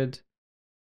recipe grid,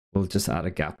 we'll just add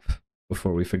a gap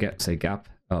before we forget, say gap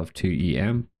of 2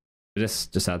 EM. This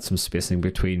just adds some spacing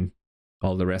between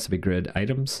all the recipe grid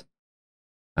items.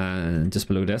 And just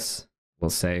below this, we'll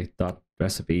say dot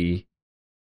recipe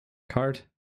card.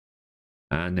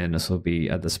 And then this will be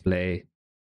a display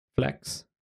flex.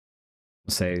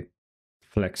 We'll say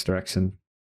flex direction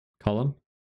column.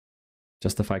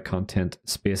 Justify content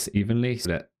space evenly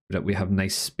so that we have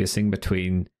nice spacing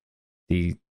between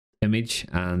the image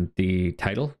and the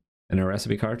title in our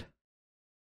recipe card.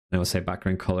 And we'll say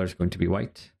background color is going to be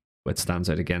white, which stands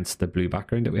out against the blue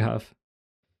background that we have.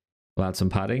 We'll add some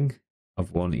padding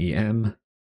of 1 EM.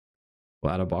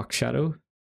 We'll add a box shadow.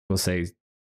 We'll say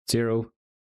 0,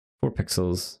 4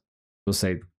 pixels. We'll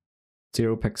say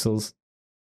 0 pixels,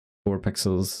 4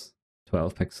 pixels,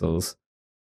 12 pixels.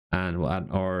 And we'll add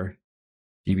our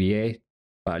GBA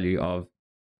value of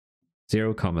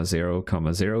 0, 0, 0,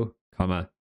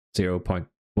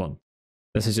 0.1.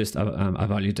 This is just a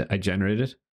value that I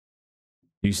generated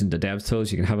using the dev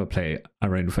tools. You can have a play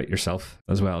around with it yourself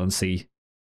as well and see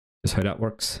just how that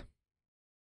works.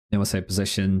 Then we'll say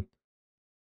position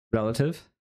relative,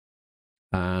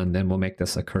 and then we'll make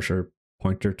this a cursor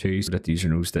pointer too, so that the user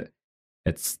knows that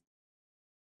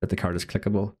the card is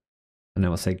clickable. And then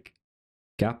we'll say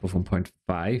gap of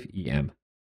 1.5 EM.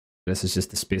 This is just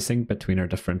the spacing between our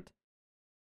different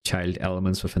child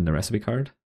elements within the recipe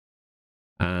card.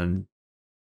 And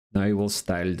now we'll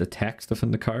style the text within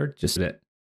the card just so that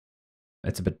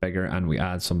it's a bit bigger, and we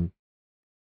add some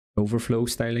overflow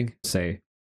styling. Say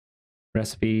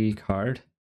recipe card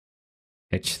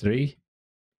H3.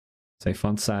 Say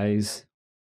font size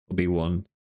will be 1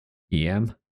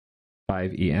 EM,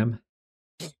 5 EM.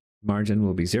 Margin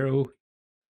will be 0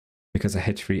 because a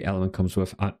H3 element comes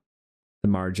with the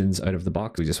margins out of the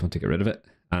box. We just want to get rid of it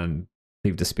and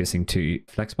leave the spacing to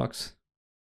flexbox.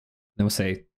 Then we'll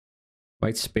say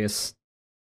white space,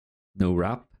 no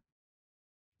wrap,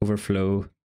 overflow,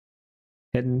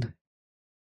 hidden,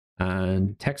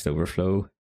 and text overflow,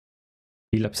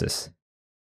 ellipsis.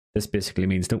 This basically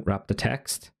means don't wrap the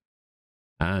text,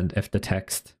 and if the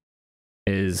text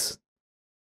is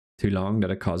too long that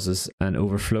it causes an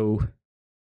overflow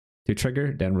to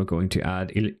trigger, then we're going to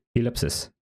add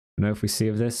ellipsis. Now if we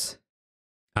save this,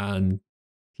 and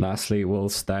lastly we'll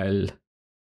style.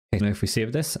 Now if we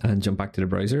save this and jump back to the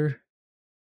browser,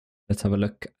 let's have a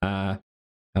look at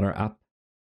our app.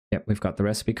 Yep, we've got the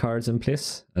recipe cards in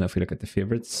place, and if we look at the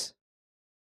favorites,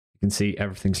 you can see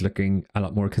everything's looking a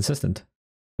lot more consistent.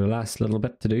 The last little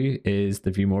bit to do is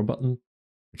the view more button,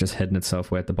 which is hidden itself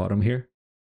way at the bottom here.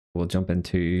 We'll jump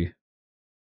into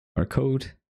our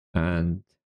code and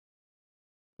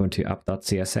go into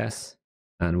app.css,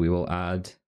 and we will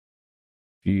add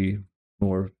view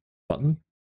more button.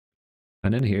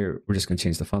 And in here, we're just going to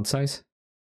change the font size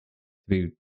to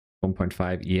be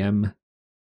 1.5 EM.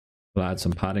 We'll add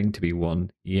some padding to be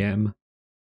 1 EM. We'll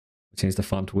change the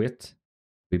font weight to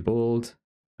be bold,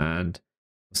 and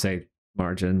we'll say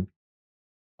margin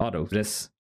auto. This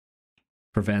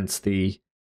prevents the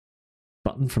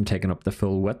button from taking up the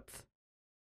full width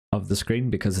of the screen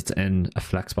because it's in a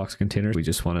flexbox container. We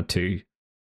just want it to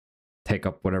take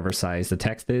up whatever size the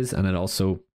text is, and it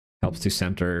also helps to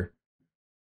center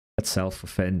itself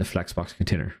within the flexbox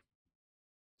container.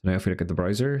 So now if we look at the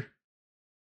browser,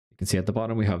 you can see at the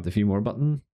bottom we have the view more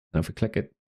button, and if we click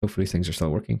it, hopefully things are still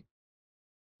working.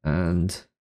 And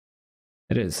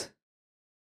it is.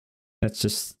 Let's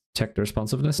just check the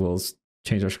responsiveness. We'll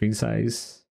change our screen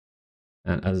size,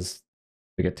 and as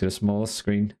we get to the smallest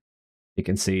screen, you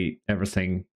can see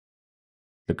everything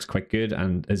looks quite good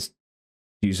and is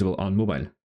usable on mobile.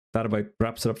 That about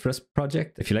wraps it up for this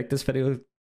project. If you like this video,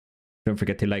 don't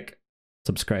forget to like,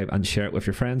 subscribe, and share it with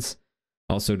your friends.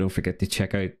 Also, don't forget to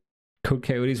check out Code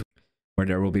Coyotes, where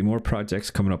there will be more projects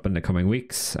coming up in the coming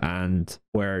weeks and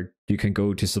where you can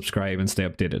go to subscribe and stay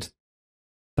updated.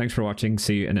 Thanks for watching.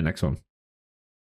 See you in the next one.